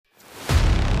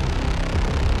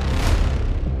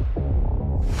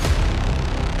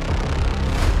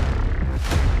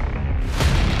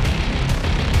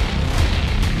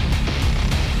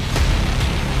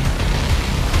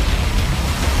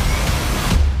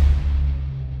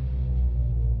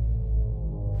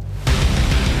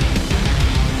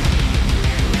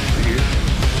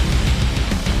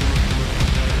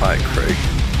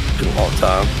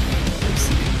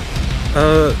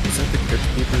Is that the Crypt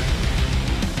Keeper?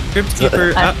 Crypt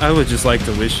Keeper, I would just like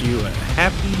to wish you a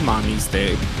happy Mommy's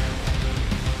Day.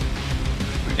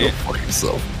 Go fuck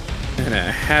yourself. And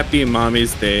a happy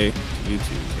Mommy's Day to you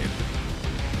too,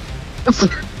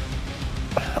 Taylor.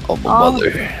 I'm a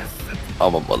mother.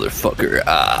 I'm a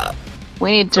motherfucker.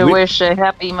 We need to wish a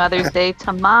happy Mother's Day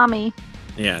to Mommy.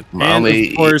 Yeah, Mommy.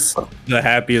 And of course, the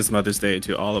happiest Mother's Day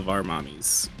to all of our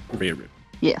mommies.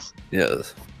 Yes.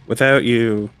 Yes. Without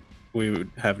you, we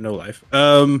would have no life.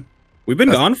 We've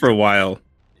been gone for a while.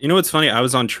 You know what's funny? I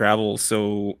was on travel,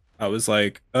 so I was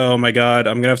like, oh my god,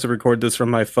 I'm gonna have to record this from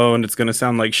my phone. It's gonna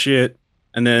sound like shit.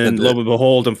 And then lo and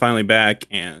behold, I'm finally back,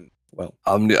 and well,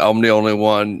 I'm the only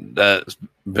one that's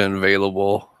been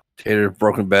available. Tater's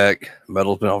broken back.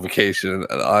 Metal's been on vacation,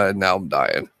 and now I'm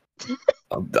dying.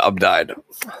 I'm died.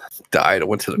 Died. I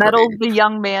went to the Metal's grave. the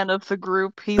young man of the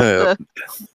group. He's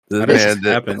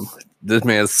This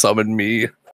man summoned me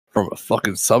from a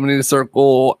fucking summoning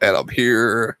circle, and I'm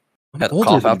here. Had to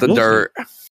cough out the dirt.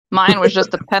 Mine was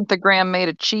just a pentagram made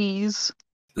of cheese.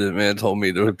 This man told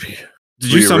me there would be.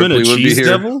 Did you summon a cheese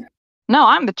devil? No,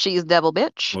 I'm the cheese devil,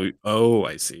 bitch. Oh,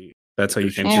 I see. That's how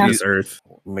you came to this earth.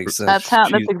 Makes sense.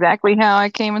 That's exactly how I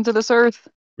came into this earth.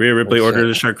 Rhea Ripley ordered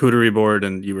a charcuterie board,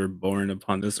 and you were born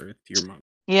upon this earth to your mom.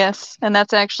 Yes, and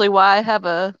that's actually why I have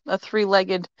a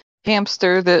three-legged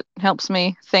hamster that helps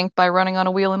me think by running on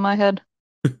a wheel in my head.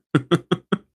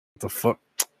 The fuck?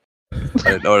 I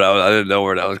didn't know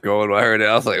where that was going. When I heard it,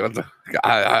 I was like, "What the?"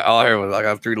 All I heard was I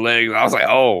got 3 legs. I was like,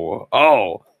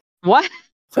 "Oh." What?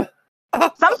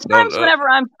 Sometimes whenever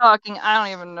I'm talking, I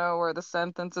don't even know where the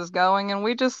sentence is going, and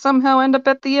we just somehow end up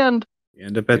at the end. We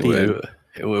end up at the end.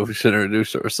 We should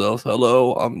introduce ourselves.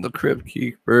 Hello, I'm the Crypt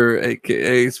Keeper,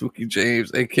 aka Spooky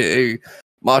James, aka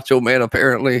Macho Man.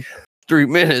 Apparently, 3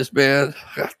 minutes, man.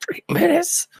 I got 3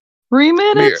 minutes. 3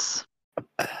 minutes.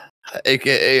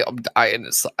 AKA, I'm dying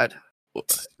inside.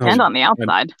 And on the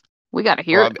outside. We gotta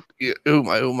hear it. Who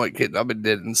am I kidding? I've been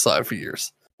dead inside for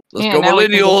years. Let's Yeah, go,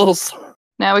 millennials.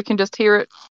 Now we can just hear it,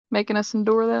 making us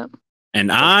endure that.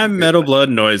 And I'm Metal Blood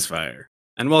Noisefire.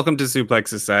 And welcome to Suplex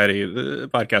Society, the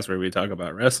podcast where we talk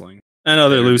about wrestling and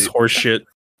other loose horse shit.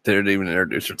 They didn't even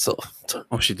introduce herself.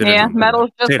 Oh, she did. Yeah,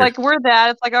 Metal's just like, we're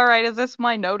that. It's like, all right, is this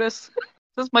my notice? Is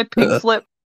this my pink slip?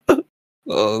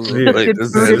 Oh, like,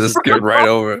 this skipped right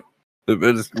over. The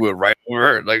just went right over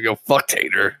her. Like, yo, fuck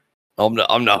Tater. I'm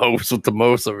the host with the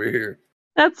most over here.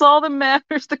 That's all that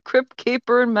matters. The Crypt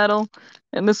Keeper and Metal,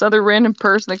 and this other random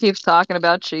person that keeps talking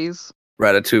about cheese.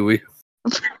 Ratatouille.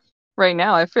 Right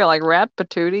now, I feel like Rat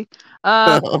Patootie.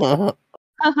 But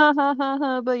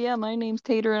yeah, my name's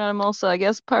Tater, and I'm also, I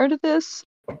guess, part of this.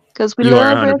 Because we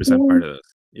love 100% wrestling. part of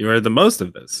this. You are the most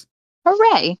of this.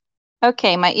 Hooray!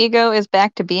 Okay, my ego is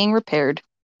back to being repaired.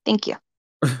 Thank you.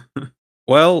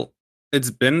 Well, it's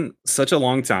been such a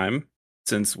long time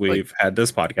since we've had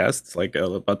this podcast. It's like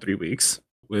about 3 weeks.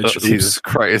 Which Jesus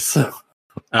Christ!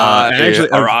 Actually,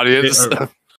 our audience.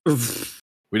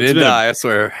 We didn't die, I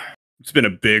swear. It's been a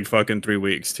big fucking 3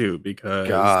 weeks too,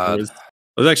 because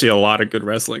there's actually a lot of good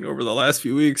wrestling over the last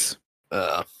few weeks.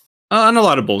 And a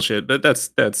lot of bullshit, but that's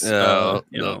you know,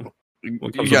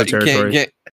 what comes with the territory. You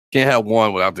can't have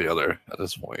one without the other at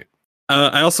this point.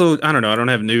 I don't know. I don't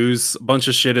have news. A bunch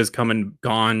of shit has come and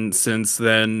gone since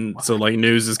then, so like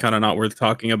news is kind of not worth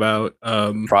talking about.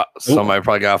 Somebody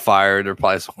probably got fired. There's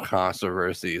probably some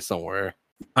controversy somewhere.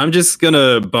 I'm just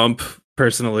gonna bump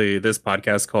personally this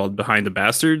podcast called Behind the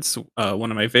Bastards, one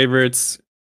of my favorites.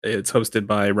 It's hosted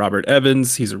by Robert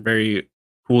Evans. He's a very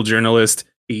cool journalist.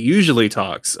 He usually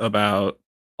talks about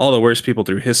all the worst people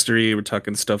through history. We're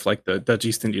talking stuff like the Dutch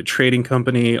East India Trading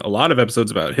Company, a lot of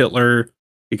episodes about Hitler.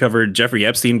 He covered Jeffrey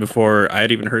Epstein before I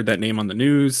had even heard that name on the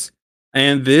news.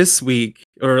 And this week,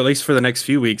 or at least for the next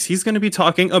few weeks, he's going to be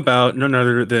talking about none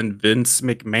other than Vince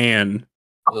McMahon.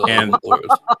 And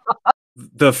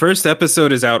the first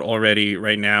episode is out already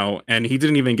right now, and he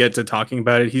didn't even get to talking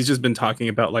about it. He's just been talking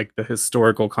about like the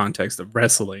historical context of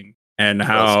wrestling and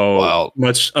how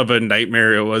much of a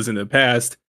nightmare it was in the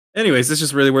past. Anyways, it's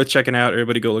just really worth checking out.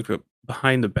 Everybody go look up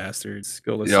Behind the Bastards.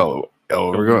 Go listen. Yo,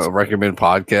 we're going to recommend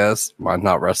podcasts. Mine's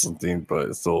not wrestling themed, but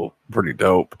it's still pretty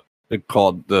dope. It's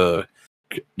called the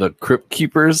Crypt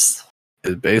Keepers.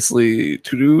 It's basically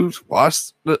 2 dudes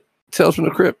watch the Tales from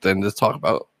the Crypt and just talk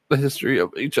about the history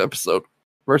of each episode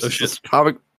versus this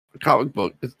comic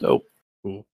book. It's dope.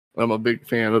 Cool. I'm a big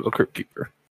fan of the Crypt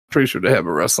Keeper. Pretty sure they have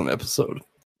a wrestling episode.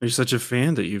 You're such a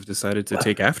fan that you've decided to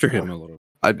take after him a little.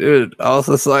 I did. I was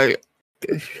just like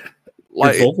His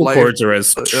vocal cords are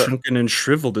as shrunken and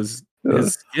shriveled as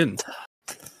his skin.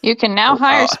 You can now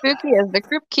hire Spooky as the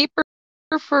Crypt Keeper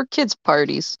for kids'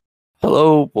 parties.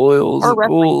 Hello, boils Or and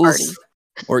wrestling ghouls,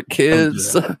 party. or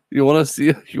kids. You want to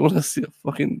see? You want to see a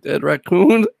fucking dead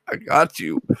raccoon? I got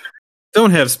you.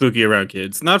 Don't have spooky around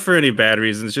kids. Not for any bad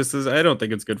reasons. Just as I don't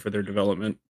think it's good for their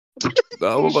development.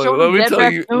 No, You but show let them me dead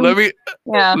tell you. raccoons?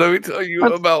 Yeah. Let me tell you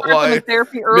Let's about start them why in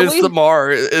therapy Miss early.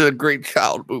 Samar is a great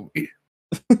child movie.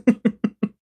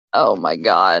 Oh my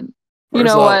god. You First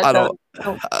know off, what? I don't.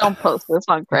 Don't post this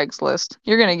on Craigslist.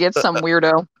 You're gonna get some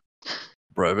weirdo.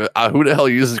 Bro, who the hell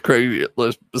uses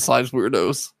Craigslist besides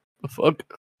weirdos? The fuck?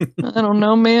 I don't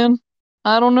know, man.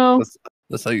 I don't know.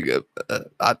 That's how you get.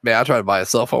 I tried to buy a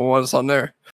cell phone once on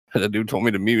there, and the dude told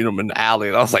me to meet him in the alley,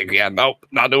 and I was like, "Yeah, nope,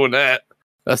 not doing that.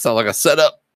 That sounds like a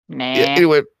setup." Nah. Yeah,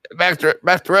 anyway, back to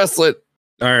wrestling.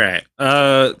 All right.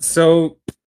 So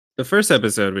the first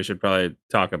episode we should probably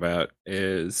talk about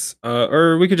is,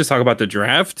 or we could just talk about the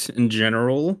draft in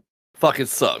general. Fucking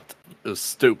sucked. It was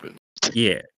stupid.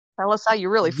 Yeah. Tell us how you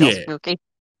really feel, Yeah. Spooky.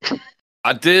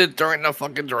 I did during the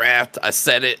fucking draft. I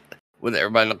said it with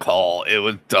everybody in the call. It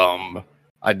was dumb.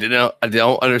 I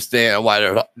don't understand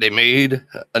why they made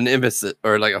an emphasis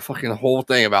or like a fucking whole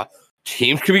thing about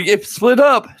teams could get split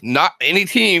up. Not any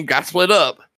team got split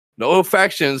up. No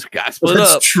factions got split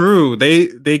That's up. true. They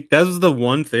that was the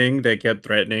one thing they kept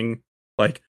threatening.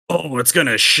 Like, oh, it's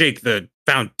gonna shake the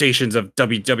foundations of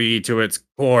WWE to its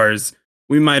cores.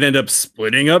 We might end up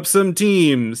splitting up some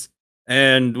teams.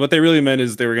 And what they really meant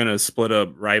is they were gonna split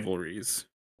up rivalries.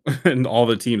 And all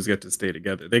the teams get to stay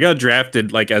together. They got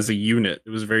drafted like as a unit. It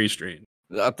was very strange.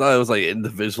 I thought it was like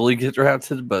individually get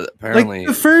drafted, but apparently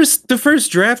Like the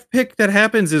first draft pick that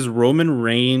happens is Roman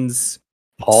Reigns,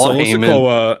 Paul Solo Heyman.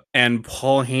 Sikoa, and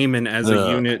Paul Heyman as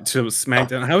a unit to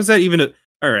SmackDown. How is that even a?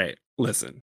 All right,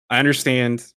 listen. I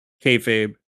understand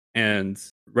kayfabe and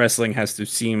wrestling has to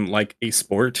seem like a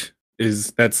sport.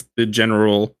 That's the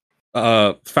general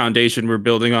foundation we're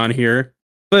building on here.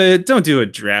 But don't do a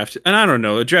draft. And I don't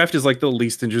know. A draft is like the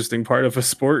least interesting part of a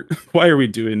sport. Why are we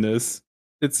doing this?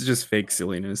 It's just fake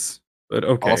silliness. But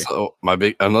okay. Also,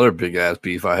 another big ass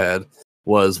beef I had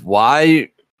was why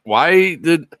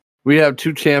did we have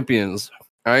two champions,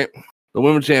 right? The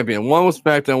women's champion, one was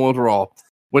SmackDown, one was Raw,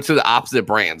 which are the opposite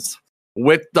brands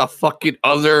with the fucking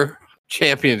other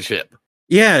championship.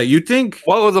 Yeah, you'd think.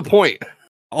 What was the point?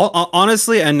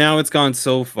 Honestly, and now it's gone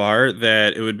so far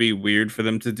that it would be weird for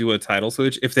them to do a title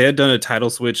switch. If they had done a title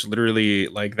switch literally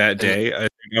like that day, I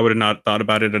think I would have not thought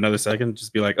about it another second.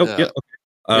 Just be like, oh, yeah, okay.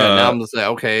 Now I'm just like,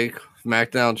 okay,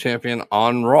 SmackDown champion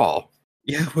on Raw.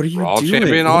 Yeah, what are you Raw doing?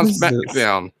 champion on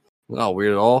SmackDown. Not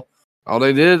weird at all. Oh,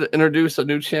 they did introduce a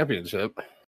new championship.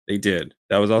 They did.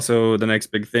 That was also the next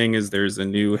big thing is there's a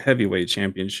new heavyweight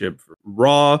championship for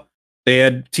Raw. They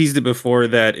had teased it before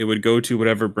that it would go to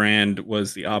whatever brand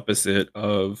was the opposite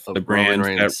of the brand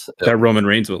that Roman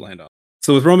Reigns would land on.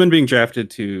 So with Roman being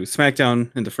drafted to SmackDown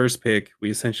in the first pick,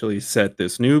 we essentially set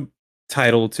this new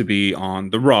title to be on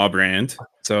the Raw brand.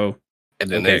 So and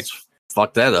then they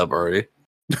fucked that up already.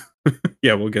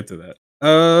 Yeah, we'll get to that.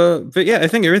 But yeah, I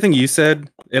think everything you said,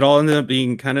 it all ended up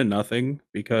being kind of nothing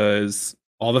because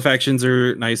all the factions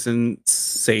are nice and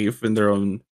safe in their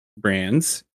own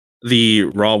brands. The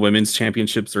Raw Women's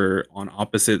Championships are on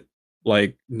opposite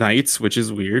like nights, which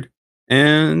is weird.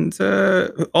 And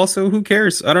also, who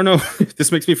cares? I don't know.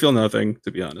 This makes me feel nothing,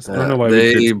 to be honest. I don't know why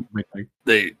they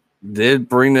did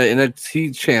bring the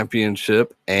NXT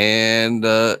Championship and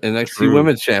NXT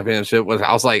Women's Championship.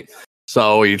 I was like,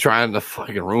 so are you trying to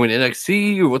fucking ruin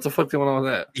NXT? Or what the fuck going on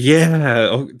with that?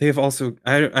 Yeah, they've also.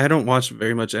 I don't watch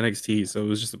very much NXT, so it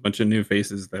was just a bunch of new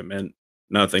faces that meant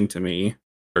nothing to me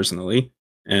personally.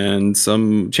 And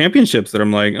some championships that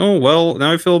I'm like, oh well,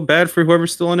 now I feel bad for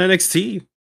whoever's still in NXT.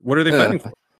 What are they fighting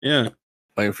for? Yeah,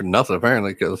 fighting for nothing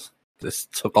apparently because this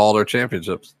took all their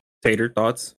championships. Tater,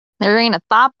 thoughts? There ain't a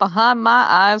thought behind my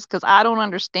eyes because I don't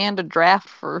understand a draft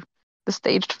for the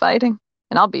staged fighting.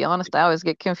 And I'll be honest, I always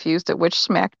get confused at which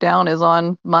SmackDown is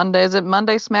on Monday. Is it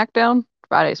Monday SmackDown?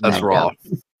 Friday SmackDown. That's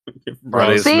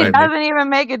Raw. See, it doesn't even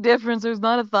make a difference. There's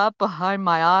not a thought behind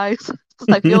my eyes.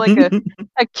 I feel like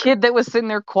a kid that was sitting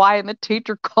there quiet and the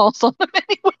teacher calls on them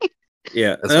anyway.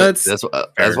 Yeah, that's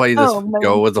why you just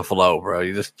go with the flow, bro.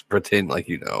 You just pretend like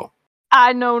you know.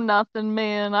 I know nothing,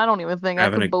 man. I don't even think I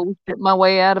can bullshit my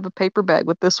way out of a paper bag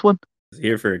with this one.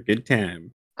 Here for a good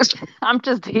time. I'm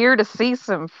just here to see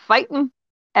some fighting,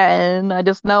 and I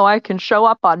just know I can show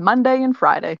up on Monday and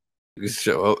Friday. You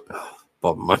show up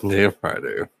on Monday and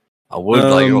Friday. I would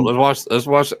let's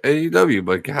watch AEW,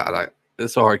 but God,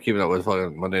 it's so hard keeping up with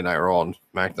fucking Monday Night Raw and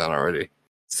SmackDown already.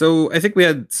 So I think we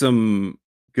had some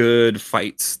good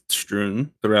fights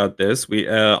strewn throughout this. We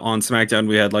on SmackDown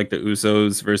we had like the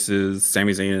Usos versus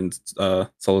Sami Zayn and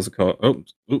Solo Sikoa.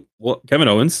 Kevin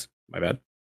Owens. My bad.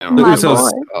 The My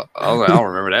Usos. boy. I don't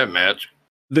remember that match.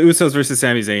 The Usos versus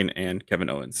Sami Zayn and Kevin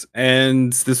Owens,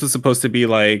 and this was supposed to be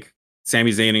like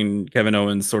Sami Zayn and Kevin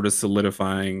Owens sort of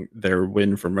solidifying their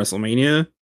win from WrestleMania,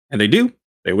 and they do.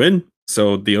 They win.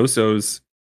 So the Usos,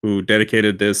 who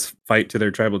dedicated this fight to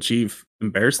their tribal chief,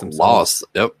 embarrassed themselves. Lost.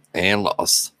 Yep, and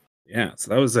lost. Yeah,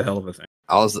 so that was a hell of a thing.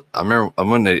 I remember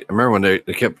when they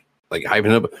kept like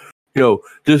hyping up,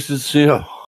 this is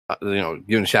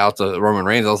giving shout out to Roman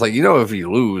Reigns. I was like, if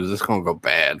you lose, it's gonna go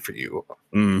bad for you.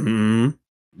 Mm-hmm.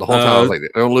 The whole time I was like,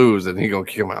 they'll lose, and he's gonna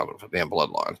kick him out of the damn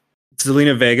bloodline.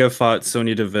 Zelina Vega fought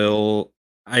Sonya Deville.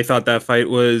 I thought that fight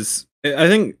was. I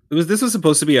think this was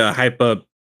supposed to be a hype up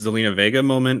Zelina Vega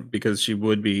moment because she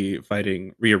would be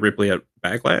fighting Rhea Ripley at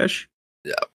Backlash.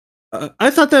 Yeah.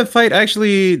 I thought that fight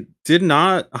actually did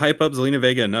not hype up Zelina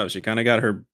Vega enough. She kind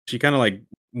of like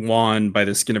won by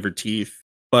the skin of her teeth.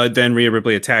 But then Rhea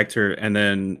Ripley attacked her, and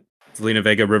then Zelina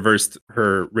Vega reversed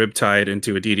her riptide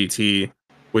into a DDT,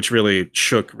 which really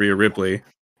shook Rhea Ripley.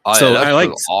 Oh, So yeah, I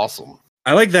like awesome.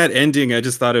 I like that ending. I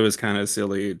just thought it was kind of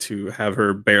silly to have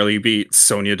her barely beat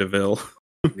Sonya Deville.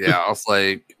 Yeah, I was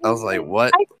like,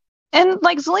 what? And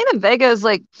like Zelina Vega is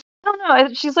like, I don't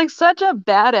know, she's like such a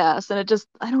badass, and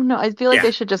I don't know, I feel like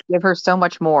they should just give her so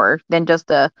much more than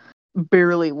just a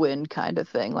barely win kind of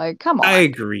thing. Like, come on. I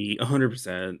agree,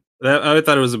 100%. I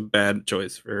thought it was a bad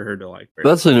choice for her to like.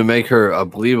 Especially to make her a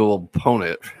believable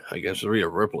opponent against Rhea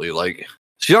Ripley. Like,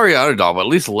 she already underdog, but at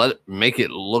least make it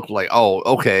look like, oh,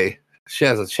 okay, she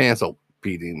has a chance of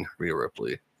beating Rhea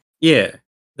Ripley. Yeah.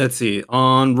 Let's see.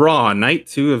 On Raw, night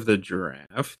 2 of the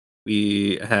draft,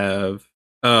 we have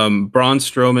Braun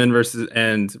Strowman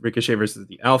and Ricochet versus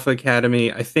the Alpha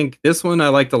Academy. I think this one I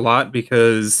liked a lot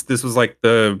because this was like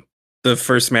the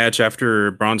first match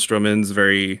after Braun Strowman's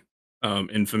very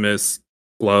infamous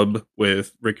club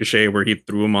with Ricochet where he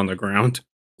threw him on the ground,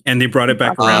 and they brought it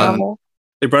back around.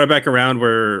 They brought it back around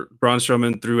where Braun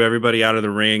Strowman threw everybody out of the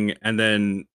ring, and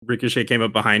then Ricochet came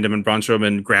up behind him, and Braun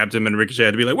Strowman grabbed him, and Ricochet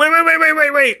had to be like,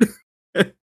 wait.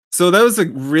 So that was a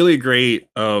really great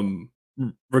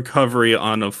recovery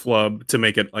on a flub to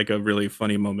make it like a really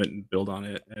funny moment and build on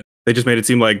it. And they just made it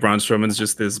seem like Braun Strowman's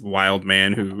just this wild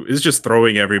man who is just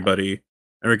throwing everybody,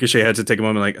 and Ricochet had to take a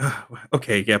moment like, oh,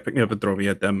 okay, yeah, pick me up and throw me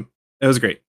at them. It was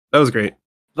great. That was great.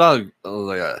 That was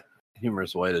like a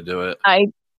humorous way to do it.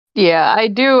 I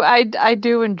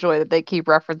do enjoy that they keep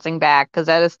referencing back because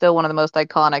that is still one of the most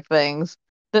iconic things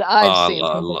that I've seen since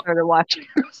I started watching.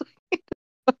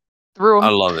 I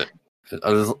love it.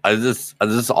 I just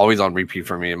always on repeat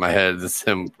for me in my head. Just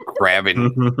him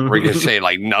grabbing Ricochet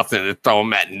like nothing and throw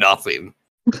him at nothing.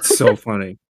 It's so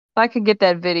funny. If I could get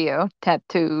that video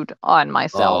tattooed on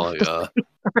myself, oh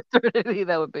yeah,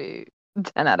 that would be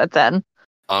 10 out of 10.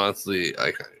 Honestly,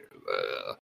 I can't.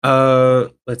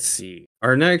 Let's see.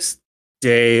 Our next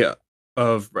day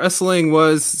of wrestling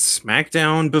was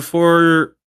SmackDown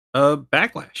before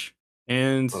Backlash,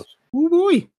 and oh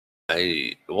boy,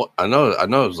 I know it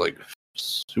was like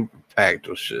super packed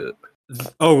with shit.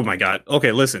 Oh my god.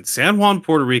 Okay, listen. San Juan,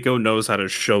 Puerto Rico knows how to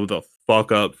show the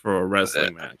fuck up for a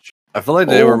wrestling match. I feel like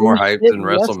they were more hyped than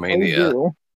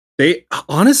WrestleMania. They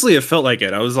honestly, it felt like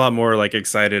it. I was a lot more like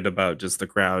excited about just the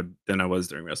crowd than I was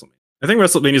during WrestleMania. I think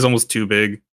WrestleMania is almost too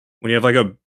big. When you have like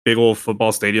a big old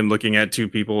football stadium looking at two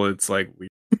people, it's like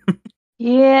weird.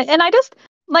 Yeah, and I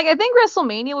think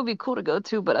WrestleMania would be cool to go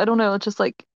to, but I don't know. It's just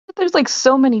like there's like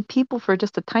so many people for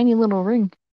just a tiny little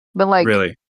ring. But like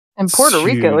really in Puerto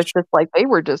Rico, it's just like they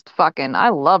were just fucking. I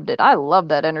loved it. I love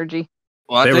that energy.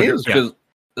 Well, I think it's because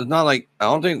it's not like I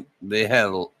don't think they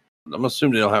have. I'm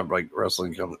assuming they don't have like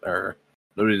wrestling come or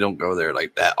nobody don't go there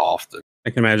like that often. I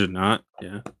can imagine not.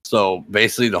 Yeah. So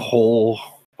basically, the whole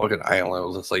fucking island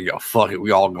was just like, yo, fuck it,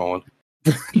 we all going.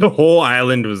 The whole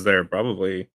island was there,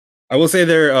 probably. I will say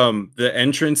the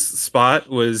entrance spot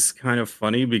was kind of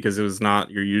funny because it was not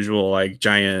your usual like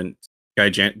gigantotron.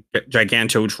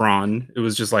 It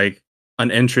was just like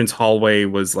an entrance hallway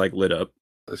was like lit up.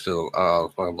 So I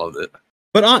loved it.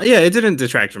 But yeah, it didn't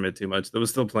detract from it too much. There was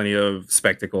still plenty of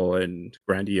spectacle and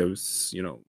grandiose,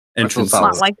 entrance. It's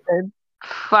not like the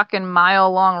fucking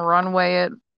mile-long runway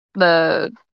at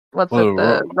the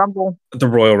Rumble. The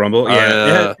Royal Rumble,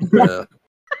 yeah. It's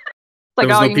like,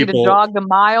 oh, you need to jog the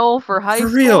mile for high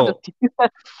school real. just to use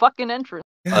that fucking entrance.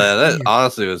 Yeah, that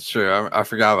honestly was true. I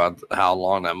forgot about how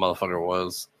long that motherfucker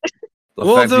was.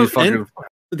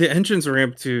 The entrance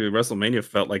ramp to WrestleMania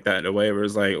felt like that in a way where it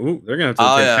was like, ooh, they're gonna have to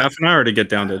take half an hour to get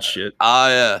down that shit.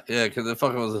 Yeah, because the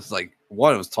fucking was just like,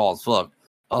 one, it was tall as fuck,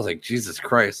 I was like, Jesus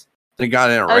Christ. They got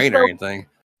in a I rain or still, anything.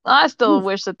 I still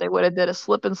wish that they would have did a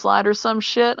slip and slide or some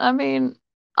shit. I mean, That would've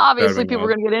obviously been people were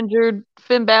wild. gonna get injured.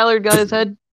 Finn Balor got his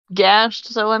head gashed,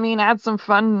 so I mean, add some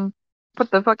fun. Put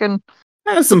the fucking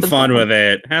Have some slip and fun slide. with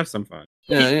it. Have some fun.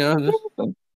 Yeah,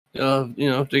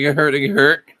 if they get hurt, they get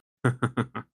hurt.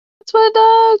 That's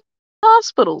what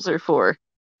hospitals are for.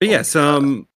 But yeah,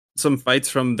 God. some fights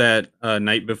from that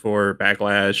night before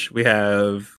Backlash. We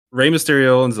have Rey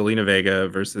Mysterio and Zelina Vega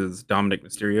versus Dominic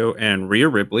Mysterio and Rhea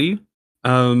Ripley. I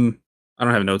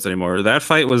don't have notes anymore. That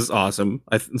fight was awesome.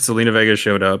 Zelina Vega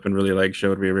showed up and really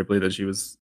showed Rhea Ripley that she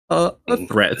was a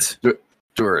threat.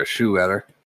 Threw her a shoe at her.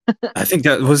 I think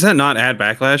that not at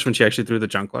Backlash when she actually threw the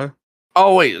Junkla.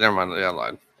 Oh wait, never mind. Yeah, I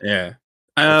lied. Yeah.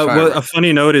 I'm trying Well, to- a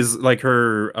funny note is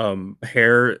her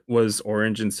hair was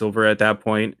orange and silver at that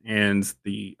point, and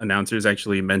the announcers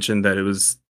actually mentioned that it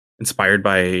was inspired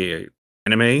by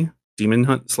anime Demon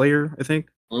Hunt Slayer, I think.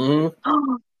 Mhm.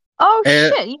 Oh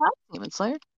And, shit! Yeah, Demon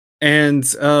Slayer. and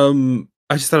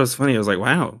I just thought it was funny. I was like,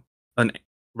 wow, a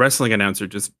wrestling announcer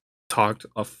just talked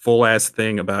a full ass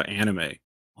thing about anime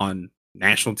on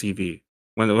national TV.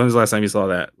 When was the last time you saw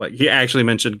that? Like, he actually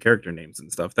mentioned character names and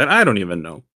stuff that I don't even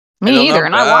know. Me either,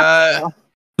 and I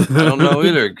watched. I don't know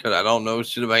either because I don't know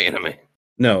shit about anime.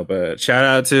 No, but shout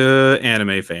out to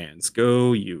anime fans.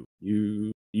 Go you.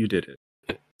 You did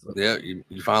it. Yeah,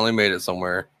 you finally made it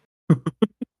somewhere.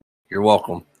 You're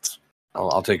welcome.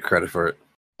 I'll take credit for it.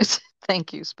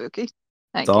 Thank you, Spooky.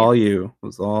 Thank It's all you. It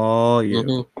was all you.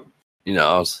 Mhm. You know,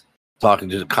 I was talking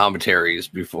to the commentaries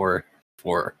before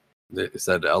they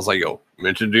said that. I was like, yo,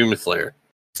 mention Demon Slayer.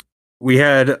 We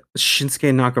had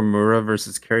Shinsuke Nakamura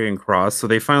versus Karrion Kross. So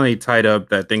they finally tied up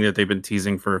that thing that they've been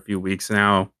teasing for a few weeks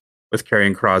now with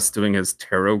Karrion Kross doing his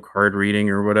tarot card reading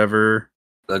or whatever.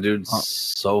 That dude's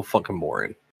so fucking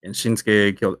boring. And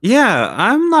Shinsuke killed. Yeah,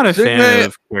 I'm not a fan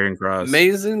of Karrion Kross.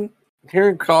 Amazing.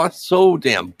 Karrion Kross, so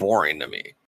damn boring to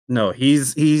me. No,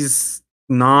 he's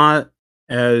not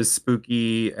as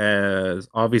spooky as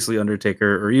obviously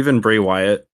Undertaker or even Bray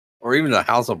Wyatt. Or even the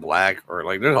House of Black, or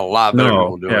like there's a lot better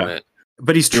people doing it.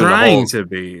 But he's Doing the trying whole- to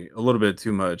be a little bit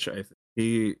too much. I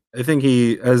think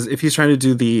he as if he's trying to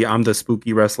do the I'm the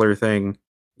spooky wrestler thing,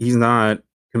 he's not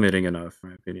committing enough, in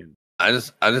my opinion. I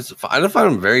just find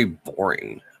him very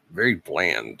boring, very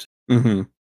bland. Mm-hmm.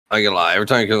 I can lie. Every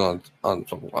time he comes on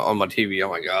my TV, I'm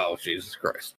like, oh Jesus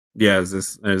Christ. Yeah, is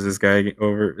this guy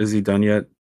over? Is he done yet?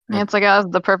 Yeah, it's like that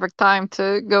was the perfect time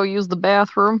to go use the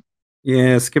bathroom.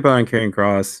 Yeah, skip out on Karrion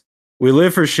Kross. We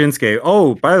live for Shinsuke.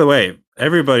 Oh, by the way,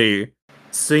 everybody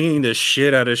singing the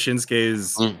shit out of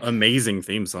Shinsuke's amazing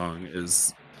theme song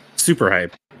is super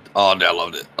hype. Oh, I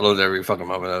loved it. I loved every fucking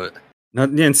moment of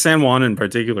it. And San Juan in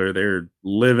particular, they're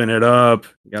living it up.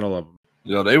 You gotta love them.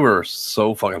 You know, they were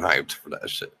so fucking hyped for that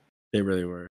shit, They really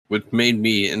were. which made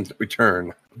me in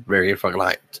return very fucking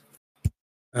hyped.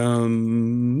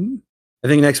 I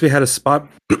think next we had a spot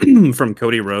from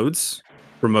Cody Rhodes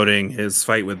promoting his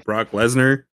fight with Brock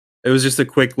Lesnar. It was just a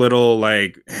quick little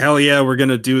like, hell yeah, we're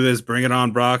gonna do this, bring it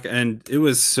on, Brock, and it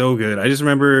was so good. I just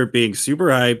remember being super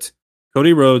hyped.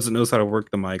 Cody Rhodes knows how to work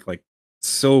the mic like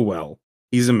so well.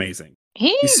 He's amazing.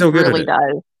 He's so good at really it.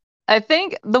 does. I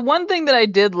think the one thing that I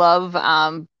did love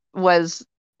was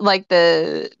like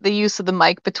the use of the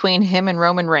mic between him and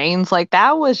Roman Reigns. Like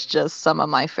that was just some of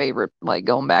my favorite, like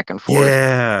going back and forth.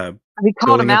 Yeah. He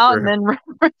called him Building up out, for and then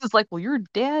Reigns is like, "Well, your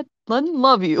dad doesn't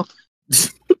love you."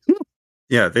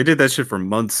 Yeah, they did that shit for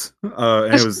months.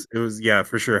 And it was yeah,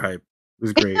 for sure hype. It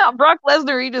was great. Yeah, Brock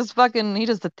Lesnar, he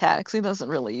just attacks. He doesn't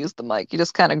really use the mic. He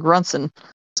just kind of grunts and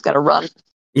just gotta run.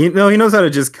 He knows how to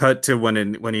just cut to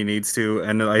when he needs to,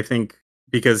 and I think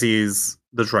because he's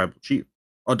the tribal chief,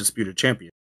 undisputed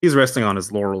champion, he's resting on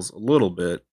his laurels a little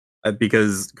bit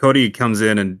because Cody comes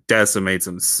in and decimates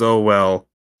him so well,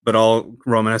 but all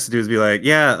Roman has to do is be like,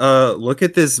 "Yeah, look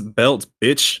at this belt,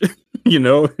 bitch,"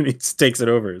 and he just takes it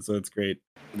over. So it's great.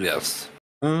 Yes.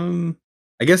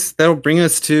 I guess that'll bring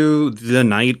us to the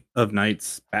night of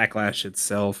nights, Backlash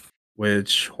itself,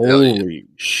 which holy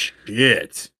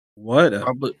shit. What a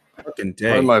Probably fucking one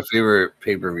day. of my favorite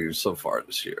pay-per-views so far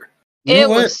this year. You know It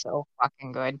what? was so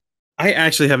fucking good. I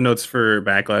actually have notes for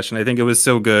Backlash, and I think it was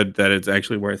so good that it's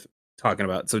actually worth talking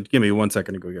about. So give me 1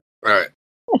 second to go get. All right.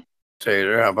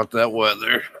 Tater, how about that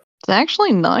weather? It's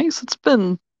actually nice. It's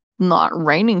been not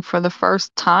raining for the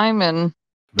first time in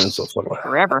Been so fucking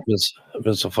forever. It's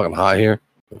been so fucking hot here.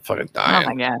 I'm fucking Oh my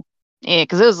dying. god. Yeah,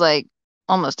 because it was like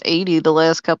almost 80 the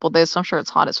last couple of days, so I'm sure it's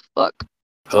hot as fuck.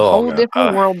 It's a whole man.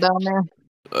 different world down there.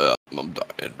 I'm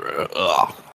dying, bro.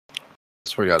 Ugh. I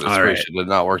swear to God, this All space right. shit did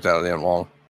not work out damn long.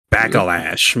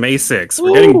 Backlash, May 6th.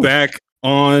 We're getting back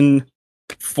on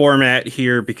format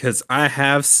here because I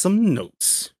have some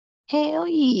notes. Hell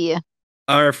yeah.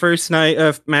 Our first night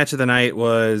of match of the night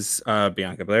was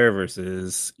Bianca Belair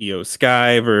versus Io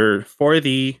Sky for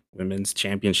the women's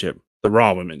championship, the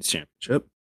Raw Women's Championship.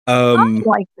 I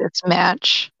like this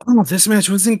match. Oh, this match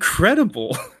was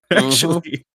incredible.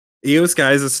 Actually, Io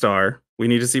Sky is a star. We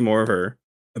need to see more of her.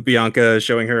 Bianca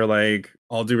showing her like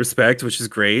all due respect, which is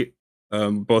great.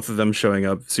 Both of them showing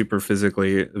up super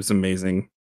physically. It was amazing.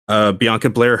 Bianca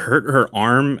Belair hurt her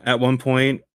arm at one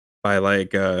point by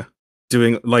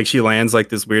doing like she lands like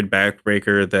this weird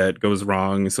backbreaker that goes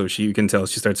wrong. So you can tell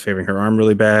she starts favoring her arm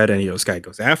really bad, and Io Sky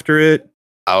goes after it.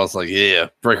 I was like, yeah,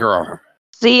 break her arm.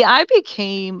 See, I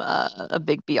became a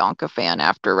big Bianca fan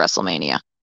after WrestleMania.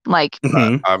 Like,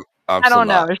 Mhm. I'm I don't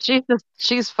know. not.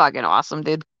 She's fucking awesome,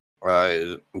 dude.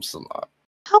 I'm still not.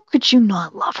 How could you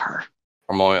not love her?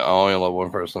 I only love one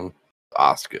person,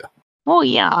 Asuka. Well,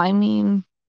 yeah, I mean,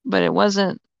 but it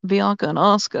wasn't Bianca and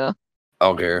Asuka, I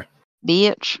don't care.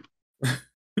 bitch.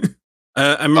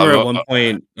 I remember at one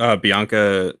point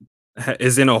Bianca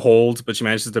is in a hold, but she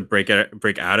manages to break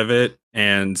out of it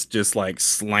and just like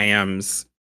slams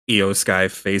Io Sky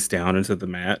face down into the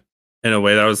mat in a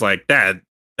way that was like that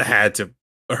had to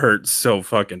hurt so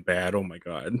fucking bad. Oh my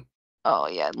god. Oh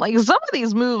yeah, like some of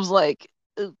these moves, like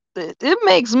it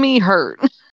makes me hurt.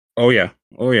 Oh yeah.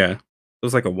 It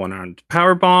was like a one-armed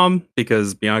power bomb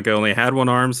because Bianca only had one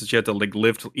arm, so she had to like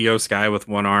lift Io Sky with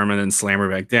one arm and then slam her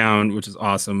back down, which is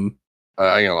awesome.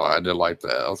 I did like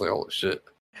that. I was like, holy shit.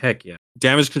 Heck yeah.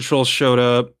 Damage Control showed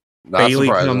up. Not Bailey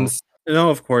surprising. comes. No,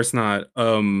 of course not.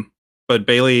 But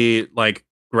Bailey like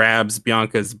grabs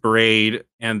Bianca's braid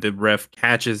and the ref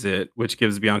catches it, which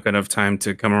gives Bianca enough time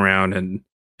to come around and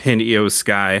pin Io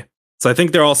Sky. So I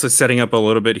think they're also setting up a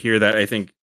little bit here that I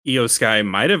think Io Sky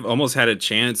might have almost had a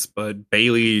chance, but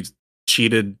Bailey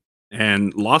cheated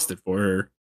and lost it for her.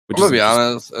 I'm gonna be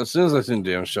honest. As soon as I seen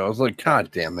Damn Show, I was like, God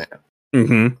damn it.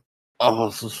 Mm-hmm. I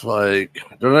was just like,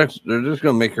 they're just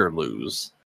gonna make her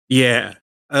lose. Yeah,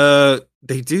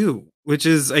 they do. Which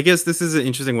is, I guess, this is an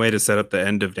interesting way to set up the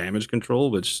end of Damage Control,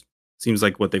 which seems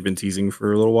like what they've been teasing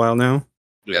for a little while now.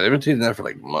 Yeah, they've been teasing that for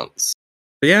like months.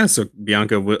 But yeah, so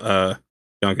Bianca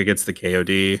gets the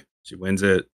KOD. She wins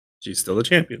it. She's still the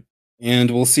champion,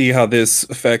 and we'll see how this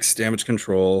affects Damage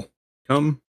Control.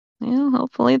 Yeah,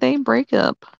 hopefully they break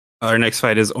up. Our next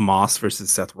fight is Omos versus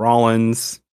Seth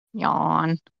Rollins.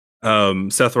 Yawn.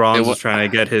 Seth Rollins was trying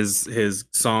to get his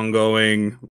song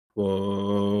going.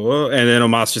 Whoa, and then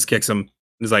Omos just kicks him.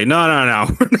 He's like, no,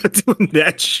 we're not doing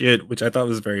that shit, which I thought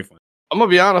was very fun. I'm gonna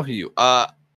be honest with you.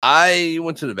 I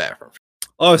went to the bathroom.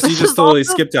 Oh, so you just totally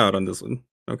skipped out on this one.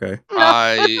 Okay.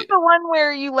 No, this is the one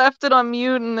where you left it on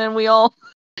mute and then we all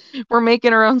were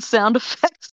making our own sound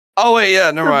effects. Oh wait, yeah,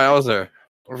 never mind. I was there.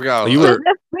 I forgot. You were.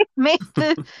 We made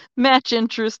the match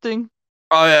interesting.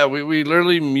 Oh yeah, we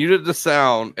literally muted the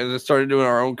sound and then started doing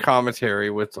our own commentary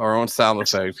with our own sound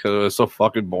effects because it was so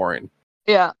fucking boring.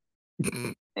 Yeah.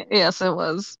 Yes, it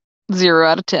was 0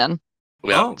 out of 10.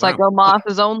 Yeah, it's like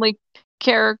Omos's only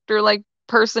character, like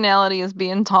personality, is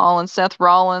being tall, and Seth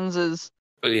Rollins is.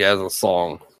 He has a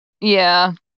song.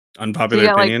 Yeah.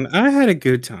 Unpopular opinion. I had a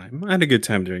good time. I had a good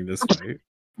time during this fight.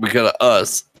 Because of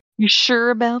us. You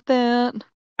sure about that?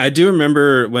 I do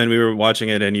remember when we were watching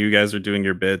it and you guys were doing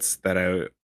your bits that I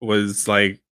was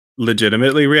like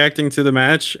legitimately reacting to the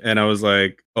match, and I was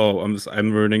like, "Oh,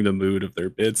 I'm ruining the mood of their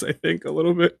bits." I think a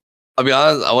little bit. I'll be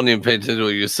honest, I wasn't even paying attention to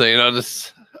what you were saying.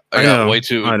 I got way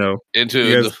too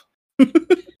into it.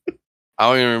 I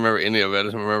don't even remember any of it. I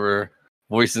just remember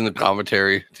voicing the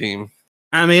commentary team.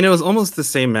 I mean, it was almost the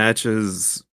same match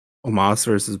as Omos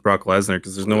versus Brock Lesnar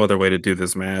because there's no other way to do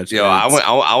this match. Yo, I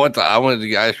wanted the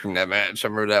guys from that match. I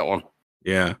remember that one.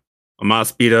 Yeah,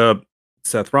 Omos beat up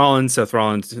Seth Rollins. Seth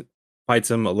Rollins fights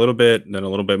him a little bit, and then a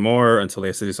little bit more until they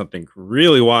have to do something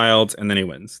really wild, and then he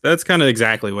wins. That's kind of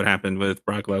exactly what happened with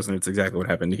Brock Lesnar. It's exactly what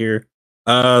happened here.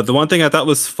 The one thing I thought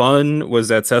was fun was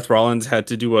that Seth Rollins had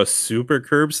to do a super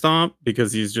curb stomp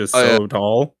because he's just so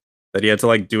tall that he had to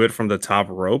like do it from the top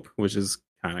rope, which is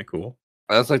kind of cool.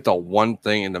 That's like the one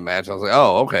thing in the match. I was like,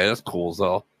 oh, okay, that's cool.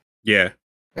 So yeah.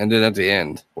 And then at the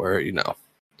end, where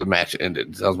the match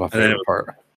ended, that was my favorite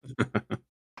part. I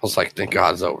was like, thank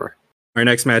God it's over. Our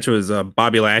next match was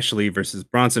Bobby Lashley versus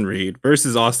Bronson Reed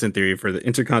versus Austin Theory for the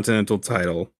Intercontinental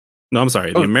title. No, I'm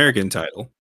sorry, the American title.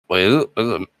 Wait, is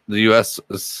it the U.S.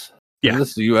 Is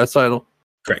this the U.S. title?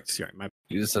 Correct. You're right.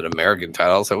 You just said American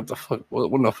title. I was like, what the fuck?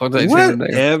 What the fuck did I say the name?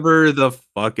 Whatever the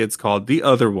fuck it's called. The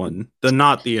other one.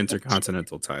 Not the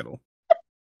Intercontinental title.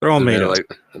 They're all made up.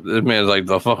 This man's like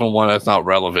the fucking one that's not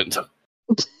relevant.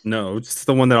 No, it's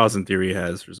the one that Austin Theory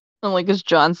has. I'm like, is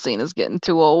John Cena's getting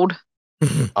too old?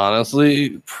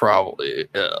 Honestly, probably.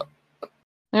 Yeah.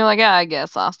 They're like, I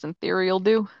guess Austin Theory will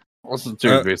do. Austin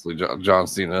Theory basically John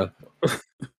Cena.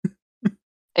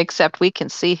 Except we can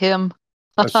see him.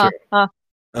 That's true.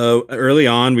 Early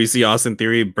on, we see Austin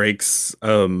Theory breaks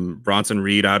Bronson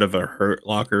Reed out of a Hurt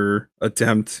Locker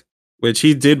attempt, which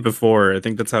he did before. I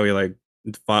think that's how he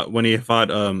fought when he fought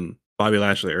Bobby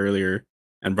Lashley earlier,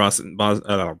 and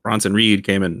Bronson Reed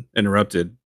came and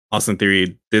interrupted. Austin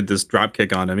Theory did this drop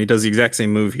kick on him. He does the exact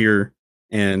same move here,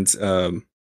 and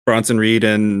Bronson Reed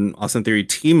and Austin Theory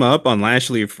team up on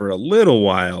Lashley for a little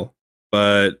while,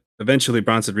 but eventually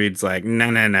Bronson Reed's like,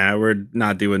 nah, we're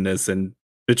not doing this, and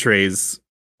betrays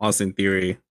Austin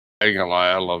Theory. I ain't gonna lie,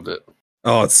 I loved it.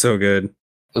 Oh, it's so good.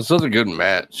 It's such a good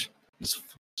match. It's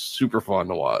super fun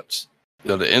to watch.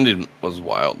 The ending was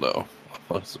wild though.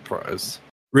 I was surprised.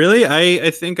 Really? I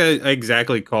think I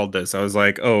exactly called this. I was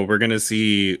like, oh, we're gonna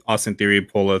see Austin Theory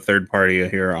pull a third party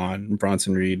here on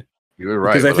Bronson Reed. You were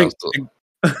right. Because I think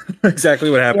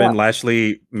exactly what happened. Yeah.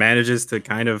 Lashley manages to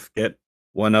kind of get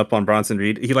one up on Bronson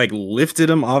Reed. He lifted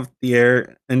him off the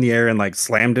air and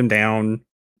slammed him down,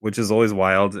 which is always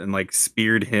wild, and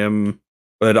speared him.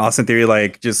 But Austin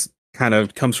Theory just kind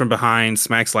of comes from behind,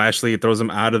 smacks Lashley, throws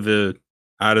him out of the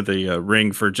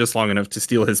ring for just long enough to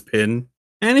steal his pin,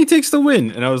 and he takes the win.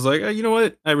 And I was like, you know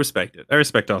what? I respect it. I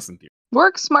respect Austin Theory.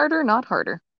 Work smarter, not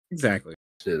harder. Exactly.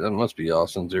 Shit, that must be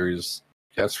Austin Theory's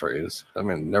catchphrase. I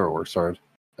mean, it never works hard.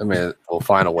 I mean, we'll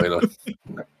find a way to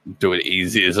do it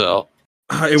easy as hell.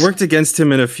 It worked against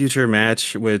him in a future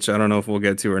match, which I don't know if we'll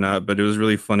get to or not, but it was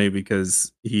really funny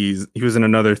because he was in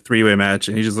another 3-way match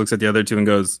and he just looks at the other two and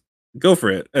goes, go for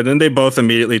it. And then they both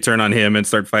immediately turn on him and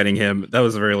start fighting him. That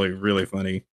was really, really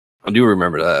funny. I do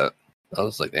remember that. I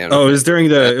was like, damn. Oh, it was during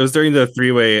the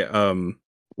 3-way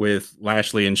with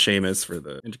Lashley and Sheamus for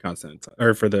the Intercontinental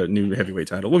or for the new heavyweight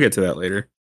title. We'll get to that later.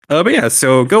 But yeah,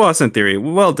 so go Austin Theory.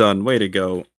 Well done. Way to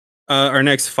go. Our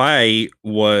next fight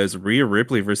was Rhea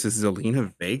Ripley versus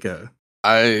Zelina Vega.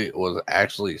 I was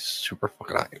actually super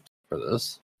fucking hyped for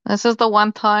this. This is the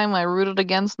one time I rooted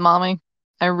against Mami.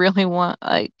 I really want,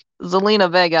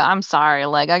 Zelina Vega. I'm sorry.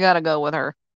 I gotta go with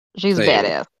her. She's Same.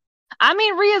 badass. I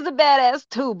mean, Rhea's a badass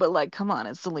too, but come on,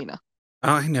 it's Zelina.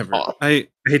 I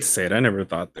hate to say it. I never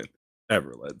thought that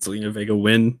ever let Zelina Vega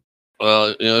win.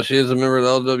 Well, she is a member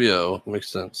of the LWO.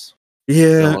 Makes sense.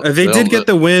 Yeah, they did get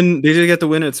the win. They did get the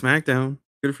win at SmackDown.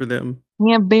 Good for them.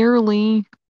 Yeah, barely.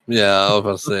 Yeah, I was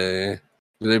about to say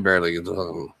they barely get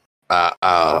the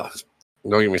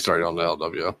don't get me started on the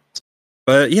LWO.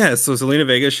 But yeah, so Zelina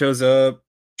Vega shows up,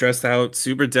 dressed out,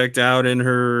 super decked out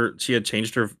she had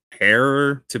changed her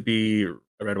hair to be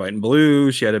red, white, and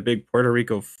blue. She had a big Puerto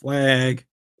Rico flag,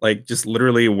 just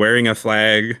literally wearing a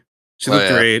flag. She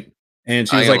looked great, and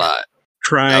she was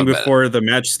crying before the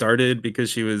match started because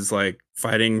she was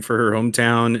fighting for her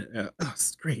hometown. It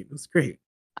was great. It was great.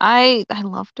 I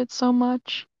loved it so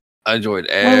much. I enjoyed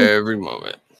every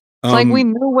moment. It's we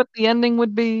knew what the ending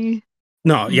would be.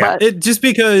 No, yeah, just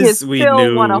because we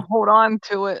still want to hold on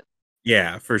to it.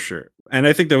 Yeah, for sure. And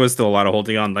I think there was still a lot of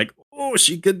holding on. Oh,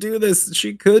 she could do this.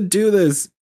 She could do this.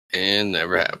 And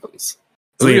never happens.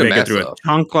 Zelina Vega threw a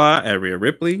chancla at Rhea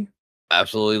Ripley.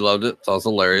 Absolutely loved it. Sounds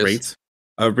hilarious.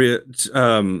 Great.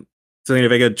 Zelina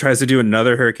Vega tries to do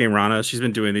another Hurricane Rana. She's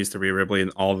been doing these to Rhea Ripley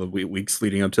in all the weeks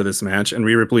leading up to this match, and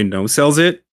Rhea Ripley no-sells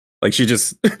it. She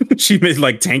just she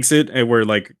tanks it, and where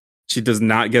she does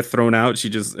not get thrown out. She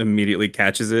just immediately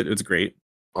catches it. It's great.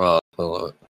 I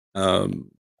love it.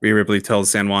 Rhea Ripley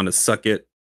tells San Juan to suck it.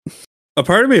 A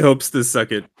part of me hopes this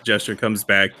suck it gesture comes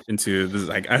back into this.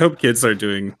 I hope kids start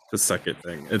doing the suck it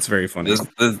thing. It's very funny.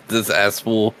 This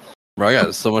assful, bro. I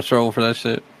got so much trouble for that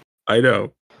shit. I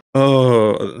know.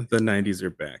 Oh, the 90s are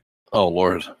back. Oh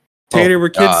Lord, Tater, we're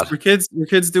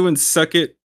kids doing suck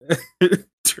it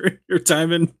during your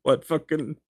time in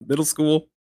fucking middle school.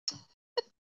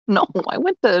 No, I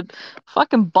went to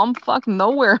fucking bumfuck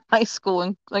nowhere high school,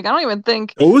 and I don't even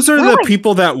think those are the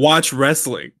people that watch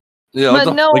wrestling. Yeah,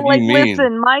 but no,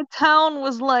 listen, my town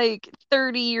was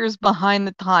 30 years behind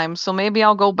the time, so maybe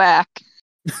I'll go back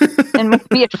and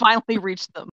maybe it finally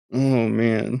reached them. Oh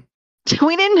man,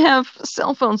 we didn't have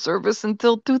cell phone service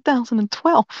until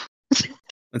 2012.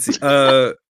 Let's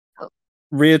see.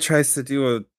 Rhea tries to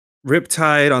do a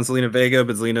riptide on Zelina Vega,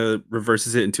 but Zelina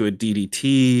reverses it into a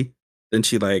DDT. Then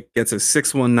she gets a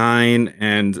 619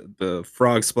 and the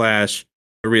frog splash.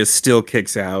 Rhea still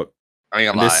kicks out. I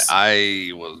ain't gonna lie,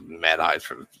 I was mad eyes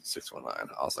for 619.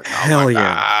 I was like, oh hell my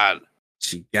yeah. God.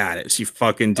 She got it. She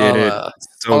fucking did it.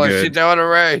 So good. She doing it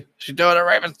right. She doing it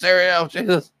right, Mysterio.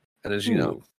 Jesus. And then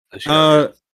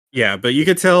Yeah, but you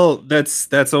could tell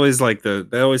that's always like that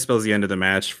always spells the end of the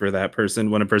match for that person.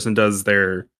 When a person does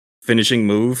their finishing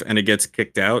move and it gets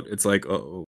kicked out, it's like,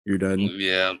 oh, you're done.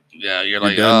 Yeah, you're You're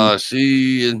like, done.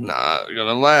 she is not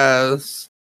gonna last.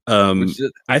 Um, Which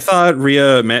is, I thought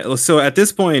Rhea so at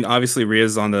this point, obviously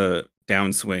Rhea's on the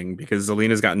downswing because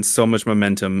Zelina's gotten so much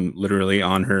momentum literally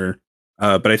on her.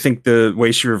 But I think the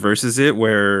way she reverses it,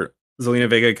 where Zelina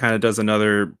Vega kind of does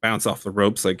another bounce off the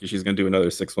ropes, like she's gonna do another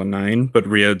 619, but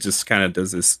Rhea just kind of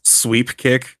does this sweep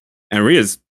kick, and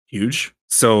Rhea's huge.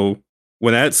 So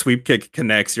when that sweep kick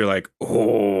connects, you're like,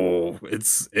 oh,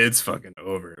 it's fucking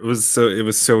over. It was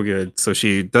so good. So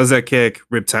she does that kick,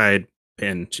 riptide,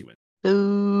 pin, she wins.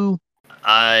 Ooh.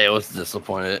 I was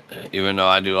disappointed, even though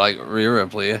I do like Rhea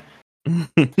Ripley.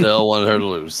 Still wanted her to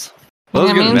lose. That was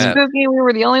I a good mean, match. Spooky, we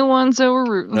were the only ones that were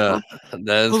rooting Yeah, for.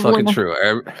 that is Was fucking winning. true.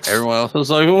 Everyone else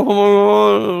was like,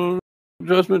 oh my god,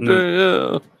 Judgment No.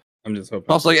 Day, yeah. I'm just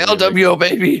hoping. I was like, LWO,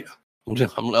 baby. I'm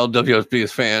LWO's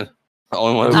biggest fan. The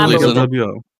only one who I believes in them.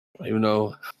 LWO. Even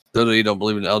though WWE don't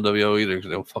believe in LWO either, because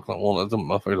they don't fucking won't let them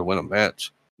motherfuckers to win a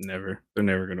match. Never. They're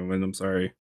never gonna win. I'm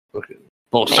sorry.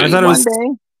 Bullshit. I Maybe thought it one was.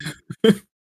 day.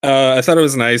 I thought it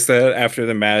was nice that after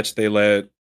the match they let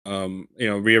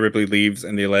Rhea Ripley leaves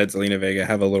and they let Zelina Vega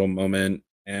have a little moment,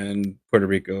 and Puerto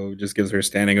Rico just gives her a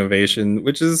standing ovation,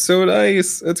 which is so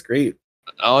nice. That's great.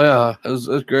 Oh yeah, it was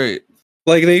great.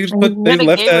 Like they just And they they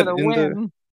left gave her that the in the.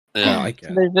 win. Yeah, I So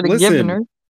guess. they should have given her. Listen,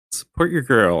 support your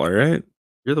girl, all right?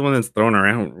 You're the one that's thrown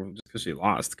around just because she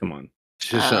lost. Come on.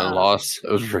 she should have lost.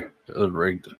 It was rigged.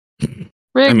 Rigged.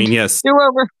 I mean, yes, Do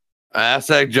over.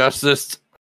 Aztec justice.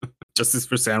 justice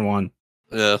for San Juan.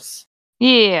 Yes.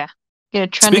 Yeah. Get a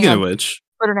trending Speaking of on which,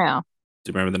 Twitter now. do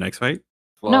you remember the next fight?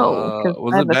 No, because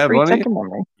Was I it have a Bad 3 Bunny? second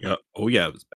memory. Yeah. Oh yeah,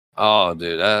 it was. Oh,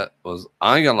 dude, that was.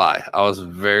 I ain't gonna lie. I was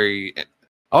very.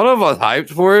 I don't know if I was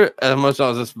hyped for it as much as I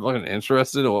was just fucking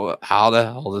interested in how the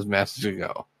hell this match should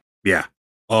go. Yeah.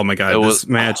 Oh my god, It this was-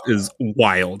 match is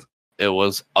wild. It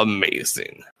was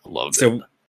amazing. Loved it. So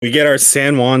we get our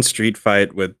San Juan street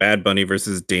fight with Bad Bunny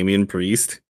versus Damian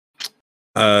Priest.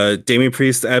 Damian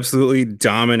Priest absolutely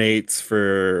dominates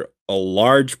for a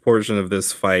large portion of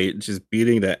this fight, just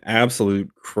beating the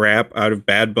absolute crap out of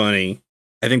Bad Bunny.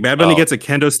 I think Bad Bunny gets a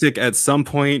kendo stick at some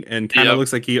point and kind of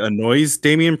looks like he annoys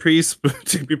Damian Priest, but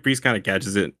Damian Priest kind of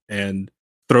catches it and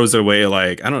throws it away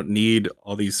like, I don't need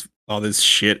all this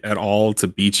shit at all to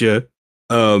beat you.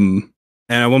 And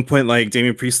at one point, like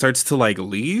Damian Priest starts to like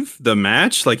leave the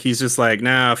match. Like he's just like,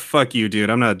 nah, fuck you, dude.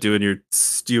 I'm not doing your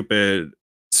stupid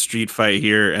street fight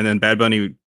here. And then Bad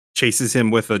Bunny chases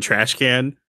him with a trash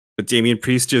can, but Damian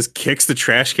Priest just kicks the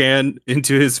trash can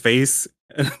into his face.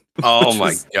 Oh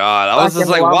my god! I was just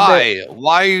fucking like, loved why?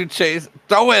 Why you chase?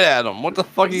 Throw it at him! What the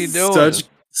fuck are you doing?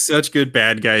 Such good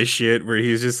bad guy shit where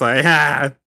he's just like,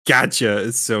 gotcha.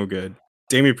 It's so good.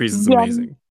 Damian Priest is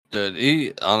amazing. Dude,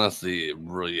 he honestly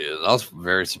really is. I was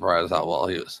very surprised how well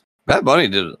he was. Bad Bunny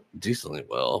did decently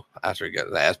well after he got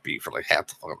his ass beat for like half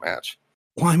the fucking match.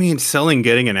 Well, I mean,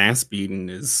 getting an ass beaten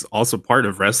is also part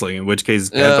of wrestling, in which case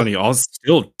Bad Bunny also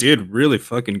still did really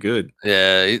fucking good.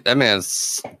 Yeah, that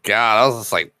man's God. I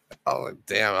was like,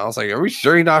 damn. I was like, are we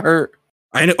sure he's not hurt?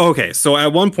 I know. Okay, so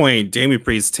at one point, Damian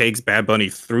Priest takes Bad Bunny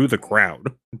through the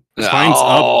crowd, climbs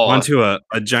up onto a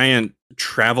giant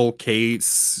travel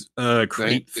case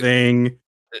crate thing.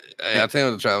 I think it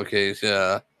was a travel case,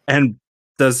 yeah. And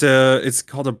does it's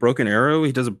called a broken arrow.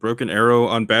 He does a broken arrow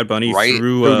on Bad Bunny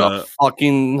through the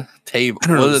fucking table. I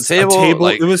don't know, was it a table?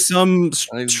 Like, it was some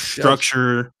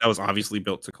structure that was obviously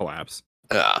built to collapse.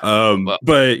 Yeah.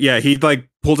 But yeah, he like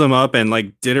pulled him up and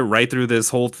like did it right through this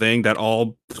whole thing that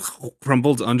all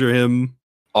crumbled under him.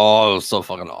 Oh, it was so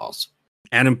fucking awesome.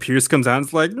 Adam Pearce comes out and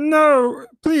is like, no,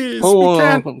 please,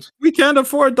 Oh, we can't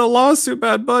afford the lawsuit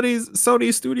Bad Bunny's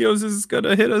Sony Studios is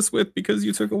gonna hit us with because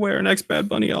you took away our next Bad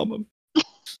Bunny album.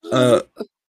 Oh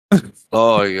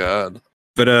my god.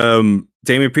 But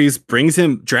Damian Priest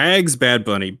drags Bad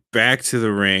Bunny back to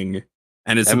the ring,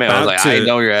 and it's about to. I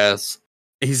know your ass.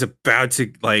 He's about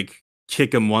to like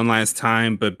kick him one last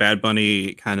time, but Bad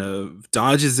Bunny kind of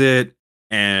dodges it,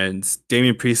 and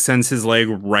Damian Priest sends his leg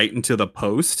right into the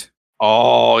post.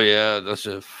 Oh yeah, that's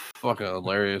just fucking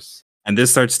hilarious. And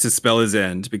this starts to spell his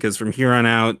end because from here on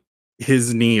out,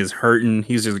 his knee is hurting.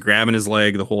 He's just grabbing his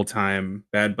leg the whole time.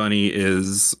 Bad Bunny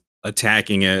is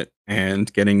attacking it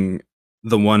and getting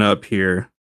the one up here.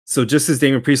 So just as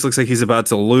Damian Priest looks like he's about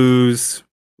to lose,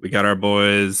 we got our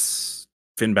boys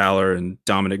Finn Balor and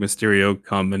Dominic Mysterio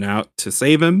coming out to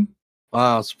save him.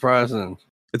 Wow, surprising.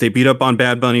 They beat up on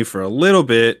Bad Bunny for a little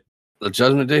bit. The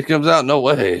Judgment Day comes out? No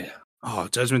way. Oh,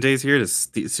 Judgment Day's here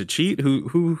to cheat?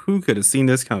 Who could have seen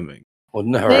this coming? Well,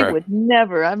 They never. would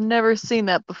never. I've never seen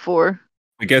that before.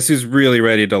 I guess who's really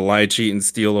ready to lie, cheat, and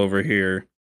steal over here?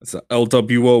 It's a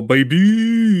LWO,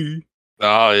 baby.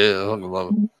 Oh yeah, I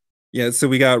love it. Yeah, so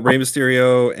we got Rey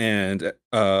Mysterio and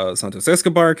Santos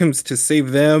Escobar comes to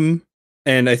save them.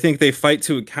 And I think they fight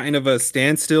to kind of a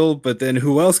standstill, but then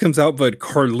who else comes out but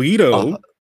Carlito?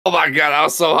 Oh my god, I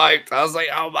was so hyped. I was like,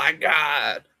 oh my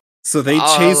god. So they I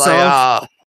was chase like, off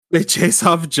they chase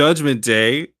off Judgment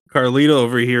Day. Carlito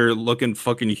over here looking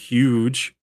fucking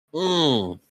huge.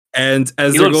 And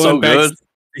as He they're looks going so back, good.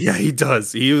 yeah, he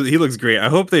does. He looks great. I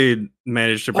hope they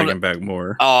manage to bring him back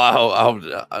more. Oh, I hope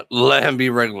let him be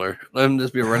regular. Let him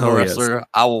just be a regular Hell yes. wrestler.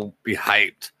 I will be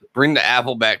hyped. Bring the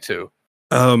apple back too.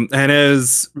 And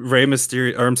as Rey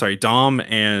Mysterio, or I'm sorry, Dom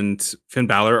and Finn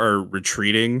Balor are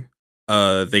retreating,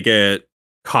 they get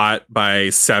caught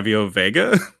by Savio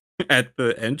Vega at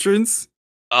the entrance.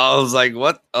 I was like,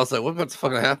 what? I was like, what about to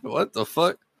fucking happen? What the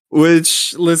fuck?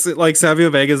 Which, listen, like Savio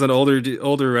Vega is an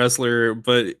older wrestler,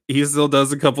 but he still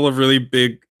does a couple of really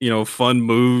big, fun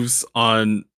moves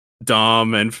on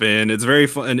Dom and Finn. It's very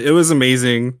fun, and it was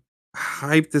amazing.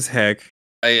 Hyped as heck.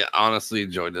 I honestly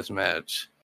enjoyed this match.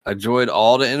 I enjoyed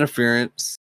all the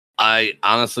interference. I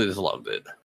honestly just loved it.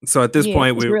 So at this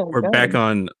point, it's really we're good. back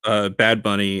on Bad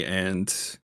Bunny and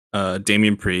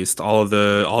Damian Priest. All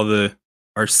the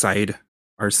our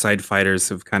side fighters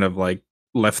have kind of like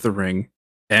left the ring.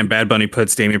 And Bad Bunny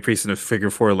puts Damian Priest in a figure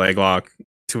 4 leg lock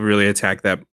to really attack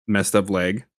that messed up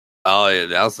leg. Oh yeah,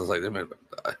 that was just like they made him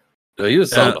die. Dude, he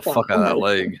was selling the fuck out of that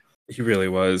leg. He really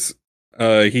was.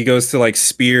 He goes to like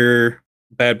spear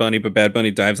Bad Bunny, but Bad Bunny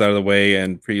dives out of the way,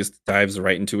 and Priest dives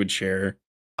right into a chair.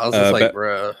 I was just like,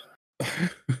 bruh.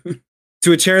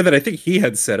 To a chair that I think he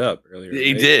had set up earlier.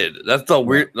 He right? did. That's the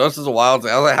weird. That's just a wild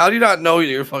thing. I was like, how do you not know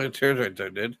your fucking chair's right there,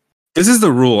 dude? This is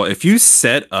the rule. If you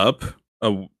set up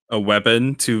a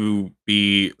weapon to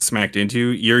be smacked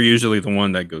into, you're usually the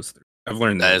one that goes through. I've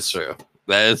learned That that. is true.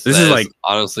 This is like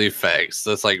honestly facts.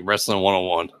 That's like wrestling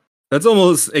 101. That's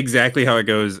almost exactly how it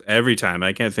goes every time.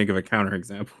 I can't think of a counter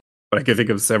example, but I can think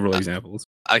of several examples.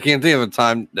 I can't think of a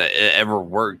time that it ever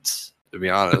worked, to be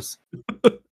honest.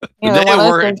 Yeah, the one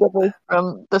I think of is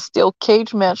from the steel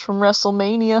cage match from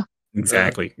WrestleMania.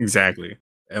 Exactly.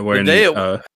 When,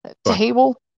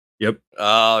 table. Yep.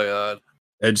 Oh god.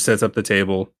 Edge sets up the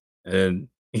table, and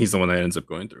he's the one that ends up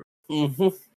going through. Mm-hmm.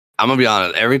 I'm gonna be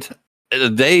honest. The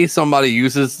day somebody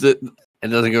uses it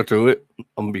and doesn't go through it,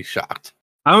 I'm gonna be shocked.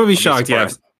 I'm gonna be shocked. Yeah,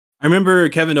 I remember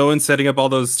Kevin Owens setting up all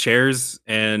those chairs,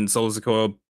 and Solo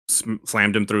Sikoa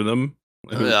slammed him through them.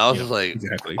 Yeah, I was just like,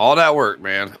 exactly. All that work,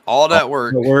 man. All that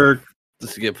work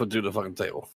just to get put through the fucking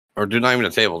table, or do not even a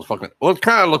table. It's fucking. Well, it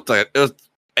kind of looked like it was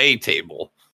a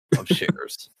table of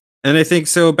chairs. And I think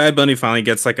so. Bad Bunny finally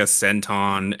gets like a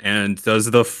senton and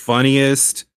does the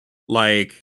funniest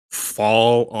like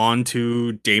fall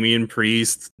onto Damian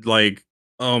Priest. Like,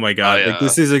 oh my god! Like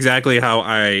this is exactly how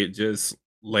I just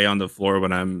lay on the floor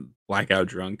when I'm blackout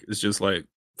drunk. It's just like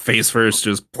face first,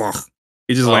 just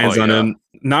he just lands on him,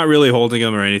 not really holding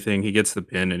him or anything. He gets the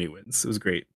pin and he wins. It was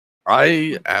great.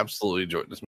 I absolutely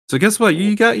enjoyed this. So guess what?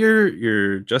 You got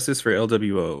your justice for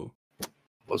LWO.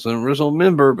 Wasn't an original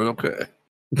member, but okay.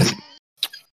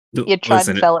 You tried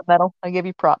to sell it metal. I give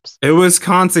you props. It was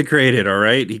consecrated, all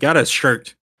right? He got a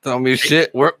shirt. Tell me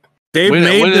shit. They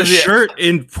made the shirt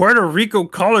in Puerto Rico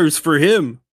colors for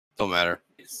him. Don't matter.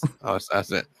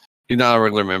 That's it. He's not a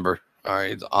regular member. All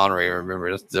right, he's an honorary member.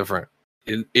 That's different.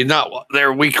 He's not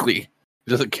there weekly. It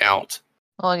doesn't count.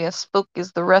 Oh, yeah, Spook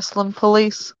is the wrestling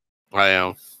police. I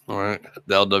am. All right.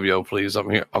 The LWO, please. I'm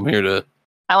here to.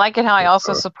 I like it how I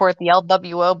also support the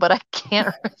LWO, but I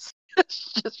can't resist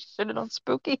just shitting on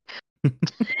Spooky.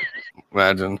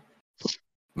 Imagine.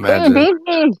 No,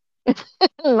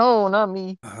 not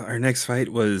me. Our next fight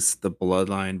was the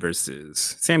Bloodline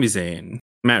versus Sami Zayn,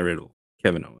 Matt Riddle,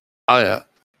 Kevin Owens. Oh, yeah.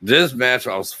 This match,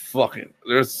 I was fucking.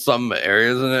 There's some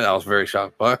areas in it I was very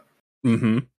shocked by.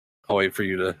 Mm-hmm. I'll wait for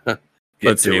you to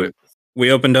get to it.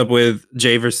 We opened up with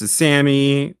Jay versus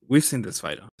Sammy. We've seen this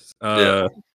fight.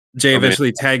 Jay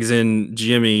eventually tags in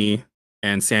Jimmy,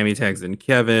 and Sammy tags in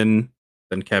Kevin.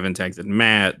 Then Kevin tags in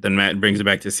Matt. Then Matt brings it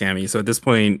back to Sammy. So at this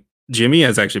point, Jimmy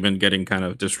has actually been getting kind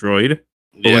of destroyed.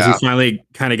 But once he finally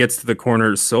kind of gets to the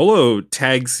corner, Solo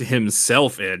tags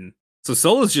himself in. So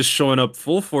Solo's just showing up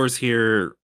full force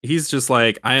here. He's just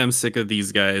like, I am sick of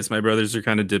these guys. My brothers are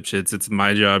kind of dipshits. It's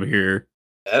my job here.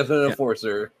 As an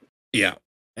enforcer. Yeah.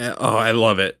 Oh, I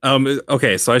love it.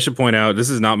 Okay, so I should point out, this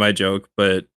is not my joke,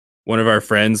 but one of our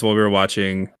friends while we were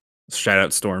watching, shout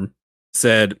out Storm,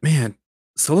 said, man,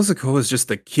 Solo Sikoa is just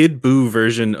the Kid Buu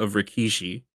version of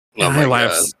Rikishi. And I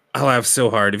laughed. I laugh so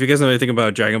hard. If you guys know anything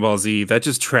about Dragon Ball Z, that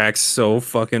just tracks so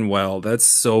fucking well. That's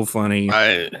so funny.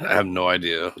 I have no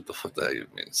idea what the fuck that even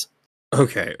means.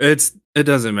 Okay, it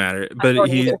doesn't matter. But don't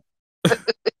he,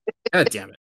 God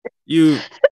damn it, you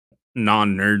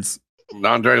non-nerds.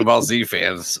 Non-Dragon Ball Z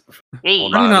fans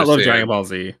will How do you not love understand. Dragon Ball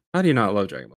Z? How do you not love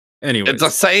Dragon Ball? Anyways, It's the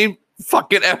same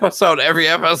fucking episode every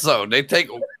episode. They take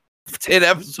 10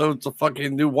 episodes to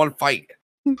fucking do one fight.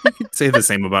 you could say the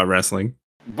same about wrestling.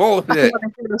 Bullshit.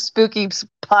 The spooky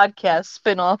podcast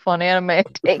spin-off on anime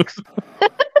takes.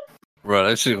 Bro,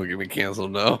 that shit will get me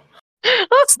canceled now.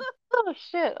 Oh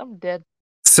shit, I'm dead.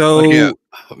 So Yeah,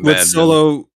 with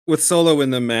Solo in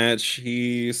the match,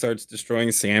 he starts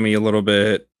destroying Sammy a little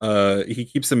bit. He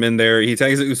keeps him in there. He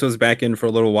tags the Usos back in for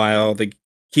a little while. They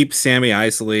keep Sammy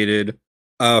isolated.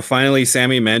 Finally,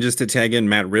 Sammy manages to tag in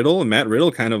Matt Riddle, and Matt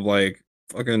Riddle kind of like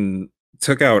fucking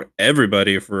took out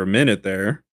everybody for a minute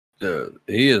there. Dude,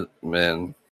 he is,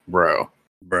 man, bro.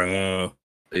 Bro.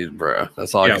 He's bro.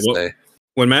 That's all I can say.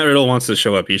 When Matt Riddle wants to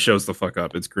show up, he shows the fuck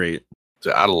up. It's great.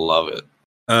 Dude, I love it.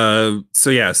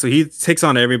 So he takes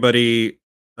on everybody.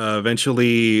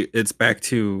 Eventually it's back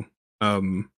to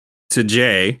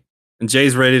Jay, and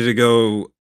Jay's ready to go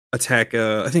attack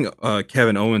I think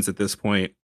Kevin Owens at this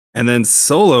point. And then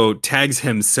Solo tags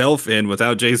himself in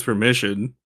without Jay's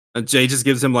permission. And Jay just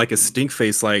gives him like a stink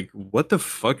face, like, what the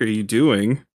fuck are you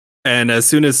doing? And as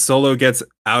soon as Solo gets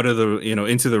out of the,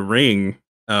 into the ring,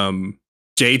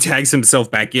 Jay tags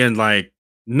himself back in, like,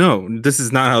 no, this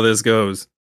is not how this goes.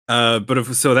 So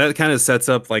that kind of sets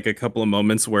up like a couple of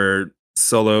moments where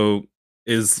Solo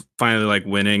is finally like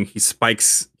winning. He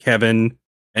spikes Kevin,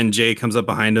 and Jay comes up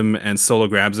behind him, and Solo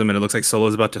grabs him, and it looks like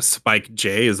Solo's about to spike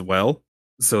Jay as well.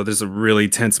 So there's a really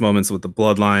tense moments with the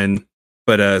bloodline.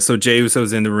 But so Jey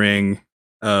Uso's in the ring.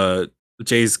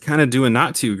 Jay's kind of doing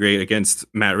not too great against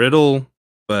Matt Riddle,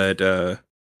 but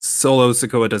Solo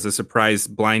Sikoa does a surprise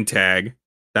blind tag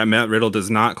that Matt Riddle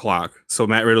does not clock. So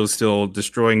Matt Riddle's still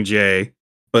destroying Jay,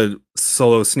 but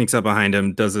Solo sneaks up behind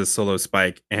him, does a solo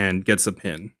spike, and gets a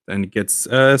pin. And gets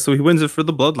so he wins it for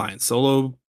the bloodline.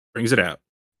 Solo brings it out.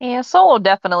 Yeah, Solo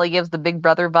definitely gives the big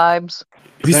brother vibes.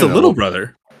 He's the little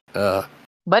brother.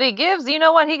 But he gives, you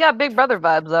know what? He got big brother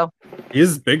vibes, though. He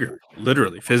is bigger,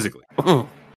 literally, physically.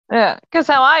 Yeah, because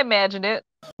how I imagine it,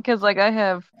 because, like, I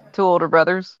have 2 older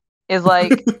brothers, is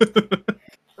like,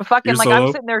 fucking, like,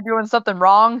 I'm sitting there doing something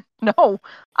wrong. No,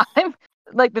 I'm,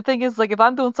 like, the thing is, like, if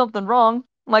I'm doing something wrong,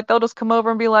 like, they'll just come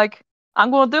over and be like, I'm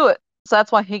going to do it. So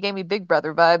that's why he gave me big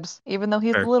brother vibes, even though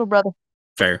he's the little brother.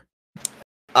 Fair.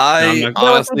 I'm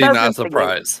honestly not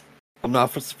surprised. I'm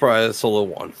not surprised Solo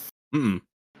won. Mm-mm.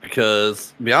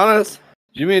 Because, to be honest,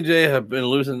 Jimmy and Jay have been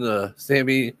losing to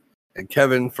Sammy and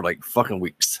Kevin for like fucking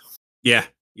weeks. Yeah.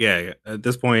 At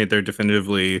this point, they're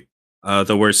definitively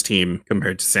the worst team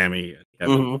compared to Sammy and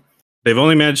Kevin. Mm-hmm. They've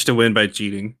only managed to win by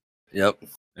cheating. Yep.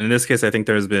 And in this case, I think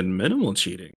there's been minimal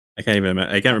cheating. I can't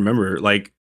remember.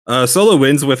 Like, Solo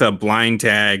wins with a blind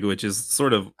tag, which is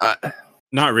sort of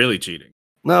not really cheating.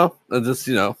 No, just,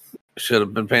 should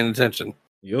have been paying attention.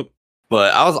 Yep.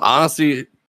 But I was honestly,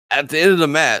 at the end of the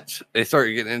match, they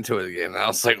started getting into it again. And I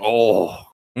was like, oh.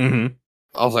 Mm-hmm.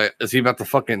 I was like, is he about to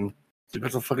fucking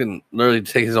literally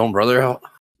take his own brother out?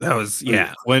 That was,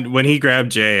 yeah. When he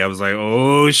grabbed Jay, I was like,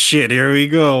 oh shit, here we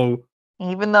go.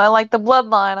 Even though I like the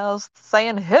bloodline, I was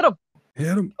saying, hit him.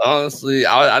 Hit him. Honestly,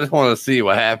 I just want to see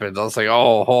what happens. I was like,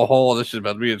 oh, this shit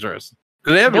about to be interesting.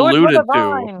 Because they haven't alluded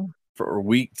to, for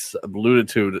weeks, alluded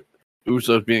to the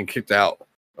Usos being kicked out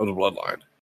of the bloodline.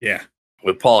 Yeah.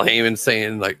 With Paul Heyman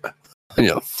saying, like,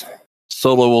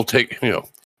 Solo will take,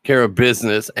 care of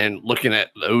business, and looking at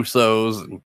the Usos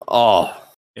and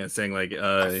yeah, saying like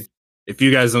if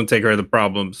you guys don't take care of the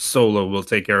problem, Solo will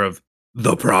take care of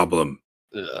the problem.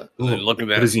 Yeah.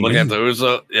 Looking at the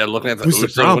Uso. Yeah, looking at the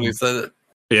Uso when he said it.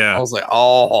 Yeah. I was like,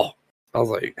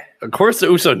 of course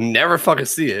the Uso never fucking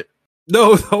see it.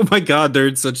 No, oh my god, they're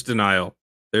in such denial.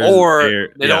 Apparently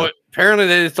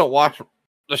they just don't watch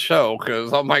the show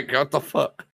because I'm like, what the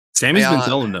fuck? Sammy's been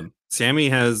telling them. Sammy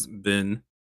has been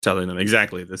telling them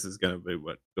exactly this is gonna be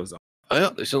what goes on. Oh, yeah,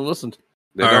 they should have listened.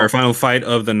 Our final fight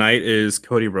of the night is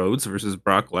Cody Rhodes versus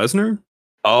Brock Lesnar.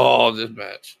 Oh, this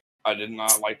match. I did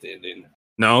not like the ending.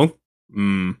 No?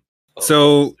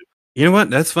 So, you know what?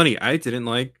 That's funny. I didn't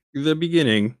like the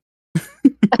beginning.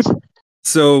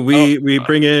 So we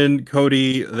bring in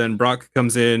Cody, then Brock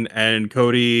comes in, and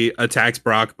Cody attacks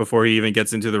Brock before he even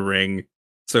gets into the ring.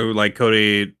 So, like,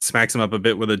 Cody smacks him up a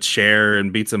bit with a chair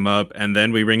and beats him up, and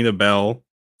then we ring the bell.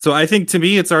 So I think, to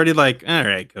me, it's already like, all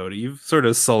right, Cody, you've sort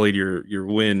of sullied your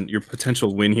win, your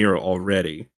potential win here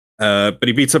already. But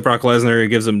he beats up Brock Lesnar. He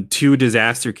gives him 2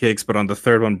 disaster kicks, but on the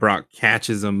third one, Brock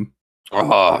catches him.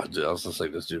 Oh, dude, I was just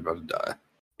like, this dude's about to die.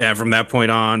 And from that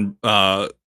point on,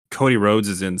 Cody Rhodes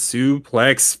is in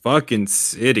Suplex fucking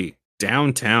City,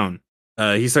 downtown.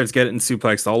 He starts getting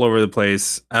suplexed all over the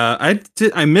place.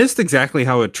 I missed exactly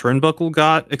how a turnbuckle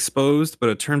got exposed, but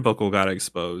a turnbuckle got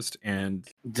exposed. And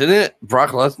Didn't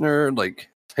Brock Lesnar like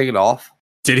take it off?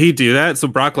 did he do that? So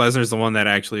Brock Lesnar is the one that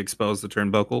actually exposed the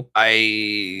turnbuckle.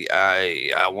 I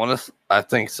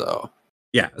think so.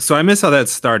 Yeah. So I miss how that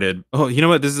started. Oh, you know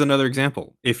what? This is another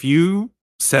example. If you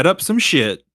set up some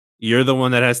shit, you're the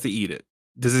one that has to eat it.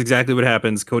 This is exactly what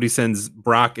happens. Cody sends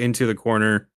Brock into the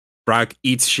corner. Brock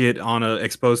eats shit on a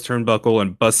exposed turnbuckle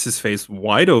and busts his face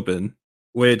wide open,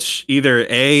 which either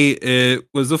A, it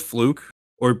was a fluke,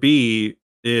 or B,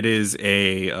 it is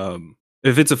a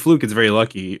if it's a fluke, it's very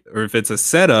lucky. Or if it's a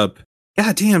setup,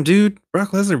 god damn, dude, Brock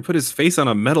Lesnar put his face on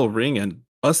a metal ring and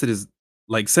busted his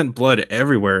sent blood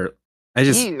everywhere.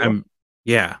 Ew.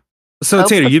 Yeah. So Hope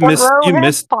Tater, the you front row has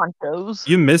missed ponchos.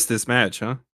 you missed this match,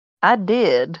 huh? I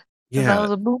did. Because I Yeah.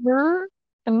 was a boomer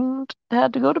and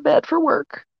had to go to bed for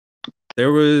work.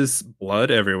 There was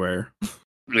blood everywhere.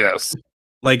 Yes.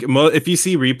 If you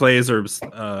see replays or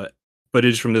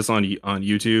footage from this on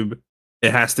YouTube,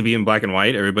 it has to be in black and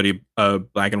white. Everybody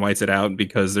black and whites it out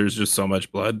because there's just so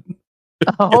much blood.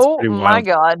 Oh pretty my wild.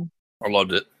 god. I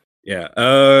loved it.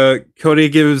 Yeah. Cody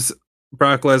gives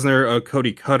Brock Lesnar a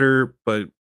Cody Cutter, but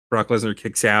Brock Lesnar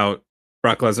kicks out.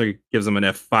 Brock Lesnar gives him an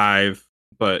F5,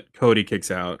 but Cody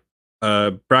kicks out.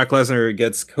 Brock Lesnar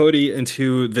gets Cody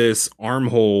into this arm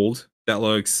hold that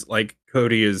looks like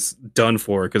Cody is done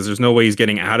for because there's no way he's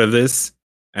getting out of this,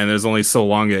 and there's only so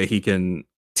long that he can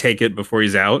take it before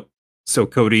he's out. So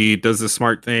Cody does the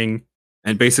smart thing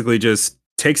and basically just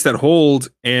takes that hold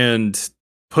and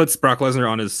puts Brock Lesnar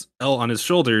on his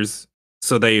shoulders,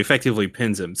 so they effectively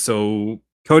pins him. So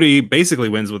Cody basically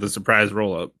wins with a surprise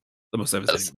roll up. The most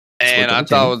devastating. And I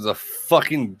thought it was the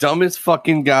fucking dumbest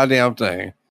fucking goddamn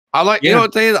thing. I like, you Yeah. know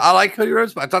what, I like Cody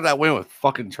Rhodes, but I thought that win was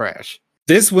fucking trash.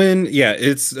 This win, yeah,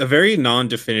 it's a very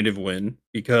non-definitive win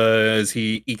because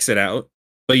he ekes it out.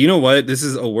 But you know what? This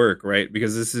is a work, right?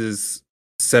 Because this is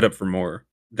set up for more.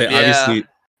 They obviously,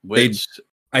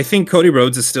 I think Cody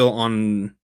Rhodes is still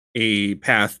on a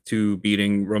path to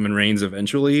beating Roman Reigns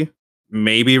eventually.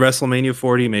 Maybe WrestleMania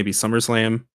 40, maybe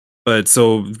SummerSlam. But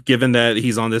so given that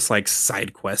he's on this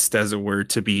side quest, as it were,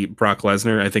 to beat Brock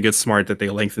Lesnar, I think it's smart that they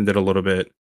lengthened it a little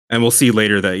bit. And we'll see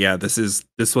later that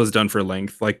this was done for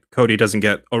length. Cody doesn't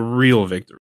get a real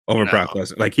victory over Brock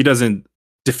Lesnar. He doesn't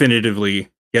definitively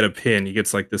get a pin. He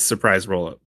gets this surprise roll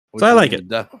up. So I like it.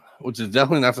 Which is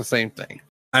definitely not the same thing.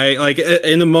 I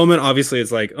in the moment, obviously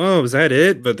it's oh, is that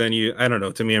it? But then I don't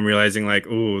know. To me, I'm realizing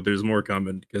oh, there's more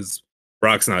coming because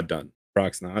Brock's not done.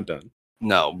 Brock's not done.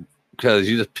 No, because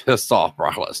you just pissed off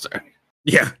Brock Lesnar.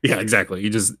 Yeah, exactly. You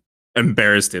just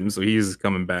embarrassed him, so he's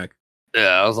coming back.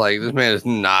 Yeah, I was like, this man is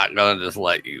not gonna just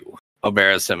let you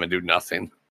embarrass him and do nothing.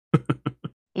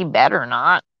 He better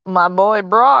not. My boy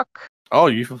Brock. Oh,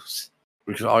 we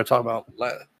should always talk about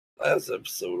last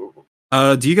episode.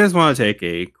 Do you guys want to take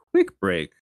a quick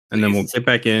break? And then we'll get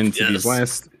back into these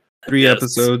last 3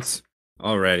 episodes.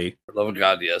 Alrighty. For the love of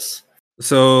God, yes.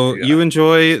 So you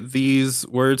enjoy these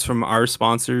words from our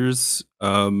sponsors,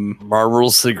 Marlboro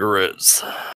cigarettes,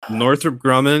 Northrop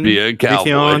Grumman, be a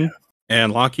cowboy,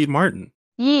 and Lockheed Martin.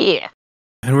 Yeah.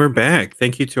 And we're back.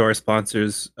 Thank you to our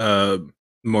sponsors,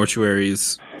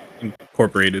 Mortuaries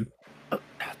Incorporated.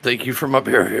 Thank you for my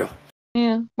burial.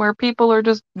 Yeah, where people are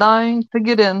just dying to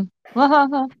get in.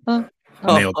 Nailed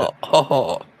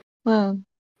it.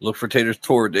 Look for Tater's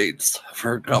tour dates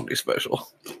for a comedy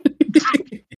special.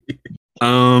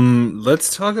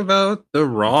 Let's talk about the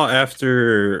Raw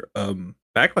after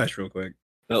Backlash real quick.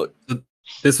 No.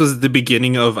 This was the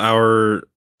beginning of our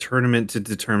tournament to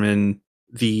determine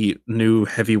the new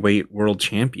heavyweight world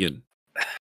champion.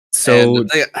 So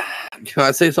can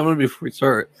I say something before we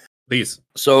start? Please.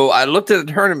 So I looked at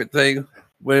the tournament thing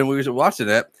when we were watching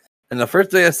it, and the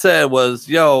first thing I said was,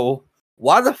 yo,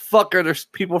 why the fuck are there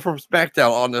people from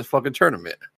SmackDown on this fucking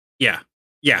tournament? Yeah.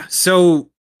 So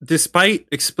despite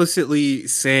explicitly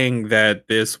saying that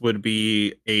this would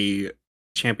be a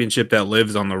championship that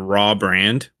lives on the Raw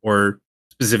brand, or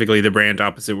specifically the brand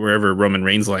opposite wherever Roman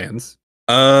Reigns lands,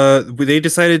 they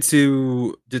decided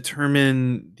to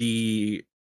determine the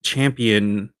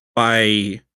champion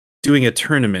by doing a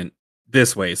tournament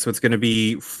this way. So it's going to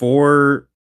be 4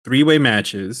 3-way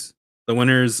matches. The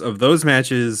winners of those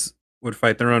matches would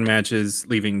fight their own matches,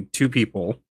 leaving 2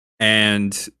 people,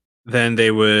 and then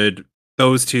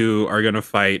those 2 are going to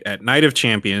fight at Night of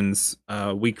Champions,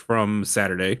 a week from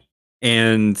Saturday.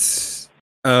 And so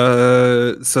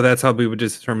that's how we would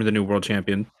determine the new world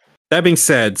champion. That being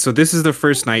said, so this is the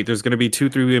first night. There's going to be 2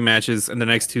 3-way matches, and the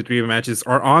next 2 3-way matches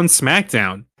are on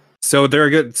SmackDown. So there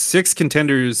are 6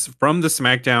 contenders from the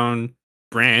SmackDown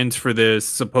brand for this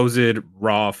supposed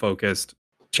Raw focused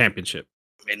championship.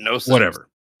 Made no sense. Whatever.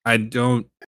 I don't.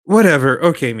 Whatever.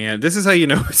 Okay, man. This is how you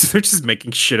know they're just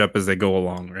making shit up as they go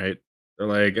along, right? They're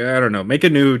like, I don't know, make a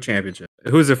new championship.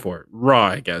 Who's it for? Raw,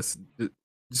 I guess.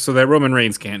 So that Roman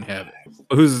Reigns can't have it.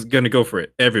 Who's gonna go for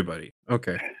it? Everybody.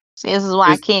 Okay. See, this is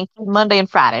why I can't keep Monday and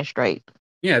Friday straight.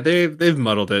 Yeah, they've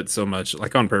muddled it so much,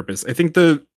 like on purpose. I think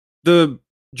the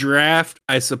draft,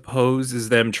 I suppose, is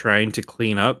them trying to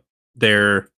clean up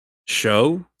their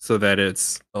show so that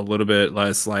it's a little bit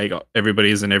less like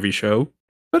everybody's in every show.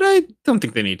 But I don't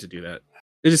think they need to do that.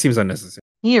 It just seems unnecessary.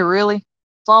 Yeah, really?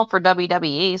 It's all for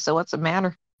WWE, so what's the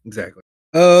matter? Exactly.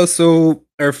 So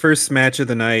our first match of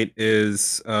the night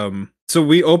is so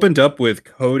we opened up with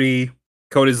Cody.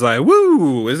 Cody's like,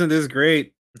 "Woo, isn't this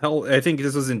great?" Hell, I think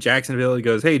this was in Jacksonville. He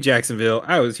goes, "Hey, Jacksonville,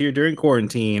 I was here during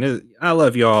quarantine. I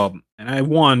love y'all, and I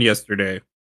won yesterday."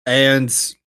 And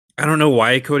I don't know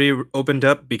why Cody opened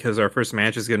up, because our first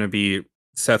match is going to be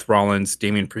Seth Rollins,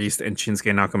 Damian Priest, and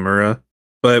Shinsuke Nakamura.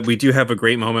 But we do have a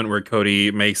great moment where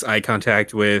Cody makes eye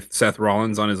contact with Seth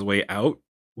Rollins on his way out,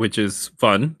 which is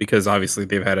fun because obviously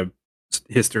they've had a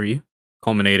history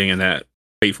culminating in that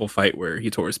fateful fight where he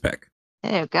tore his pec.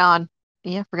 Oh, God.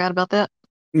 Yeah, forgot about that.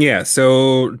 Yeah,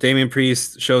 so Damian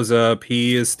Priest shows up.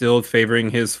 He is still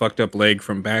favoring his fucked up leg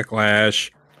from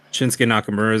Backlash. Shinsuke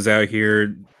Nakamura is out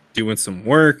here doing some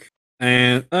work.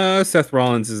 And Seth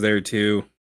Rollins is there too.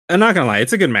 I'm not gonna lie,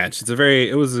 it's a good match.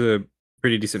 It was a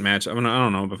pretty decent match. I don't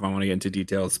know if I want to get into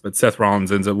details, but Seth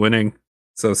Rollins ends up winning.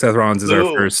 So Seth Rollins is our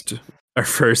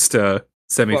first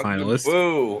semifinalist.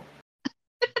 Whoa.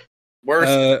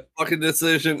 Worst fucking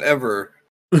decision ever.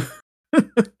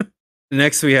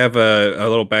 Next, we have a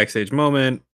little backstage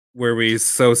moment where we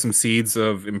sow some seeds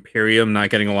of Imperium not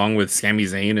getting along with Sami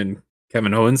Zayn and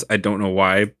Kevin Owens. I don't know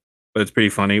why, but it's pretty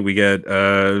funny. We get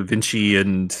Vinci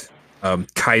and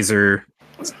Kaiser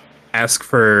ask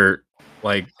for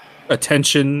like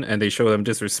attention, and they show them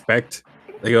disrespect.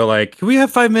 They go like, "Can we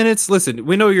have 5 minutes? Listen,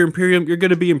 we know you're Imperium. You're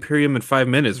gonna be Imperium in 5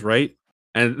 minutes, right?"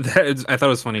 And I thought it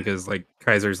was funny because like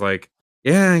Kaiser's like,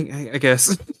 "Yeah, I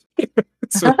guess."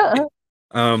 So,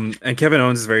 and Kevin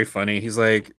Owens is very funny. He's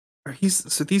like,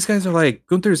 so these guys are like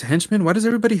Gunther's henchmen. Why does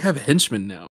everybody have henchmen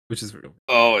now? Which is real.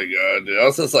 Oh my god, dude. I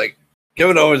was just like,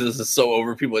 Kevin Owens is just so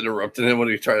over people interrupting him when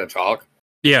he's trying to talk.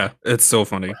 Yeah, it's so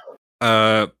funny.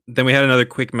 Then we had another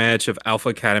quick match of Alpha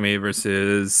Academy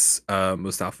versus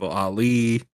Mustafa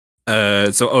Ali.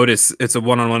 So Otis, it's a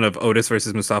one-on-one of Otis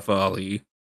versus Mustafa Ali.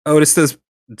 Otis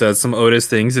does some Otis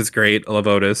things. It's great. I love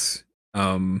Otis.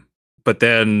 But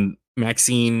then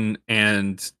Maxine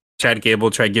and Chad Gable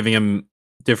try giving him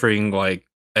differing like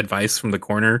advice from the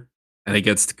corner, and he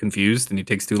gets confused and he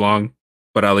takes too long.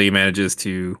 But Ali manages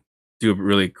to do a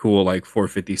really cool like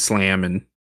 450 slam and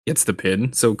gets the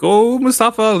pin. So go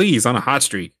Mustafa Ali. He's on a hot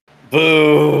streak.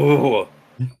 Boo!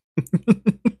 I'm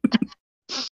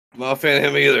not a fan of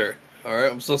him either.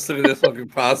 Alright, I'm so sick of this fucking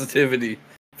positivity.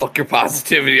 Fuck your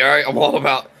positivity, alright? I'm all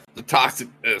about the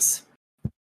toxicness.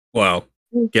 Well,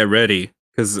 get ready,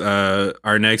 because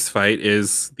our next fight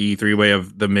is the 3-way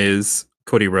of The Miz,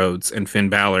 Cody Rhodes, and Finn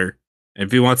Balor. And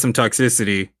if you want some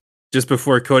toxicity, just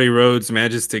before Cody Rhodes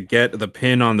manages to get the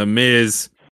pin on The Miz,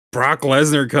 Brock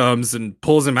Lesnar comes and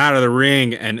pulls him out of the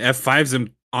ring and F5s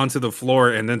him onto the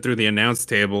floor and then through the announce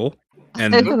table.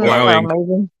 And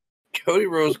allowing Cody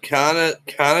Rhodes kind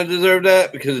of deserved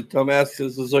that because the dumbass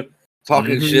was like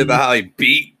talking shit about how he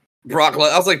beat Brock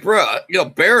Lesnar. I was like, bro,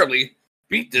 barely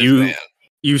beat this man.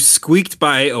 You squeaked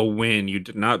by a win. You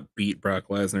did not beat Brock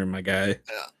Lesnar, my guy.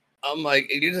 I'm like,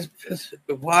 you just pissed.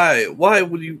 Why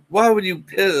would you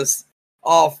piss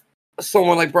off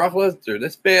someone like Brock Lesnar?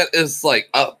 This man is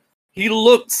like he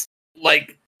looks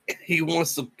like he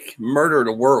wants to murder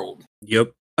the world.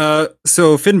 Yep.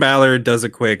 So Finn Balor does a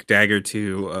quick dagger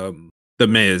to The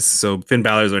Miz. So Finn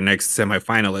Balor's our next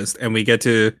semifinalist, and we get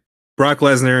to Brock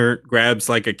Lesnar grabs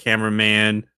like a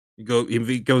cameraman. He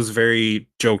goes very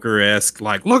Joker-esque,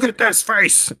 like, look at this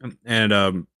face,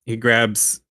 and he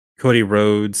grabs Cody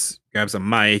Rhodes, grabs a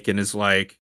mic, and is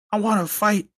like, I want to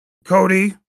fight,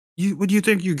 Cody. Would you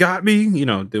think you got me? You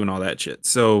know, doing all that shit.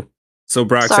 So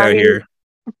Brock's out here.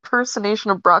 Impersonation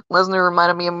of Brock Lesnar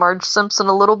reminded me of Marge Simpson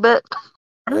a little bit.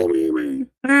 I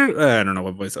don't know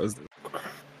what voice I was doing.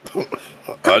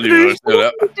 How do you understand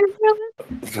that? What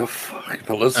the fuck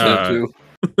am I listening to?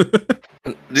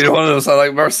 Do you want to sound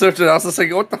like Marge Simpson? I was just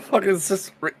like, what the fuck is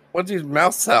this? What's these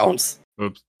mouth sounds?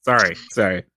 Oops.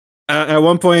 Sorry. At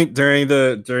one point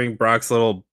during Brock's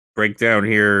little breakdown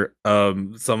here,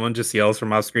 someone just yells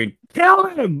from off screen, "Kill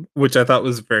him!" which I thought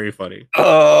was very funny.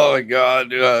 Oh my god,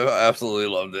 dude! I absolutely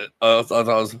loved it. I thought it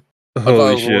was Holy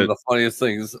one of shit! the funniest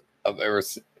things I've ever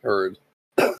heard.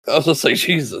 I was just like,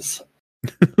 Jesus.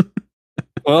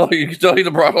 Well, you can tell he's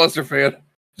a Brock Lesnar fan.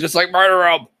 Just like murder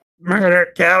him.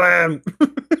 Murder, kill him.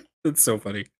 It's so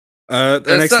funny. The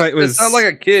next fight was. It sounded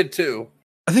like a kid too.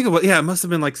 I think it was. Yeah, it must have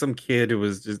been like some kid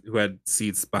who had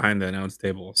seats behind the announce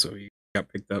table, so he got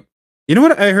picked up. You know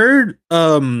what I heard?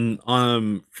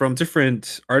 From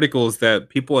different articles that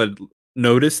people had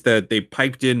noticed that they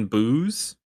piped in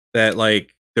boos. That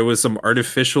like there was some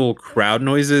artificial crowd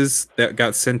noises that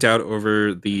got sent out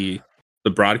over the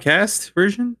broadcast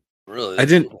version. Really? I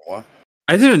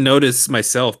didn't notice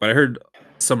myself, but I heard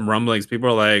some rumblings. People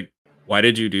are like, "Why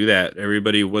did you do that?"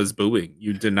 Everybody was booing.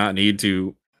 You did not need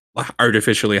to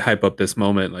artificially hype up this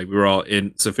moment. Like we were all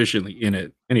sufficiently in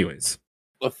it, anyways.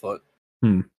 What fuck?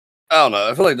 Hmm. I don't know.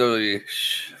 I feel like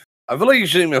you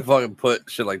shouldn't even fucking put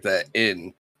shit like that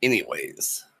in,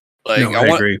 anyways. Like No, I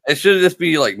agree. It should just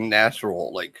be like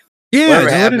natural. Like Yeah, whatever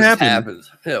let it happen.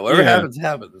 happens. Yeah, whatever happens.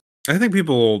 I think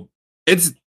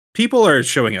people are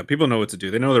showing up. People know what to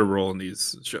do. They know their role in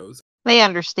these shows. They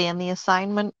understand the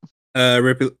assignment.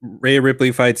 Rhea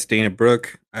Ripley fights Dana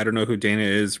Brooke. I don't know who Dana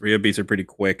is. Rhea beats her pretty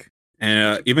quick,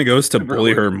 and even goes to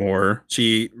bully her more.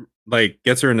 She like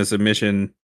gets her in a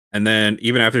submission, and then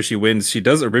even after she wins, she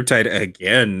does a riptide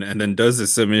again, and then does the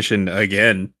submission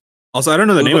again. Also, I don't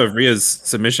know the name of Rhea's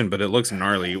submission, but it looks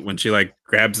gnarly when she like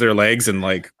grabs their legs and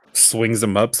like swings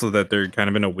them up so that they're kind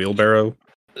of in a wheelbarrow.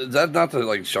 Is that not the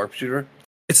like sharpshooter?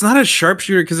 It's not a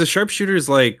sharpshooter because a sharpshooter is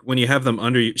like when you have them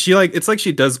under you. She like it's like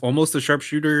she does almost a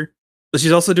sharpshooter, but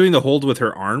she's also doing the hold with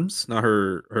her arms, not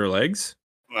her legs.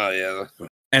 Oh yeah.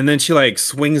 And then she like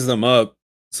swings them up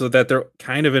so that they're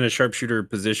kind of in a sharpshooter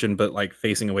position, but like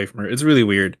facing away from her. It's really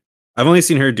weird. I've only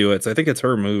seen her do it, so I think it's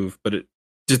her move. But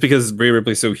just because Rhea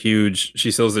Ripley's so huge,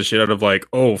 she sells the shit out of like,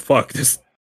 oh fuck, this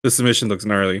submission looks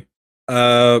gnarly.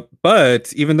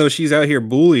 But even though she's out here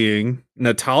bullying,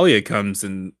 Natalia comes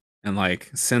and like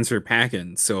sends her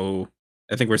packing. So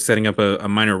I think we're setting up a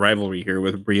minor rivalry here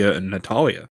with Rhea and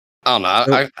Natalia. I don't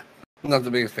know. I'm not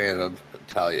the biggest fan of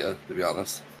Natalia, to be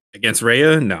honest. Against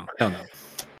Rhea? No, hell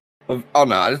no. Oh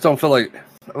no, I just don't feel like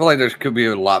there could be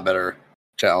a lot better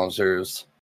challengers,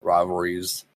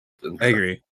 rivalries. I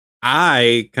agree.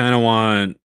 I kind of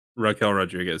want Raquel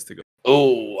Rodriguez to go.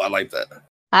 Oh, I like that.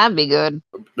 That'd be good.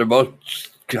 They're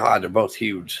both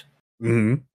huge.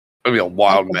 Mm-hmm. It'll be a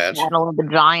wild match. Battle of the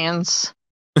Giants.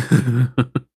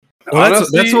 Well,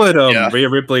 that's what Rhea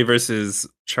Ripley versus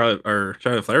Charlotte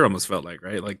Flair almost felt like,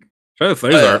 right? Like Charlotte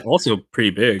Flair's are also pretty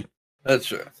big. That's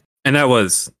true. And that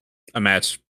was a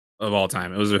match of all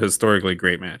time. It was a historically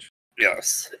great match.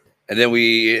 Yes. And then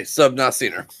we not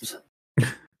seen her.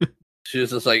 She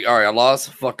was just like, all right, I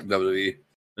lost. Fuck WWE.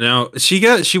 Now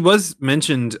she was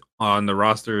mentioned on the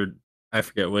roster. I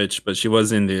forget which, but she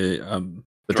was in the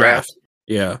draft.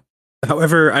 Yeah.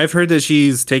 However, I've heard that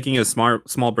she's taking a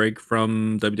small break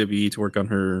from WWE to work on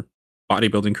her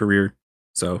bodybuilding career.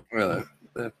 So really,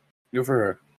 good for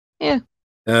her. Yeah.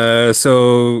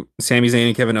 So Sami Zayn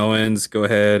and Kevin Owens go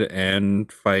ahead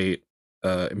and fight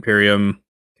Imperium.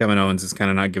 Kevin Owens is kind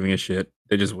of not giving a shit.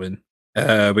 They just win.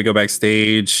 We go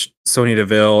backstage. Sonya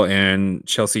Deville and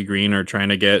Chelsea Green are trying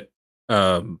to get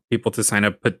people to sign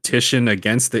a petition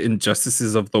against the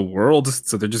injustices of the world.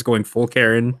 So they're just going full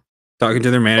Karen, talking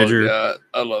to their manager. Oh,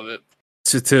 yeah, I love it.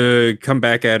 To come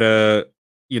back at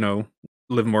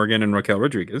Liv Morgan and Raquel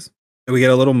Rodriguez. And we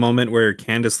get a little moment where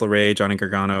Candice LeRae, Johnny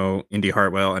Gargano, Indy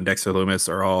Hartwell, and Dexter Lumis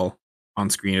are all on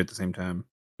screen at the same time,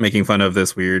 making fun of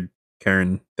this weird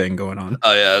Karen thing going on.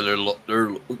 Oh yeah,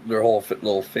 their whole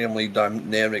little family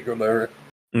dynamic or whatever.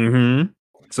 Mm-hmm.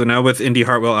 So now with Indy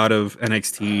Hartwell out of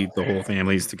NXT, the whole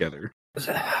family's together.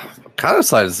 I'm kind of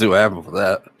excited to see what happened for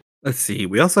that. Let's see.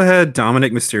 We also had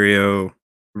Dominic Mysterio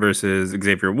versus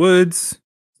Xavier Woods.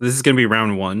 This is going to be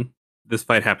round 1. This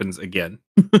fight happens again.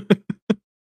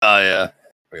 Oh yeah.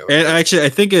 And actually, I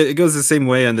think it goes the same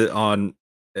way on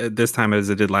this time as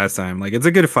it did last time. Like, it's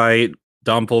a good fight.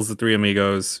 Dom pulls the Three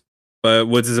Amigos, but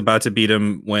Woods is about to beat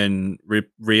him when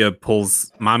Rhea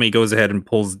Mami goes ahead and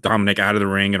pulls Dominic out of the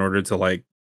ring in order to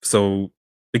so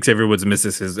Xavier Woods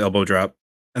misses his elbow drop.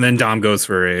 And then Dom goes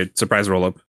for a surprise roll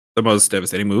up, the most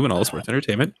devastating move in all sports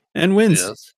entertainment, and wins.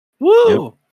 Yes. Woo!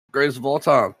 Yep. Greatest of all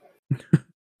time.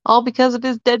 All because of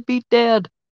his deadbeat dad.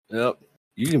 Yep.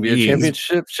 You can be a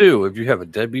championship too if you have a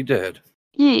deadbeat dad.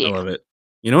 Yeah. I love it.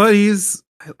 You know what?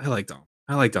 I like Dom.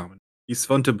 I like Dominic. He's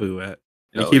fun to boo at.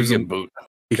 He keeps getting booed.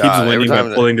 He keeps God, winning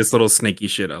by pulling this little snaky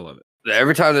shit. I love it.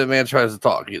 every time that man tries to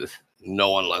talk,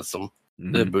 no one lets him.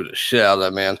 They boo the shit out of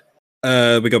that man.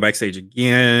 We go backstage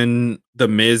again. The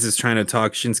Miz is trying to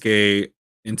talk Shinsuke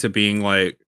into being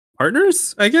like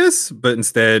partners, I guess, but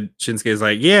instead Shinsuke is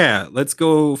like, "Yeah, let's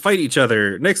go fight each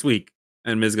other next week."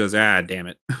 And Miz goes, "Ah, damn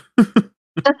it."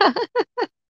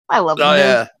 I love Oh Miz.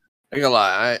 yeah, I ain't gonna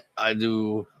lie, I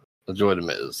do enjoy the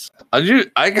Miz.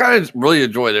 I kind of really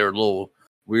enjoy their little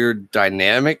weird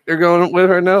dynamic they're going with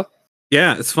right now.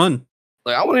 Yeah, it's fun.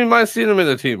 Like I wouldn't even mind seeing them in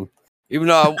a team, even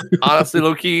though I honestly,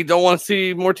 low key, don't want to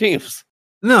see more teams.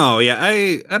 No, yeah,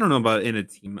 I don't know about in a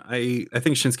team. I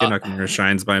think Shinsuke Nakamura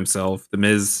shines by himself. The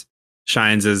Miz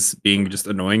shines as being just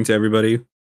annoying to everybody.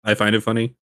 I find it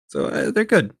funny, so they're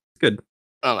good. Good.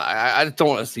 I don't know. I just don't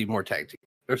want to see more tag teams.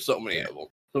 There's so many of them.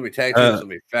 So many tag teams, so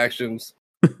many factions.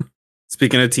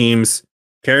 Speaking of teams,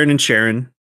 Karen and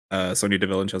Sharon, Sonya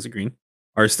Deville and Chelsea Green,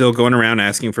 are still going around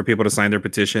asking for people to sign their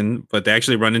petition, but they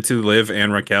actually run into Liv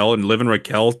and Raquel, and Liv and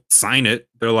Raquel sign it.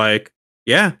 They're like,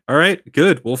 "Yeah, all right,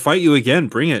 good. We'll fight you again.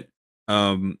 Bring it."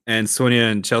 And Sonya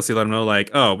and Chelsea let them know,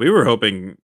 like, "Oh, we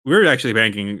were actually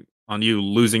banking on you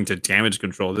losing to Damage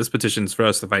Control. This petition's for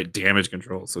us to fight Damage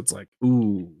Control." So it's like,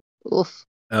 ooh. Oof.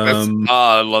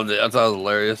 I loved it. I thought it was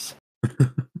hilarious.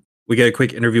 We get a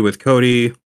quick interview with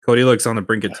Cody. Cody looks on the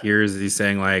brink of tears as he's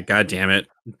saying, like, "God damn it,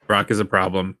 Brock is a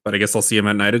problem, but I guess I'll see him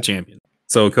at Night of Champions."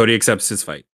 So Cody accepts his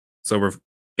fight. So we're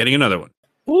getting another one.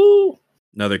 Woo!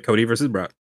 Another Cody versus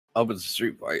Brock. Up in the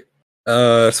street fight.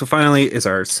 So finally is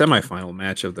our semifinal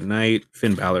match of the night: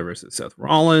 Finn Balor versus Seth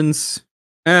Rollins.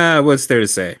 What's there to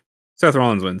say? Seth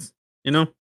Rollins wins. You know,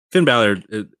 Finn Balor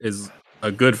is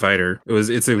a good fighter.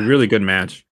 It's a really good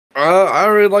match. I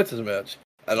really liked this match.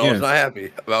 And I was not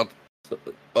happy about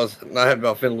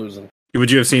Finn losing.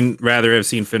 Would you have rather have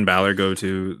seen Finn Balor go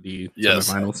to the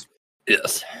semifinals?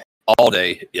 Yes. All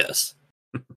day, yes.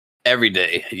 Every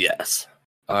day, yes.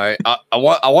 All right. I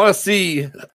want to see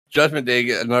Judgment Day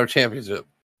get another championship.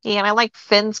 Yeah, and I like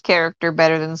Finn's character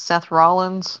better than Seth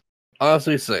Rollins.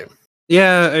 Honestly, same.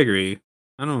 Yeah, I agree.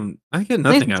 I get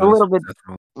nothing out of a little bit.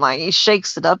 Like he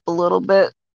shakes it up a little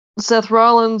bit. Seth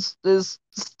Rollins is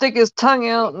stick his tongue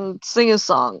out and sing a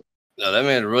song. No, that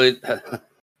man really.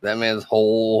 That man's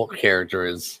whole character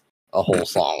is a whole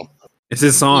song. It's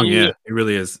his song, yeah. It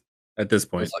really is at this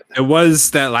point. It was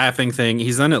that laughing thing.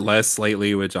 He's done it less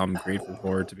lately, which I'm grateful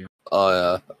for, to be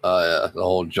honest. Oh yeah. The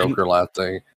whole Joker laugh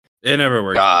thing. It never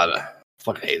worked. God, I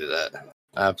fucking hated that.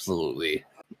 Absolutely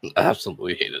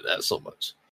hated that so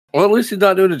much. Well, at least he's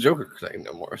not doing the Joker thing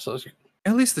no more. So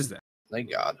at least there's that.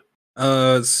 Thank God.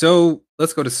 So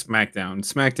let's go to SmackDown.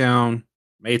 SmackDown,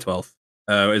 May 12th,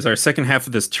 is our second half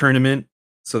of this tournament.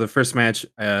 So the first match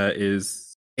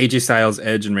is AJ Styles,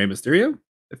 Edge, and Rey Mysterio,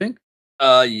 I think.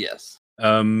 Yes.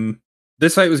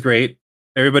 This fight was great.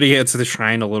 Everybody gets to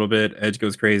shine a little bit. Edge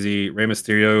goes crazy. Rey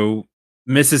Mysterio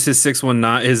misses his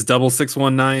 619, his double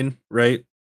 619, right?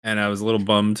 And I was a little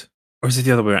bummed. Or is it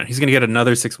the other way around? He's gonna get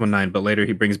another 619, but later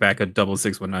he brings back a double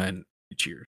 619.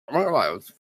 Cheers. I'm not gonna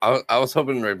lie, I was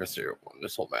hoping Rey Mysterio won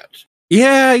this whole match.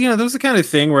 Yeah, that was the kind of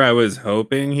thing where I was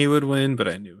hoping he would win, but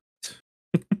I knew it.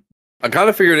 I kind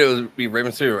of figured it would be Rey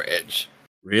Mysterio or Edge.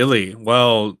 Really?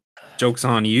 Well, joke's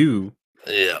on you.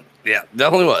 Yeah,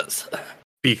 definitely was.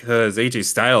 Because AJ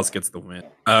Styles gets the win.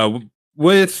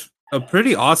 With a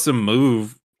pretty awesome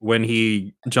move when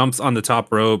he jumps on the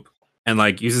top rope and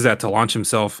uses that to launch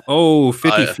himself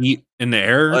 50 feet in the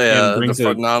air and brings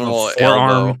a phenomenal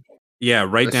forearm. Elbow. Yeah,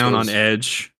 right down on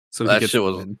Edge. So that shit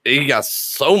was. He got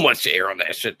so much air on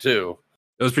that shit too.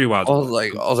 It was pretty wild. I was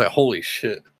like, holy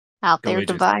shit! Out there,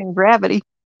 defying gravity.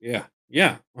 Yeah,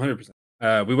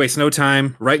 100%. We waste no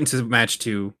time. Right into match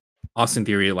 2. Austin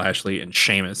Theory, Lashley, and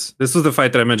Sheamus. This was the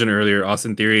fight that I mentioned earlier.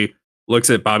 Austin Theory looks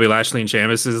at Bobby Lashley and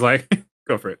Sheamus is like,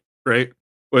 go for it, right?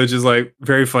 Which is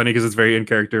very funny because it's very in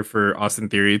character for Austin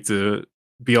Theory to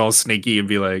be all snaky and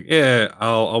be like, yeah,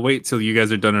 I'll wait till you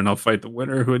guys are done and I'll fight the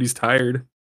winner when he's tired.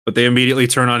 But they immediately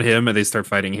turn on him and they start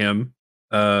fighting him.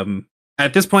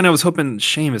 At this point, I was hoping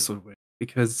Sheamus would win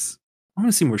because I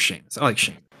want to see more Sheamus. I like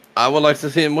Sheamus. I would like to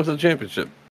see him with the championship.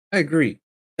 I agree.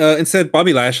 Instead,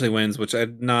 Bobby Lashley wins, which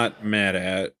I'm not mad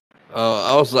at.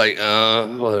 I was like,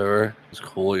 whatever. It's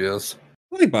cool, yes.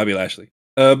 I like Bobby Lashley.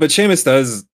 But Sheamus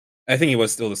does. I think he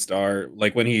was still the star.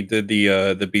 Like when he did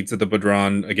the beats of the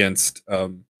Badron against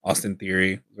Austin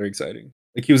Theory. Very exciting.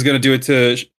 Like he was gonna do it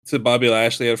to Bobby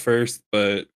Lashley at first,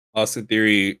 but Austin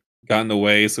Theory got in the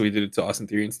way, so he did it to Austin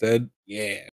Theory instead.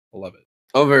 Yeah, I love it.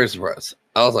 I'm very surprised.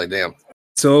 I was like, damn.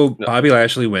 So Bobby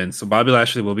Lashley wins. So Bobby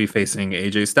Lashley will be facing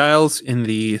AJ Styles in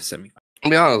the semifinal. I'll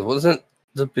be honest, wasn't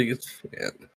the biggest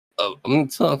fan I'm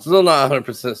still not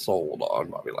 100% sold on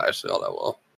Bobby Lashley all that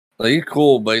well. Like, he's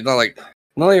cool, but he's not like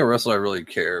a wrestler I really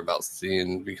care about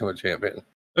seeing become a champion.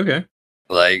 Okay.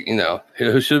 Like,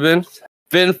 who should have been?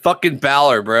 Finn fucking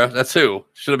Balor, bro. That's who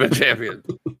should have been champion.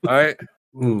 All right.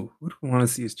 Ooh, who do I want to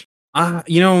see as I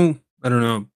don't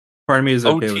know. Part of me is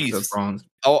okay with Seth Otis. Rollins.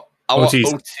 I want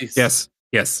Otis. Otis.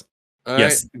 Yes. All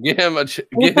Yes. right. Get him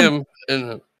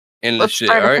in the Let's shit.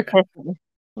 start All a right. petition.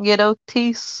 Get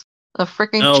Otis a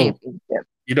freaking No. championship.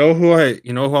 You know who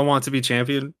I want to be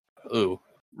champion? Ooh.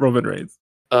 Roman Reigns.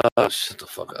 Shut the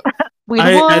fuck up. We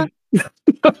won.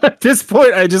 At this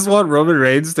point, I just want Roman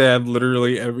Reigns to have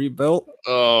literally every belt.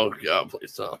 Oh god,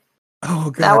 please stop.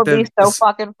 Oh god, That would be so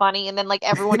fucking funny. And then like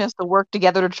everyone has to work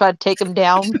together to try to take him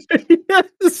down.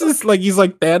 This is like he's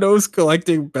like Thanos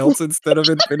collecting belts instead of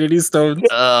Infinity Stones.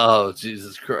 Oh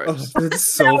Jesus Christ! Oh,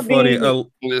 it's so funny.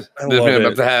 This I man love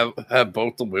about it. to have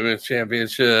both the women's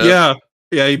championships. Yeah,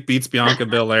 he beats Bianca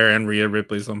Belair and Rhea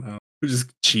Ripley somehow. Who just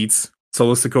cheats.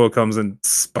 Solo Sikoa comes and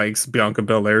spikes Bianca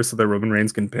Belair so that Roman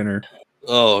Reigns can pin her.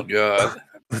 Oh god.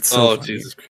 That's so funny.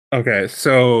 Jesus. Okay,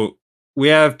 so we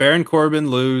have Baron Corbin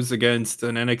lose against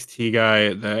an NXT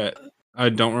guy that I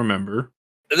don't remember.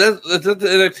 That's the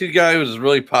NXT guy who was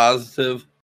really positive.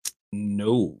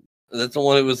 No. That's the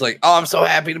one who was like, "Oh, I'm so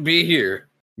happy to be here."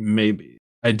 Maybe.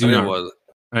 I do not. Was.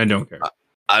 I don't care.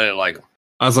 I didn't like him.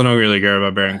 I also don't really care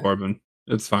about Baron Corbin.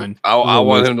 It's fine. I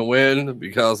want him to win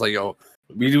because, like,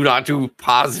 we do not do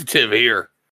positive here.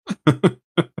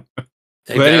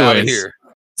 Take that out of here.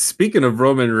 Speaking of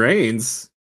Roman Reigns,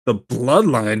 the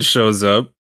Bloodline shows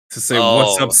up to say,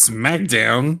 "What's up,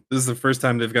 SmackDown?" This is the first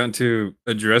time they've gotten to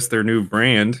address their new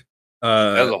brand.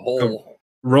 As a whole,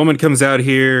 Roman comes out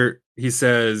here. He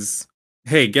says,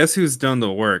 "Hey, guess who's done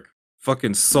the work?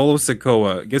 Fucking Solo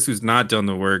Sikoa. Guess who's not done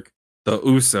the work? The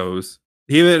Usos."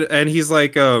 He's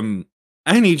like,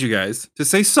 "I need you guys to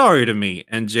say sorry to me."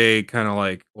 And Jay kind of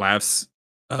like laughs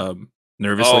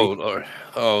nervously. Oh Lord.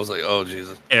 I was like, "Oh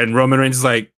Jesus." And Roman Reigns is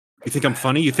like, "You think I'm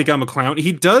funny? You think I'm a clown?"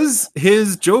 He does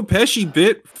his Joe Pesci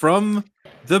bit from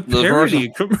the parody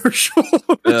commercial.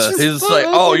 He's like,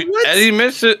 "Oh," and he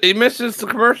mentions the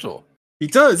commercial. He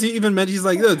does. He even mentions, he's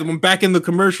like, "The one back in the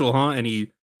commercial, huh?" And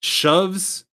he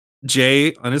shoves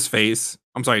Jay on his face.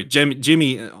 I'm sorry,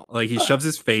 Jimmy. Like he shoves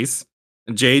his face,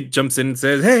 and Jay jumps in and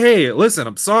says, "Hey, listen,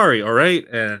 I'm sorry. All right."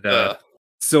 And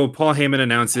so Paul Heyman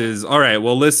announces, "All right,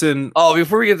 well, listen." Oh,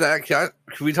 before we get to that, can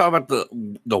we talk about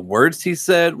the words he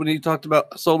said when he talked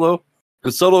about Solo?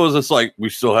 Because Solo was just like, "We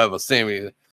still have a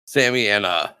Sammy and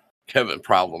Kevin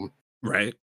problem,"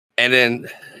 right? And then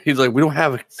he's like, "We don't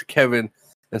have a Kevin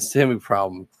and Sammy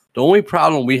problem. The only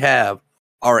problem we have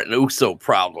are an Uso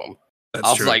problem." That's I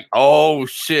was true. like, "Oh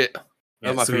shit!"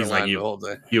 Yeah, my so he's like, the whole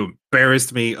day. "You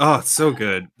embarrassed me." Oh, it's so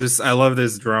good. I love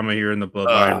this drama here in the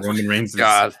Bloodline. Roman Reigns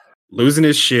is losing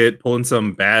his shit, pulling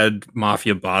some bad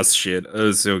mafia boss shit. It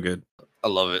was so good. I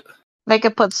love it. They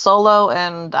could put Solo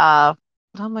and oh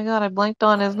my god, I blanked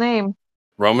on his name.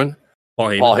 Roman? Paul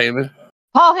Heyman.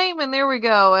 Paul Heyman, there we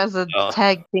go, as a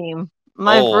tag team.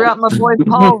 I forgot my boy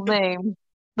Paul's name.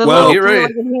 The little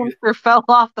three-legged hamster fell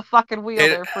off the fucking wheel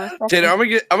there for a second. Taylor, I'm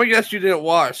gonna guess you didn't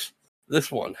watch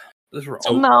this one.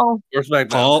 No.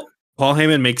 Paul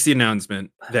Heyman makes the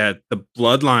announcement that the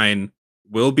Bloodline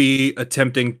will be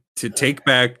attempting to take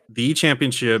back the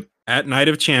championship at Night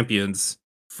of Champions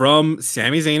from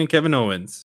Sami Zayn and Kevin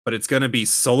Owens, but it's going to be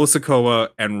Solo Sikoa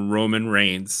and Roman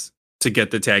Reigns to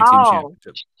get the tag team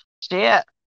championship. Shit.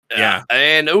 Yeah,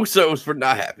 and Usos were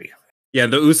not happy. Yeah,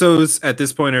 the Usos at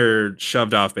this point are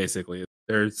shoved off, basically.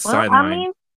 They're sidelined. I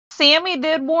mean, Sammy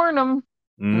did warn them.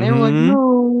 And they were like,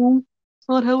 no, it's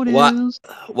not how it is.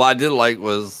 What I did like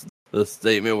was the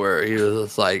statement where he was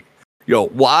just like, "Yo,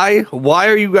 why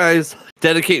are you guys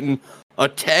dedicating a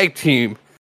tag team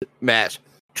match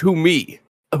to me,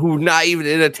 who's not even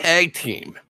in a tag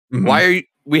team? Mm-hmm. Why are you?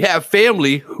 We have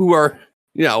family who are,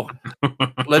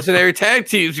 legendary tag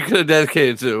teams you could have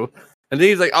dedicated to." And then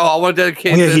he's like, "Oh, I want to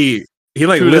dedicate." He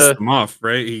like lists them off,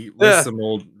 right? He lists some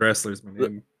old wrestlers.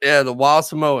 The Wild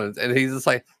Samoans, and he's just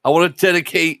like, "I want to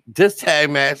dedicate this tag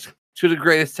match to the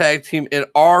greatest tag team in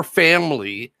our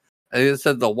family." And he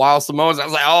said the Wild Samoans. I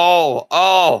was like, oh.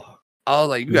 I was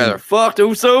like, "You guys are fucked,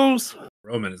 Usos."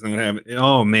 Roman is not gonna have it.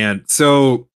 Oh man.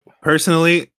 So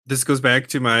personally, this goes back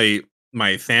to my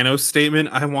Thanos statement.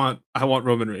 I want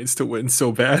Roman Reigns to win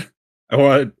so bad. I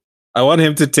want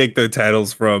him to take the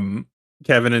titles from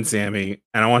Kevin and Sammy,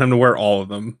 and I want him to wear all of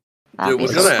them. Dude,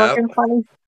 what's gonna happen?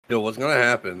 What's gonna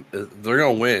happen is they're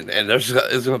gonna win, and it's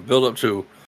gonna build up to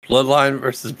Bloodline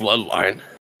versus Bloodline.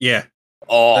 Yeah.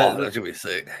 Oh, that's gonna be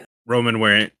sick. Roman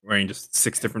wearing just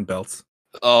 6 different belts.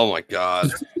 Oh my god.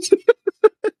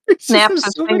 Snaps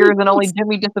his fingers and only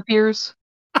Jimmy disappears.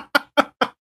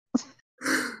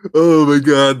 Oh my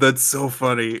god, that's so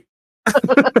funny.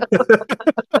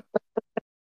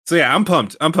 So yeah, I'm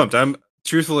pumped. I'm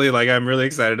truthfully like I'm really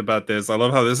excited about this. I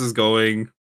love how this is going.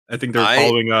 I think they're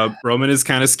following up. Roman is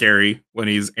kind of scary when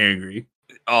he's angry.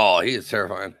 Oh, he is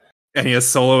terrifying. And he has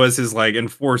Solo as his like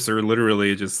enforcer,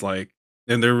 literally just like,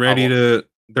 and they're ready to.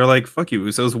 They're like, "Fuck you,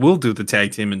 Usos. We'll do the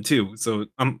tag team in two." So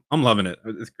I'm loving it.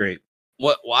 It's great.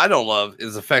 What I don't love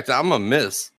is the fact that I'm gonna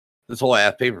miss this whole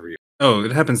ass pay-per-view. Oh,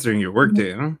 it happens during your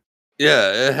workday, huh?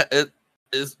 Yeah, it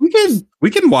is. We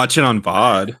can watch it on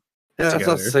VOD. Yeah, that's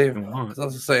not the same. It's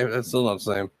not the same. It's still not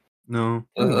the same. No,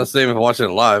 that's the same as watching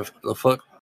it live. The fuck.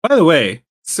 By the way,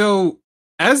 so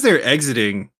as they're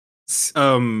exiting,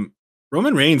 Roman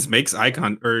Reigns makes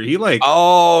icon, or he like.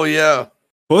 Oh yeah.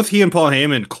 Both he and Paul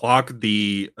Heyman clock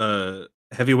the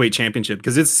heavyweight championship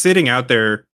because it's sitting out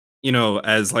there, you know,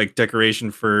 as like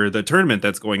decoration for the tournament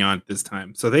that's going on at this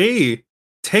time. So they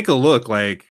take a look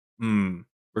like, we're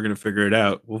gonna figure it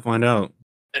out. We'll find out.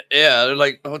 Yeah, they're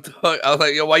like, what the fuck? I was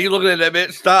like, yo, why you looking at that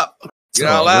bitch? Stop. Get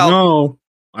out loud.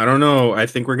 I don't know. I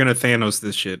think we're gonna Thanos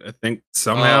this shit. I think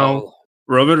somehow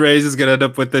Roman Reigns is gonna end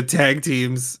up with the tag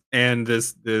teams and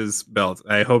this belt.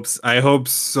 I hope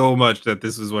so much that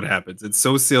this is what happens. It's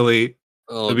so silly.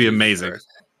 It'll be amazing.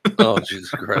 Oh Jesus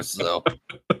Christ! Though.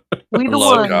 We the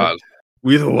ones. God.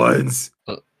 We the ones.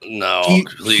 No,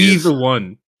 he's the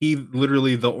one. He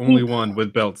literally the only one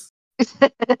with belts.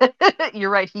 You're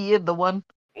right. He is the one.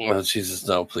 Oh Jesus,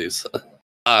 no, please.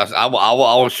 I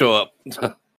will show up.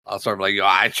 I'll start like, yo,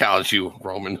 I challenge you,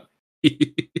 Roman.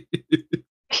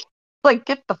 Like,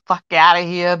 get the fuck out of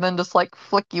here, and then just like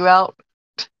flick you out.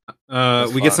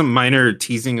 We get some minor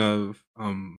teasing of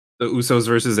the Usos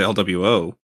versus the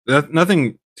LWO.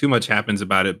 Nothing too much happens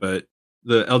about it, but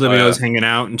the LWO is hanging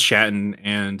out and chatting,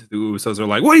 and the Usos are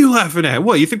like, "What are you laughing at?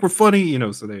 What, you think we're funny?" You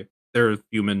know, so they're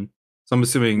human. So I'm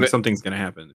assuming something's gonna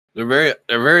happen. They're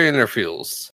very in their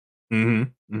feels.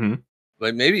 Mm-hmm.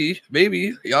 Like maybe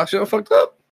y'all should have fucked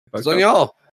up. It's on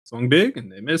y'all. Swung big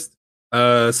and they missed.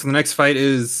 So the next fight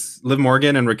is Liv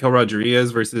Morgan and Raquel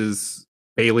Rodriguez versus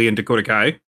Bayley and Dakota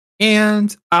Kai.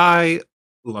 And I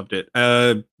loved it.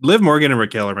 Liv Morgan and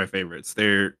Raquel are my favorites.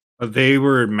 They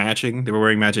were matching. They were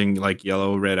wearing matching like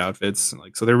yellow, red outfits.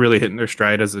 Like, so they're really hitting their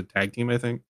stride as a tag team, I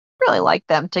think. Really like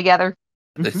them together.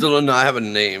 They still do not have a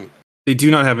name. They do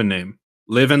not have a name.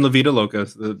 Liv and La Vida Loca,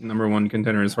 the number one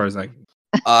contender as far as I can.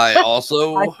 I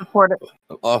also I support it.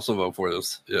 Also vote for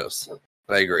this. Yes.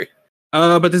 I agree.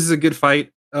 But this is a good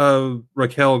fight.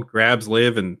 Raquel grabs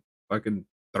Liv and fucking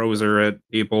throws her at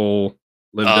people.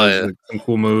 Liv does like, some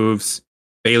cool moves.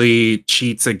 Bayley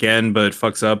cheats again, but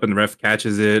fucks up, and the ref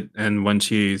catches it. And when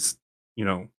she's, you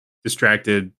know,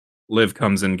 distracted, Liv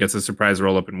comes and gets a surprise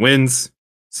roll up and wins.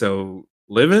 So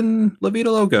Liv and La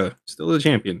Vida Loca, still the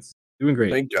champions, doing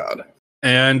great. Thank God.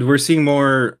 And we're seeing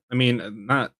more. I mean,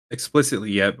 not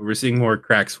explicitly yet, but we're seeing more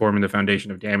cracks form in the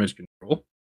foundation of damage control.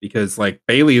 Because like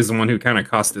Bayley is the one who kind of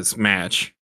cost this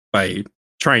match by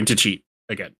trying to cheat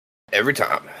again. Every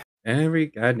time. Every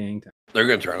goddamn time. They're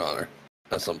gonna turn on her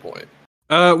at some point.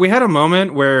 We had a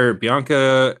moment where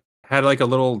Bianca had like a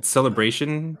little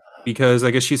celebration because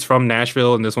I guess she's from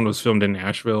Nashville and this one was filmed in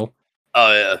Nashville.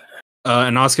 Oh yeah.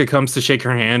 And Asuka comes to shake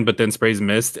her hand, but then sprays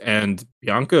mist, and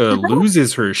Bianca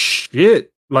loses her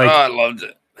shit. Like, I loved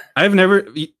it. I've never.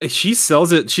 She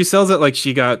sells it. She sells it like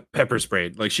she got pepper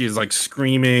sprayed. Like she's like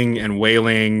screaming and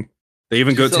wailing. They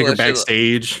even go take her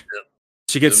backstage.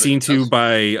 She gets seen to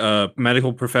by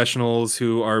medical professionals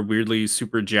who are weirdly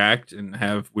super jacked and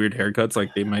have weird haircuts,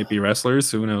 like they might be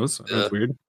wrestlers. Who knows? Yeah. That's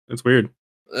weird. It's weird.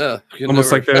 Yeah,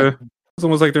 almost like they're. It's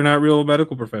almost like they're not real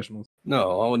medical professionals.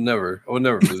 No, I would never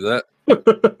do that.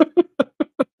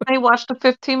 I watched a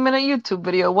 15-minute YouTube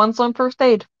video once on first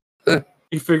aid.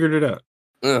 He figured it out.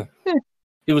 Yeah.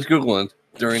 He was Googling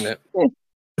during that.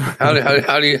 How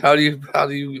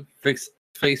do you fix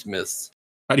face mist?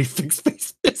 How do you fix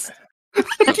face mist?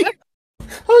 How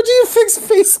do you fix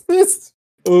face mist?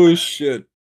 Oh shit!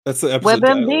 That's the episode.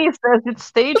 WebMD says it's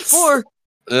stage 4.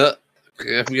 Yeah,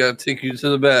 we gotta take you to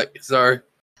the back. Sorry,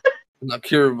 not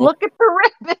curable. Look at the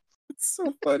ribbon. It's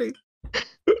so funny.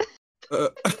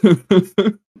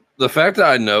 The fact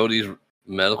that I know these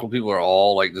medical people are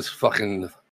all like this fucking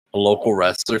local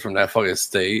wrestler from that fucking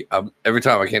state. Every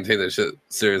time I can't take that shit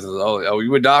serious. Oh,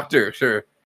 you a doctor? Sure.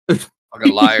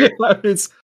 Fucking liar.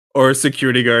 Or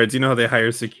security guards. You know how they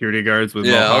hire security guards with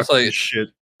I was like, shit.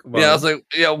 I was like,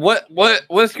 yeah, what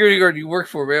security guard do you work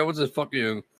for, man? What's this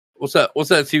fucking what's that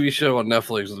TV show on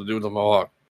Netflix with the dude with the mohawk?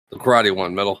 The karate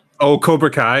one, metal. Oh,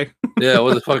 Cobra Kai. Yeah,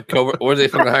 what the fuck? Were they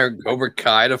fucking hiring Cobra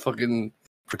Kai to fucking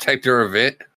protect their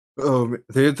event? Oh,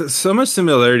 there's so much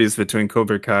similarities between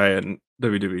Cobra Kai and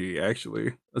WWE.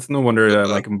 Actually, it's no wonder that I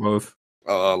like them both.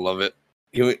 Oh, I love it.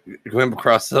 Can we have a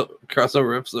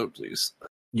crossover episode, please?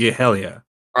 Yeah, hell yeah.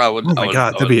 I would. Oh my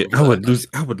god, I I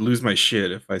would lose my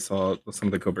shit if I saw some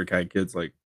of the Cobra Kai kids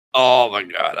like. Oh my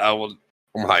god, I would.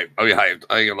 I'm hyped. I'll be hyped.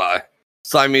 I ain't gonna lie.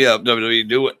 Sign me up, WWE.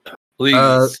 Do it,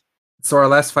 please. So our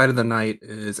last fight of the night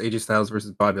is AJ Styles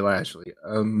versus Bobby Lashley.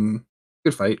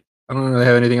 Good fight. I don't really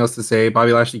have anything else to say.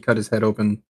 Bobby Lashley cut his head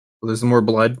open. Well, there's some more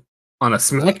blood on a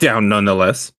SmackDown,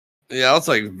 nonetheless. Yeah, I was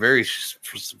like very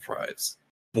surprised.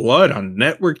 Blood on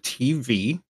network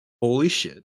TV. Holy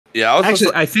shit. Yeah,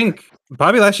 I think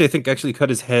Bobby Lashley, actually cut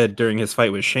his head during his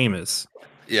fight with Sheamus.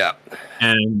 Yeah.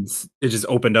 And it just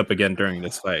opened up again during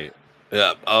this fight.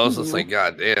 Yeah, I was just like,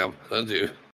 God damn, that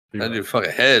dude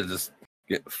fucking head just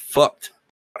get fucked.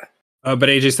 But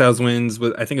AJ Styles wins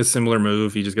with, I think, a similar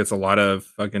move. He just gets a lot of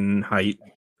fucking height,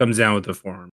 comes down with the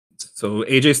forearm. So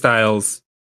AJ Styles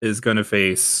is going to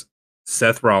face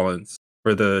Seth Rollins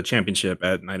for the championship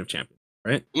at Night of Champions,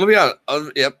 right? Let me be honest.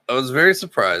 Yep, I was very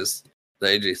surprised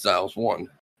that AJ Styles won,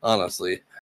 honestly.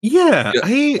 Yeah.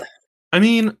 I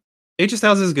mean, AJ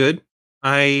Styles is good.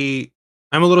 I'm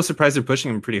a little surprised they're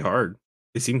pushing him pretty hard.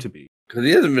 They seem to be. Because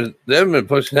they haven't been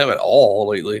pushing him at all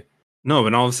lately. No,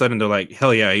 but all of a sudden they're like,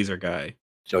 hell yeah, he's our guy.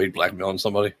 So he's blackmailing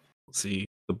somebody. We'll see.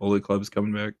 The Bullet Club's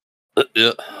coming back.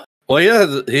 Yeah. Well,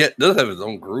 he does have his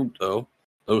own group, though.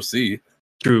 OC.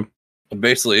 True. It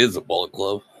basically is a Bullet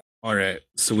Club. All right.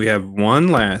 So we have one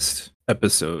last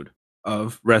episode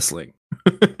of wrestling.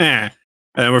 And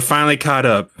we're finally caught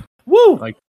up. Woo!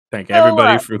 Like, thank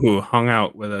everybody for who hung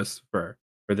out with us for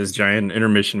this giant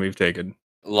intermission we've taken.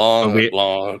 Long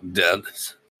dead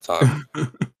time.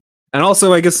 And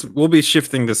also, I guess we'll be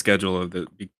shifting the schedule of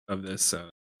this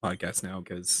podcast now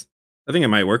because I think it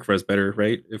might work for us better,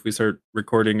 right? If we start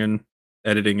recording and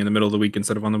editing in the middle of the week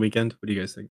instead of on the weekend. What do you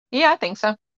guys think? Yeah, I think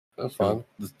so. That's fine.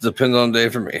 Depends on the day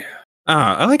for me.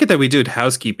 I like it that we did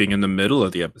housekeeping in the middle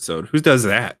of the episode. Who does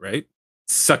that, right?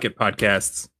 Suck it,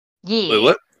 podcasts. Yeah. Wait,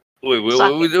 what? Wait, what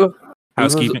do we do?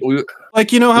 Housekeeping.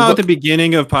 Like, you know how at the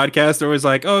beginning of podcasts, they're always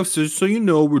like, oh, so you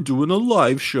know, we're doing a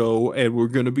live show and we're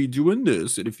going to be doing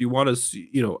this. And if you want to see,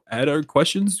 add our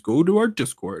questions, go to our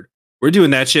Discord. We're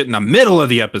doing that shit in the middle of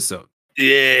the episode.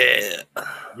 Yeah.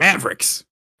 Mavericks.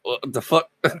 What the fuck?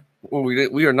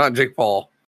 We are not Jake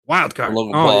Paul. Wildcard.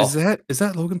 Logan Paul. Is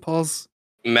that Logan Paul's?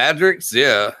 Mavericks?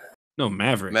 Yeah. No,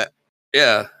 Maverick.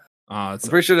 Yeah. I'm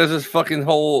pretty sure that's his fucking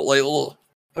whole little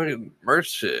fucking merch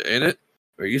shit, ain't it?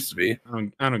 Or it used to be.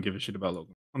 I don't give a shit about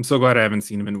Logan. I'm so glad I haven't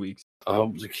seen him in weeks. I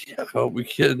hope we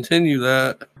continue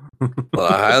that.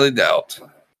 But I highly doubt.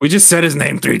 We just said his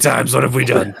name 3 times. What have we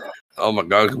done? Oh my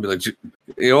god, it's gonna be like,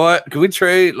 you know what? Can we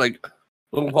trade like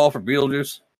Logan Paul for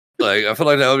Beetlejuice? Like, I feel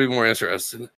like that would be more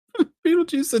interesting.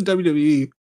 Beetlejuice and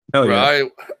WWE. Hell yeah.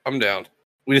 Right, I'm down.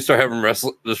 We just start having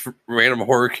just random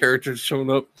horror characters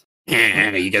showing up.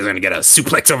 Yeah, you guys are gonna get a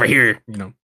suplex over here.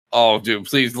 Oh, dude,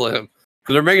 please let him.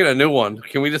 Because they're making a new one.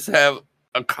 Can we just have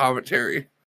a commentary?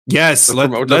 Yes, let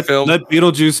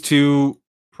Beetlejuice 2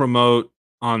 promote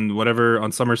on whatever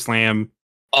on SummerSlam.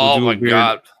 Oh my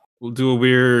god. We'll do a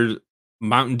weird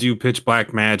Mountain Dew pitch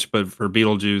black match, but for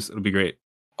Beetlejuice, it'll be great.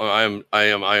 I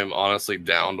am honestly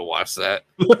down to watch that.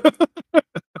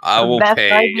 I will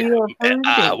pay.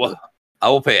 I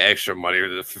will pay extra money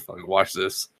to fucking watch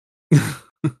this.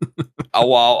 I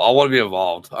want to be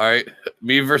involved. All right,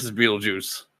 me versus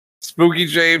Beetlejuice. Spooky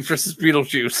James versus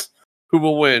Beetlejuice. Who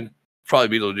will win?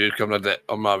 Probably Beetlejuice.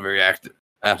 I'm not very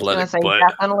athletic. But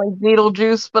definitely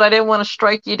Beetlejuice, but I didn't want to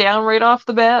strike you down right off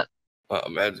the bat.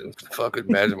 Imagine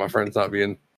my friends not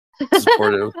being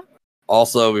supportive.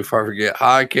 Also, before I forget,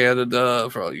 hi Canada,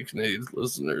 for all you Canadian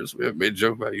listeners. We have made a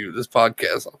joke about you. This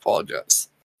podcast, I apologize.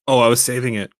 Oh, I was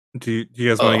saving it. Do you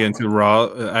guys want to get into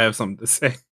Raw? I have something to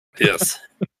say. Yes.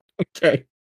 Okay.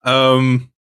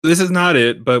 This is not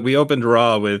it, but we opened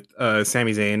Raw with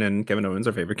Sami Zayn and Kevin Owens,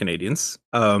 our favorite Canadians.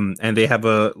 And they have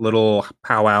a little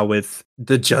powwow with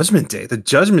the Judgment Day. The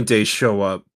Judgment Day show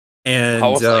up, and I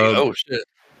was like, oh shit.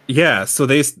 Yeah, so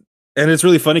and it's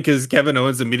really funny because Kevin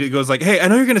Owens immediately goes like, "Hey, I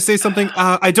know you're gonna say something.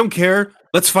 I don't care.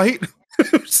 Let's fight."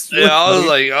 Yeah,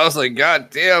 I was like, God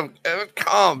damn, Kevin,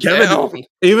 calm down.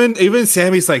 Even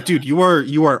Sammy's like, dude, you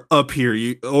are up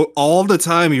here. All the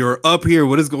time you're up here.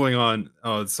 What is going on?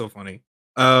 Oh, it's so funny.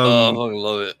 I fucking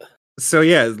love it. So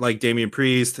yeah, like Damian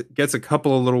Priest gets a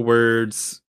couple of little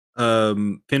words.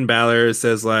 Finn Balor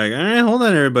says like, all right, hold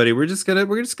on, everybody. We're just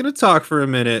gonna talk for a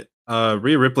minute.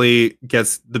 Rhea Ripley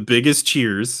gets the biggest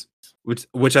cheers.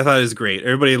 which I thought is great.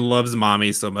 Everybody loves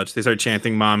Mami so much. They start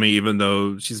chanting Mami, even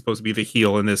though she's supposed to be the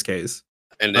heel in this case.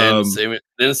 And then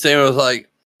Sammy was like,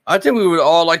 I think we would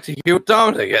all like to hear what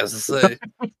Dominic has to say.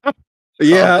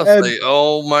 Yeah. Say,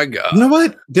 oh my god. You know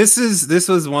what? This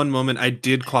was one moment I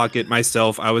did clock it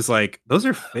myself. I was like, those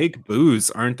are fake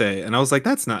boos, aren't they? And I was like,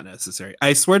 that's not necessary.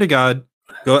 I swear to God,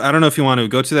 I don't know if you want to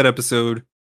go to that episode.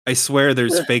 I swear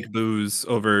there's fake boos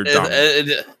over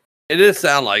Dominic. It did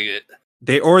sound like it.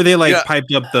 They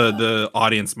piped up the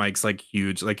audience mics like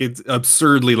huge, like it's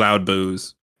absurdly loud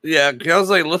boos. Yeah, I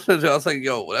was like listening to it, I was like,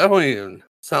 yo, that don't even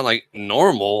sound like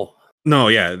normal. No,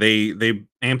 yeah, they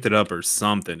amped it up or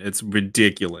something. It's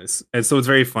ridiculous. And so it's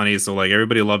very funny. So like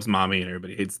everybody loves Mami and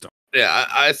everybody hates Dom. Yeah,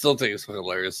 I still think it's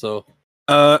hilarious. So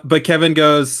but Kevin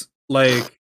goes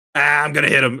like, I'm gonna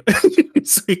hit him.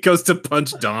 So he goes to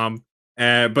punch Dom.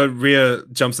 But Rhea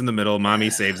jumps in the middle,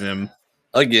 Mami saves him.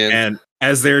 Again. And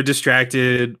as they're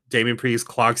distracted, Damian Priest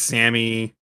clocks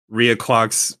Sammy, Rhea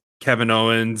clocks Kevin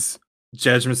Owens,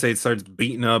 Judgment State starts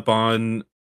beating up on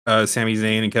Sami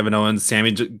Zayn and Kevin Owens.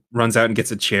 Sammy runs out and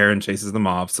gets a chair and chases them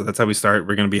off. So that's how we start.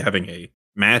 We're going to be having a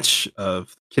match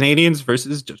of Canadians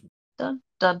versus Judgment. Dun,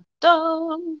 dun,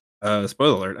 dun.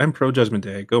 Spoiler alert, I'm pro Judgment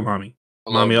Day. Go Mami.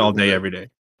 Mami all day, every day.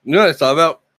 You know what I thought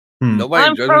about? Nobody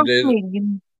I'm in Judgment Day.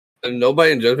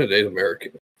 Nobody in Judgment Day is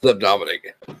American except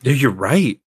Dominic. Dude, you're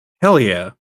right. Hell yeah.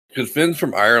 Because Finn's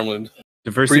from Ireland.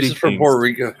 Diversity Priest is from Puerto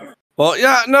Rico. Well,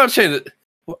 yeah, no, change it.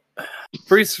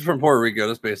 Priest is from Puerto Rico.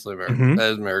 That's basically America. Mm-hmm.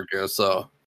 That is America.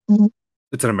 So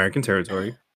it's an American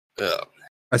territory. Yeah.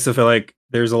 I still feel like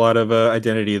there's a lot of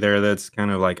identity there that's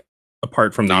kind of like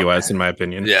apart from the U.S. in my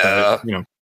opinion. Yeah. But, you know.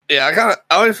 Yeah,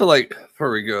 I always feel like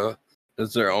Puerto Rico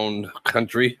is their own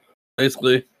country,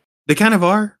 basically. They kind of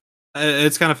are.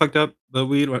 It's kind of fucked up, but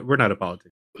we're not a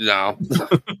politics. No.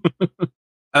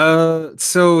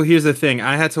 So here's the thing.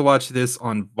 I had to watch this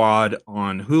on VOD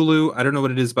on Hulu. I don't know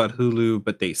what it is about Hulu,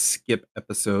 but they skip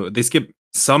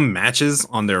some matches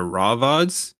on their Raw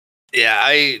VODs. Yeah,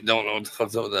 I don't know what the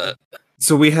fuck's up with that.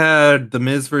 So we had The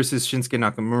Miz versus Shinsuke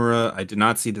Nakamura. I did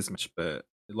not see this match, but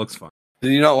it looks fun.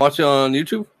 Did you not watch it on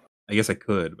YouTube? I guess I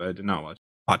could, but I did not watch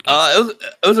podcast. I thought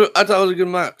it was a good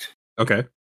match. Okay.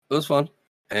 It was fun.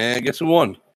 And guess who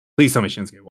won? Please tell me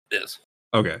Shinsuke won. Yes.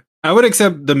 Okay. I would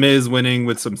accept The Miz winning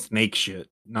with some snake shit,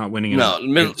 not winning. No, The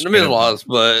Miz lost,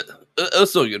 but it was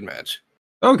still a good match.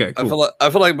 Okay, cool. I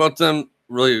feel like both of them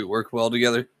really work well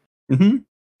together. Mm-hmm.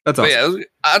 That's awesome. Yeah,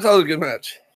 I thought it was a good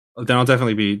match. Then I'll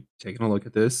definitely be taking a look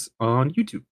at this on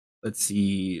YouTube. Let's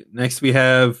see. Next we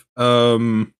have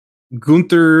Gunther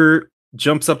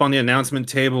jumps up on the announcement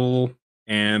table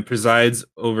and presides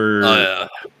over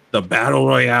the Battle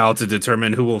Royale to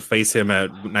determine who will face him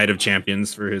at Night of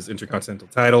Champions for his Intercontinental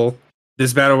title.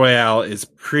 This Battle Royale is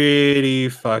pretty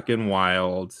fucking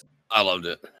wild. I loved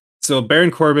it. So Baron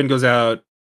Corbin goes out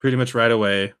pretty much right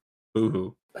away.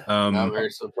 Boo-hoo. Not very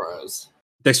surprised.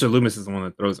 Dexter Lumis is the one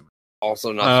that throws him.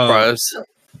 Also not surprised.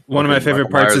 One of my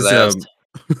favorite parts is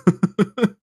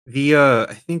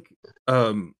I think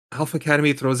Alpha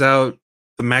Academy throws out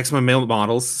the maximum male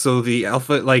models. So the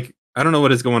Alpha, like, I don't know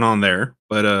what is going on there,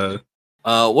 but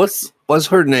what's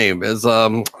her name? Is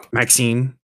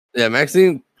Maxine. Yeah,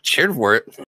 Maxine cheered for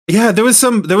it. Yeah, there was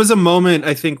a moment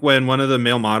I think when one of the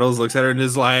male models looks at her and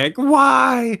is like,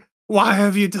 Why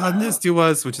have you done this to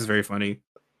us? Which is very funny.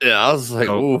 Yeah, I was like,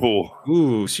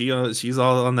 ooh, she's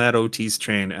all on that Otis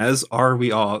train, as are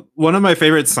we all. One of my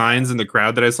favorite signs in the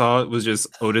crowd that I saw was just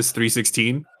Otis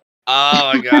 316.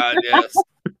 Oh my god, yes.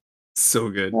 So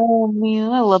good. Oh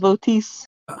man, I love Otis.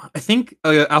 I think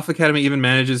Alpha Academy even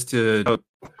manages to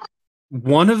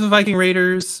one of the Viking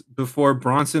Raiders before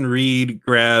Bronson Reed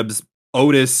grabs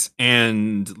Otis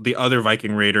and the other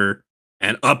Viking Raider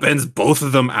and upends both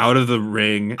of them out of the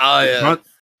ring. Oh yeah.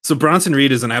 So Bronson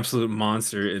Reed is an absolute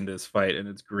monster in this fight, and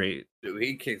it's great. Dude,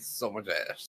 he kicks so much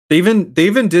ass. They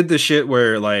even did the shit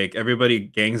where like everybody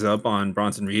gangs up on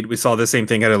Bronson Reed. We saw the same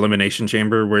thing at Elimination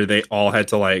Chamber where they all had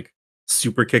to like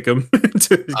super kick him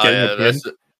to get him in.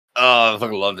 I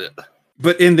fucking loved it.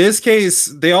 But in this case,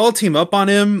 they all team up on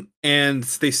him and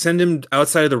they send him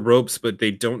outside of the ropes, but they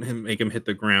don't make him hit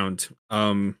the ground.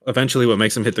 Eventually what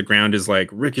makes him hit the ground is like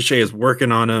Ricochet is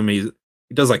working on him. He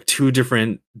does like 2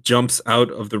 different jumps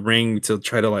out of the ring to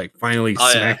try to like finally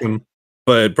smack him.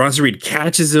 But Bronson Reed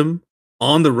catches him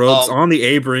on the ropes, on the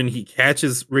apron. He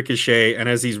catches Ricochet, and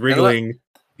as he's wriggling,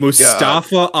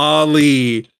 Mustafa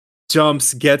Ali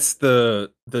jumps, gets the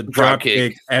drop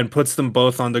kick, and puts them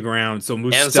both on the ground. So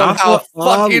Mustafa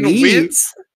Ali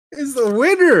wins. Is the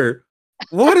winner.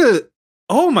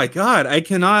 Oh my god! I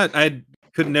could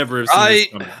never have seen this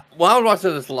coming. While I was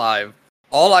watching this live,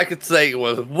 All I could say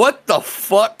was, "What the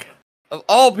fuck?" Of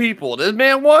all people, this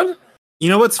man won. You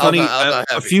know what's funny? I was not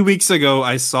A happy. few weeks ago,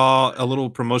 I saw a little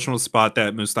promotional spot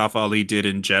that Mustafa Ali did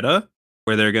in Jeddah,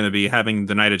 where they're going to be having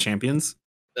the Night of Champions,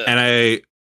 and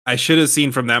I should have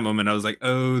seen from that moment. I was like,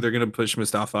 oh, they're going to push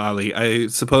Mustafa Ali. I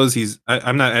suppose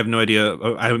I'm not. I have no idea.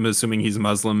 I'm assuming he's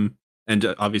Muslim,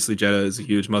 and obviously Jeddah is a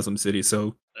huge Muslim city.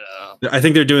 So I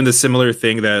think they're doing the similar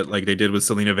thing that like they did with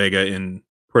Selena Vega in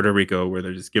Puerto Rico, where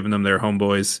they're just giving them their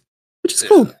homeboys, which is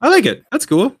cool. I like it. That's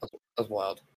cool. That's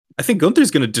wild. I think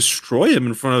Gunther's going to destroy him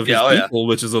in front of his people,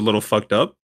 which is a little fucked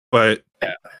up. But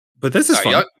this is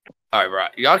fun. All right, bro.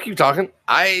 Y'all keep talking.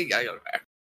 I gotta go back.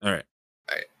 All right.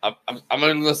 I'm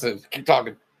gonna listen. Keep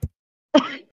talking.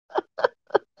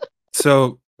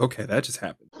 So, okay, that just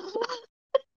happened.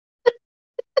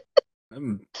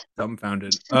 I'm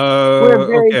dumbfounded. We're a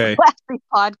very okay. classy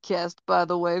podcast, by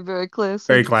the way. Very classy.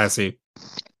 Very classy.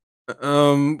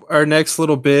 Our next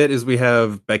little bit is we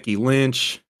have Becky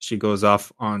Lynch. She goes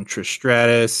off on Trish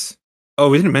Stratus.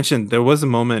 Oh, we didn't mention there was a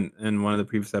moment in one of the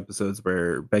previous episodes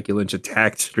where Becky Lynch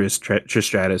attacked Trish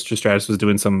Stratus. Trish Stratus was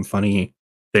doing some funny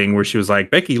thing where she was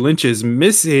like, Becky Lynch is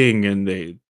missing, and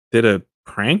they did a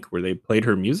prank where they played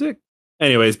her music.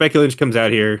 Anyways, Becky Lynch comes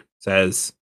out here,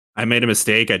 says, I made a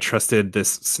mistake. I trusted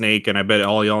this snake, and I bet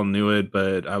all y'all knew it,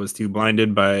 but I was too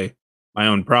blinded by my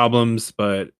own problems.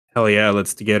 But hell yeah,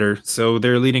 let's get her. So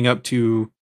they're leading up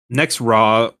to next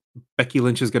Raw. Becky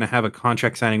Lynch is going to have a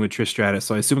contract signing with Trish Stratus,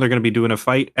 so I assume they're going to be doing a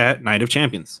fight at Night of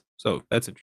Champions. So that's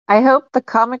interesting. I hope the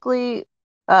comically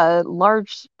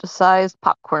large-sized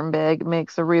popcorn bag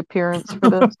makes a reappearance for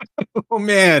this. Oh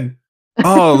man!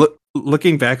 Oh,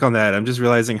 looking back on that, I'm just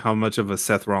realizing how much of a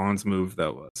Seth Rollins move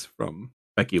that was from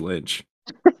Becky Lynch.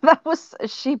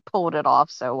 She pulled it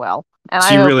off so well, and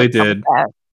she really did.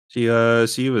 She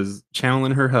was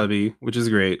channeling her hubby, which is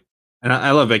great, and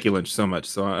I love Becky Lynch so much.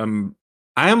 So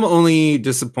I'm only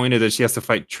disappointed that she has to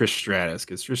fight Trish Stratus,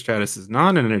 because Trish Stratus is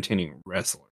not an entertaining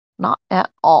wrestler. Not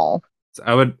at all. So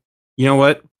I would, you know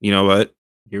what?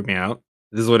 Hear me out.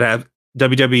 This is what happened.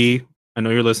 WWE, I know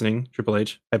you're listening. Triple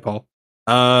H, hi Paul.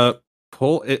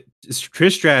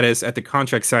 Trish Stratus at the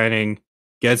contract signing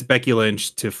gets Becky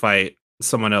Lynch to fight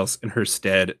someone else in her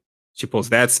stead. She pulls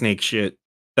that snake shit.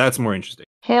 That's more interesting.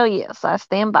 Hell yes, I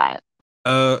stand by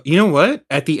it. You know what?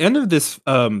 At the end of this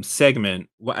segment,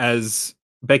 as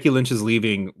Becky Lynch is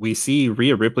leaving, we see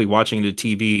Rhea Ripley watching the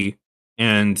TV,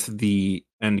 and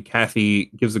Kathy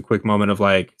gives a quick moment of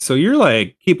like, so you're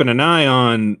like keeping an eye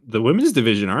on the women's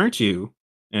division, aren't you?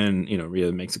 And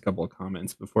Rhea makes a couple of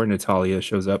comments before Natalya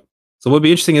shows up. So what'll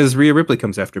be interesting is Rhea Ripley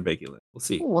comes after Becky Lynch. We'll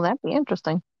see. Well, that'd be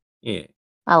interesting. Yeah.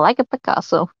 I like a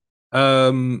Picasso.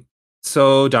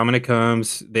 So Dominic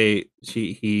comes.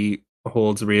 He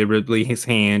holds Rhea Ripley his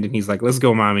hand, and he's like, let's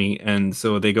go, Mami. And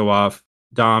so they go off.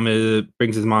 Dom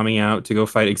brings his mommy out to go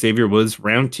fight Xavier Woods.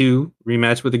 Round 2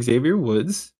 rematch with Xavier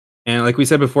Woods. And like we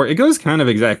said before, it goes kind of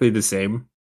exactly the same.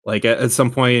 Like at some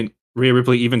point, Rhea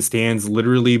Ripley even stands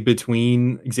literally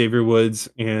between Xavier Woods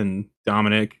and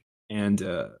Dominic. And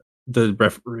the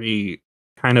referee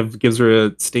kind of gives her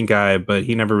a stink eye, but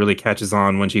he never really catches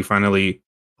on when she finally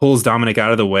pulls Dominic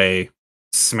out of the way,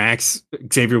 smacks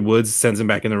Xavier Woods, sends him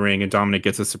back in the ring, and Dominic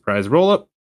gets a surprise roll-up.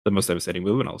 The most devastating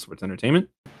move in all sports entertainment.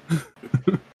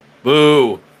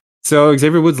 Boo. So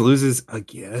Xavier Woods loses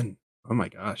again. Oh my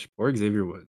gosh, poor Xavier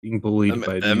Woods being bullied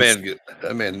by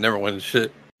that man never wins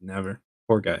shit. Never.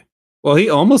 Poor guy. Well,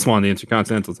 he almost won the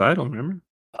Intercontinental title, remember?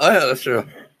 Oh yeah, that's true.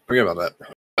 Forget about that.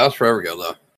 That was forever ago,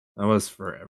 though. That was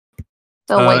forever.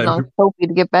 Still waiting on Kofi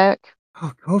to get back.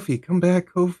 Oh, Kofi, come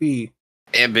back, Kofi.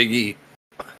 And Big E.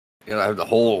 You know, have the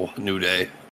whole New Day.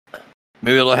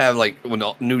 Maybe they'll have, like, when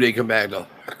the New Day come back, they'll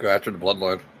go after the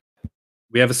Bloodline.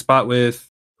 We have a spot with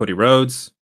Cody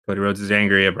Rhodes. Cody Rhodes is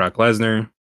angry at Brock Lesnar.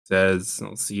 Says,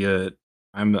 I'll see it.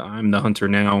 I'm the hunter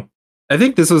now. I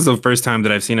think this was the first time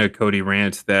that I've seen a Cody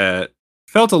rant that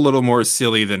felt a little more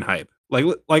silly than hype.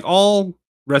 Like all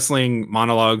wrestling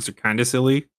monologues are kind of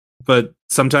silly, but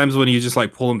sometimes when you just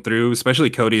like pull them through, especially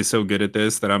Cody is so good at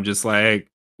this that I'm just like,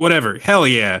 whatever, hell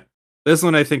yeah. This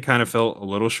one I think kind of felt a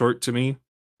little short to me.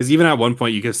 Because even at one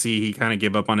point you can see he kind of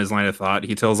gave up on his line of thought.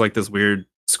 He tells like this weird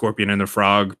Scorpion and the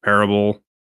Frog parable.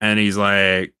 And he's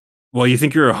like, well, you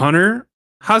think you're a hunter?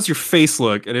 How's your face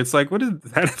look? And it's like, what does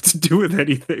that have to do with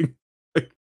anything?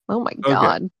 Like, oh my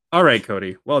God. Okay. All right,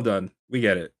 Cody. Well done. We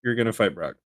get it. You're going to fight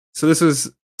Brock. So this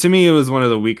was, to me, it was one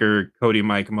of the weaker Cody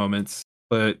Mike moments.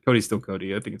 But Cody's still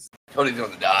Cody. I think it's... Cody's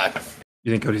going to die.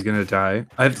 You think Cody's going to die?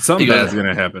 Something bad's going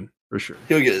to happen, for sure.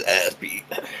 He'll get his ass beat.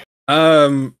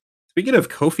 Speaking of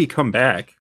Kofi come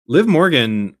back, Liv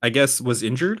Morgan, I guess, was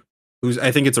injured. who's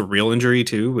I think it's a real injury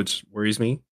too, which worries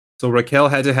me. So Raquel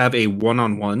had to have a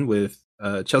one-on-one with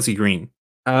Chelsea Green,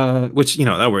 which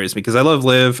that worries me because I love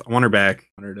Liv. I want her back.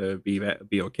 I want her to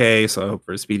be okay. So I hope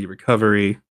for a speedy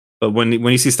recovery. But when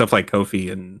you see stuff like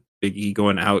Kofi and Big E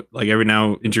going out, like every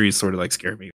now injuries sort of like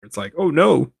scare me. It's like, oh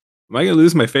no, am I gonna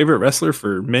lose my favorite wrestler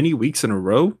for many weeks in a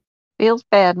row? Feels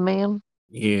bad, man.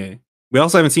 Yeah. We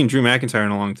also haven't seen Drew McIntyre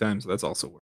in a long time, so that's also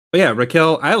weird. But yeah,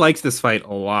 Raquel, I liked this fight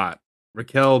a lot.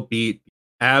 Raquel beat the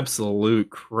absolute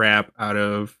crap out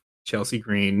of Chelsea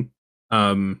Green.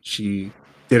 She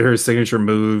did her signature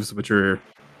moves, which are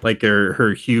like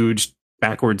her huge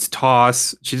backwards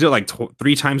toss. She did it like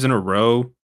 3 times in a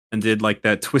row and did like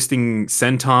that twisting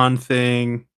senton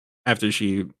thing after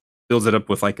she builds it up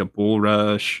with like a bull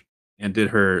rush and did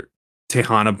her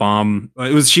Tejana bomb.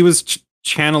 She was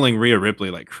channeling Rhea Ripley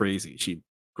like crazy. She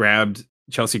grabbed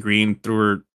Chelsea Green, threw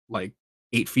her like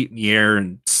 8 feet in the air,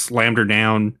 and slammed her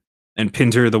down and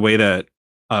pinned her the way that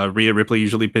Rhea Ripley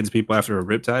usually pins people after a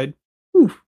riptide.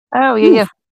 Oof. Oh yeah, yeah.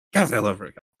 God, I love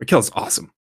Raquel. Raquel's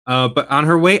awesome. But on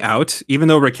her way out, even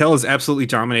though Raquel is absolutely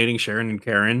dominating Sharon and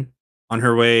Karen, on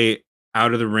her way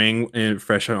out of the ring and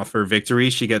fresh off her victory,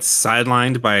 she gets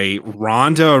sidelined by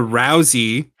Ronda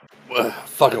Rousey.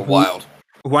 Fucking wild.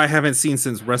 Who I haven't seen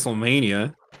since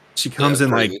WrestleMania. She comes in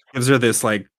crazy. like gives her this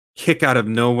like kick out of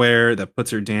nowhere that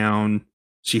puts her down.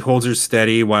 She holds her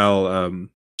steady while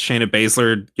Shayna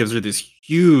Baszler gives her this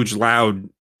huge loud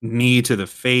knee to the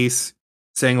face,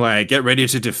 saying like, "Get ready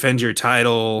to defend your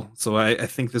title." So I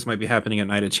think this might be happening at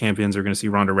Night of Champions. We're going to see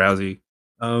Ronda Rousey.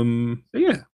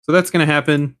 So that's going to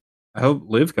happen. I hope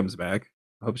Liv comes back.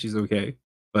 I hope she's okay.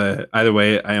 But either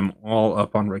way, I am all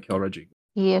up on Raquel Rodriguez.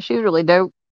 Yeah, she's really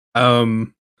dope. Our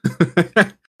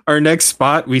next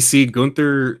spot, we see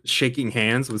Gunther shaking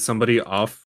hands with somebody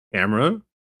off camera,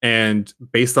 and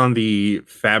based on the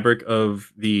fabric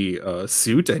of the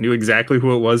suit, I knew exactly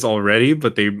who it was already,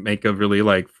 but they make a really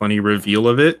like funny reveal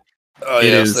of it. Oh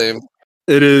yeah, same.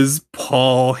 It is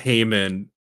Paul Heyman,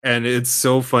 and it's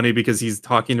so funny because he's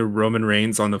talking to Roman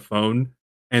Reigns on the phone,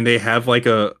 and they have like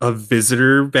a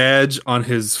visitor badge on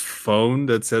his phone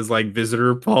that says like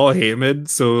visitor Paul Heyman.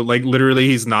 So like literally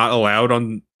he's not allowed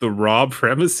on the Raw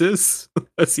premises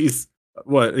unless he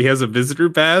has a visitor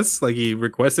pass, like he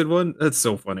requested one. That's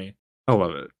so funny. I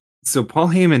love it. So Paul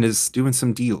Heyman is doing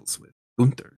some deals with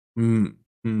Gunther. I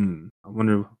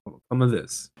wonder what will come of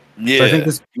this. Yeah, so I think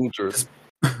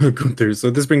Gunther. Gunther. So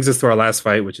this brings us to our last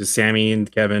fight, which is Sami and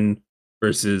Kevin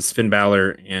versus Finn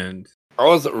Balor and. I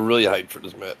was really hyped for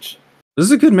this match. This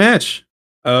is a good match.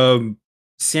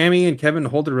 Sami and Kevin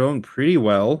hold their own pretty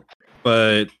well,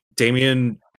 but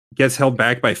Damian gets held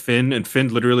back by Finn, and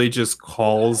Finn literally just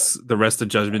calls the rest of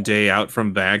Judgment Day out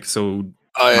from back. So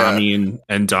Mami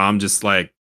and Dom just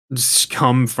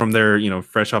come from their,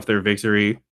 fresh off their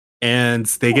victory, and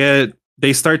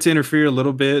they start to interfere a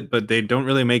little bit, but they don't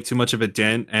really make too much of a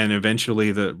dent. And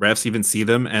eventually, the refs even see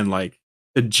them and like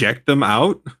eject them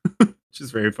out, which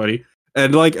is very funny.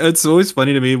 And like it's always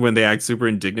funny to me when they act super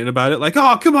indignant about it, like,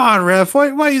 "Oh, come on, ref!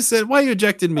 Why you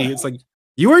ejected me?" It's like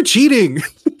you are cheating.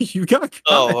 You got caught.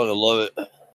 Oh, I love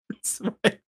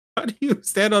it. How do you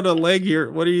stand on a leg here?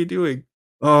 What are you doing?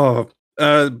 Oh,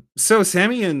 so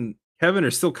Sami and Kevin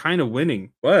are still kind of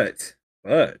winning, but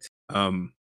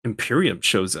Imperium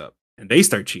shows up and they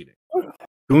start cheating.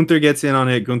 Gunther gets in on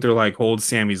it. Gunther like holds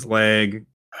Sami's leg,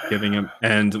 giving him,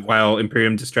 and while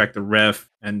Imperium distract the ref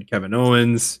and Kevin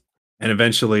Owens. And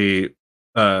eventually,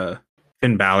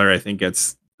 Finn Balor, I think,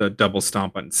 gets the double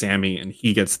stomp on Sami, and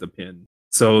he gets the pin.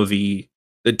 So the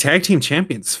tag team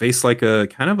champions face like a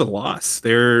kind of a loss.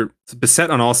 They're beset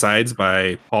on all sides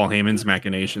by Paul Heyman's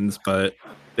machinations, but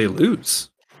they lose.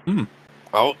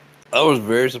 I was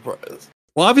very surprised.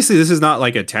 Well, obviously, this is not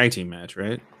like a tag team match,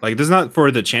 right? Like, this is not for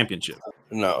the championship.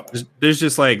 No. They're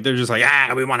just like,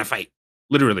 we want to fight.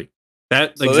 Literally.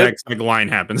 That so exact line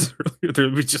happens.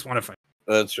 We just want to fight.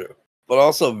 That's true. But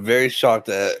also very shocked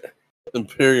that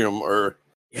Imperium are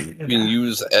being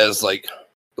used as like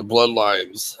the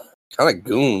Bloodlines kind of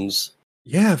goons.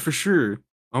 Yeah, for sure.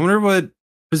 I wonder what.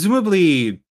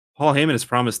 Presumably, Paul Heyman has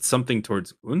promised something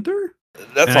towards Gunther.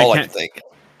 That's all I can think.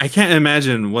 I can't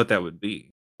imagine what that would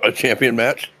be. A champion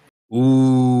match.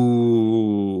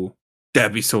 Ooh,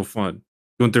 that'd be so fun.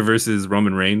 Gunther versus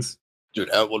Roman Reigns. Dude,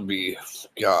 that would be.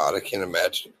 God, I can't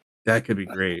imagine. That could be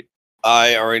great.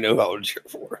 I already know who I would cheer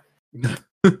for. Not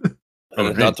the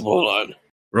Bloodline.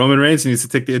 Roman Reigns needs to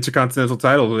take the Intercontinental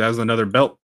title. Who has another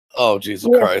belt? Oh Jesus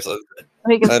Christ! I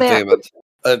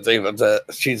didn't think about that.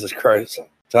 Jesus Christ!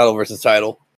 Title versus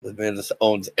title. The man just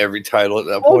owns every title at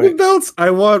that All the point. belts.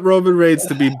 I want Roman Reigns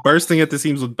to be bursting at the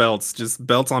seams with belts, just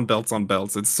belts on belts on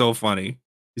belts. It's so funny.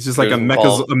 It's just like a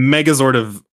megazord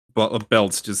of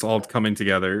belts, just all coming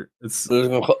together. It's They're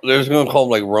gonna call him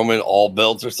like Roman All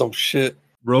Belts or some shit.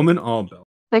 Roman all belts.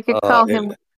 They could call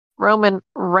him Roman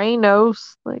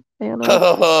Reigns, like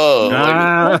oh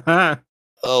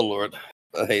Lord,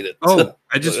 I hate it. Oh,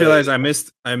 I just realized I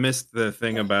missed the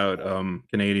thing about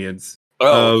Canadians.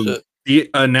 Shit.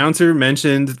 The announcer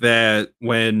mentioned that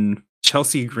when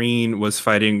Chelsea Green was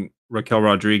fighting Raquel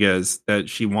Rodriguez, that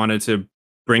she wanted to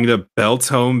bring the belts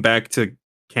home back to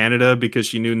Canada because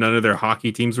she knew none of their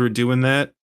hockey teams were doing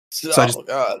that.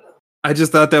 God. I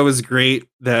just thought that was great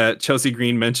that Chelsea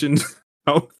Green mentioned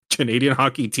how Canadian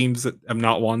hockey teams have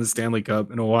not won the Stanley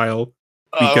Cup in a while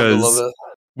because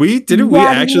we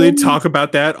actually talk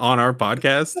about that on our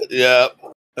podcast. Yeah,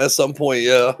 at some point,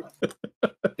 yeah.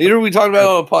 Either we talked about it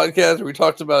on a podcast or we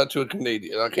talked about it to a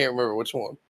Canadian. I can't remember which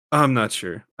one. I'm not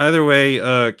sure. Either way,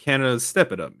 Canada,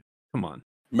 step it up. Come on,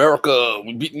 America,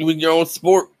 we beat you in your own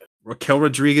sport. Raquel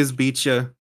Rodriguez beat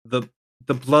you.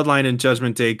 The Bloodline and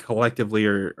Judgment Day collectively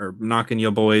are knocking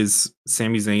your boys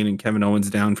Sami Zayn and Kevin Owens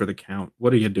down for the count.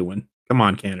 What are you doing? Come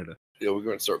on, Canada. Yeah, we're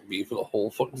gonna start beefing the whole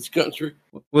fucking country.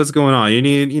 What's going on? You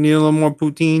need a little more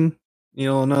poutine. You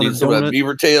know, another need some of that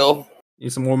beaver tail.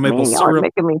 Need some more maple syrup. Y'all are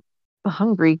making me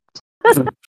hungry.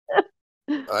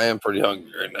 I am pretty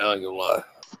hungry right now. I'm gonna lie.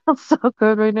 Sounds so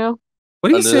good right now.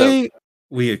 What do you say?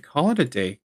 We call it a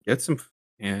day. Get some,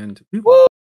 and we will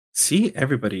see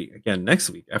everybody again next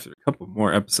week after a couple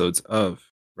more episodes of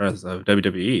Rise of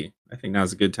WWE. I think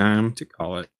now's a good time to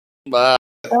call it. Bye.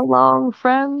 So long,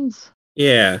 friends.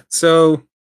 Yeah. So,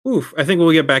 I think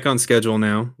we'll get back on schedule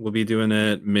now. We'll be doing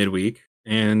it midweek.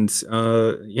 And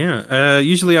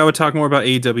usually I would talk more about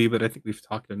AEW, but I think we've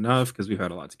talked enough because we've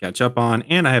had a lot to catch up on,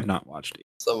 and I have not watched it.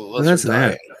 Some of us are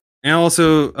dying. And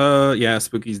also,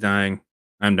 Spooky's dying.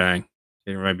 I'm dying.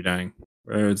 They might be dying.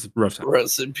 It's a rough time.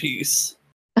 Rest in peace.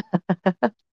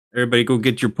 Everybody go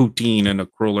get your poutine and a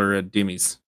cruller at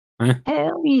Dimmy's. Huh?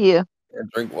 Hell yeah. And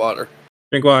drink water.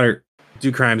 Drink water.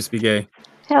 Do crimes, be gay.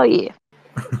 Hell yeah.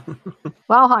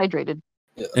 Well hydrated.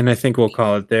 Yeah. And I think we'll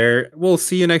call it there. We'll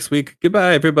see you next week.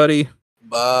 Goodbye, everybody.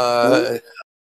 Bye.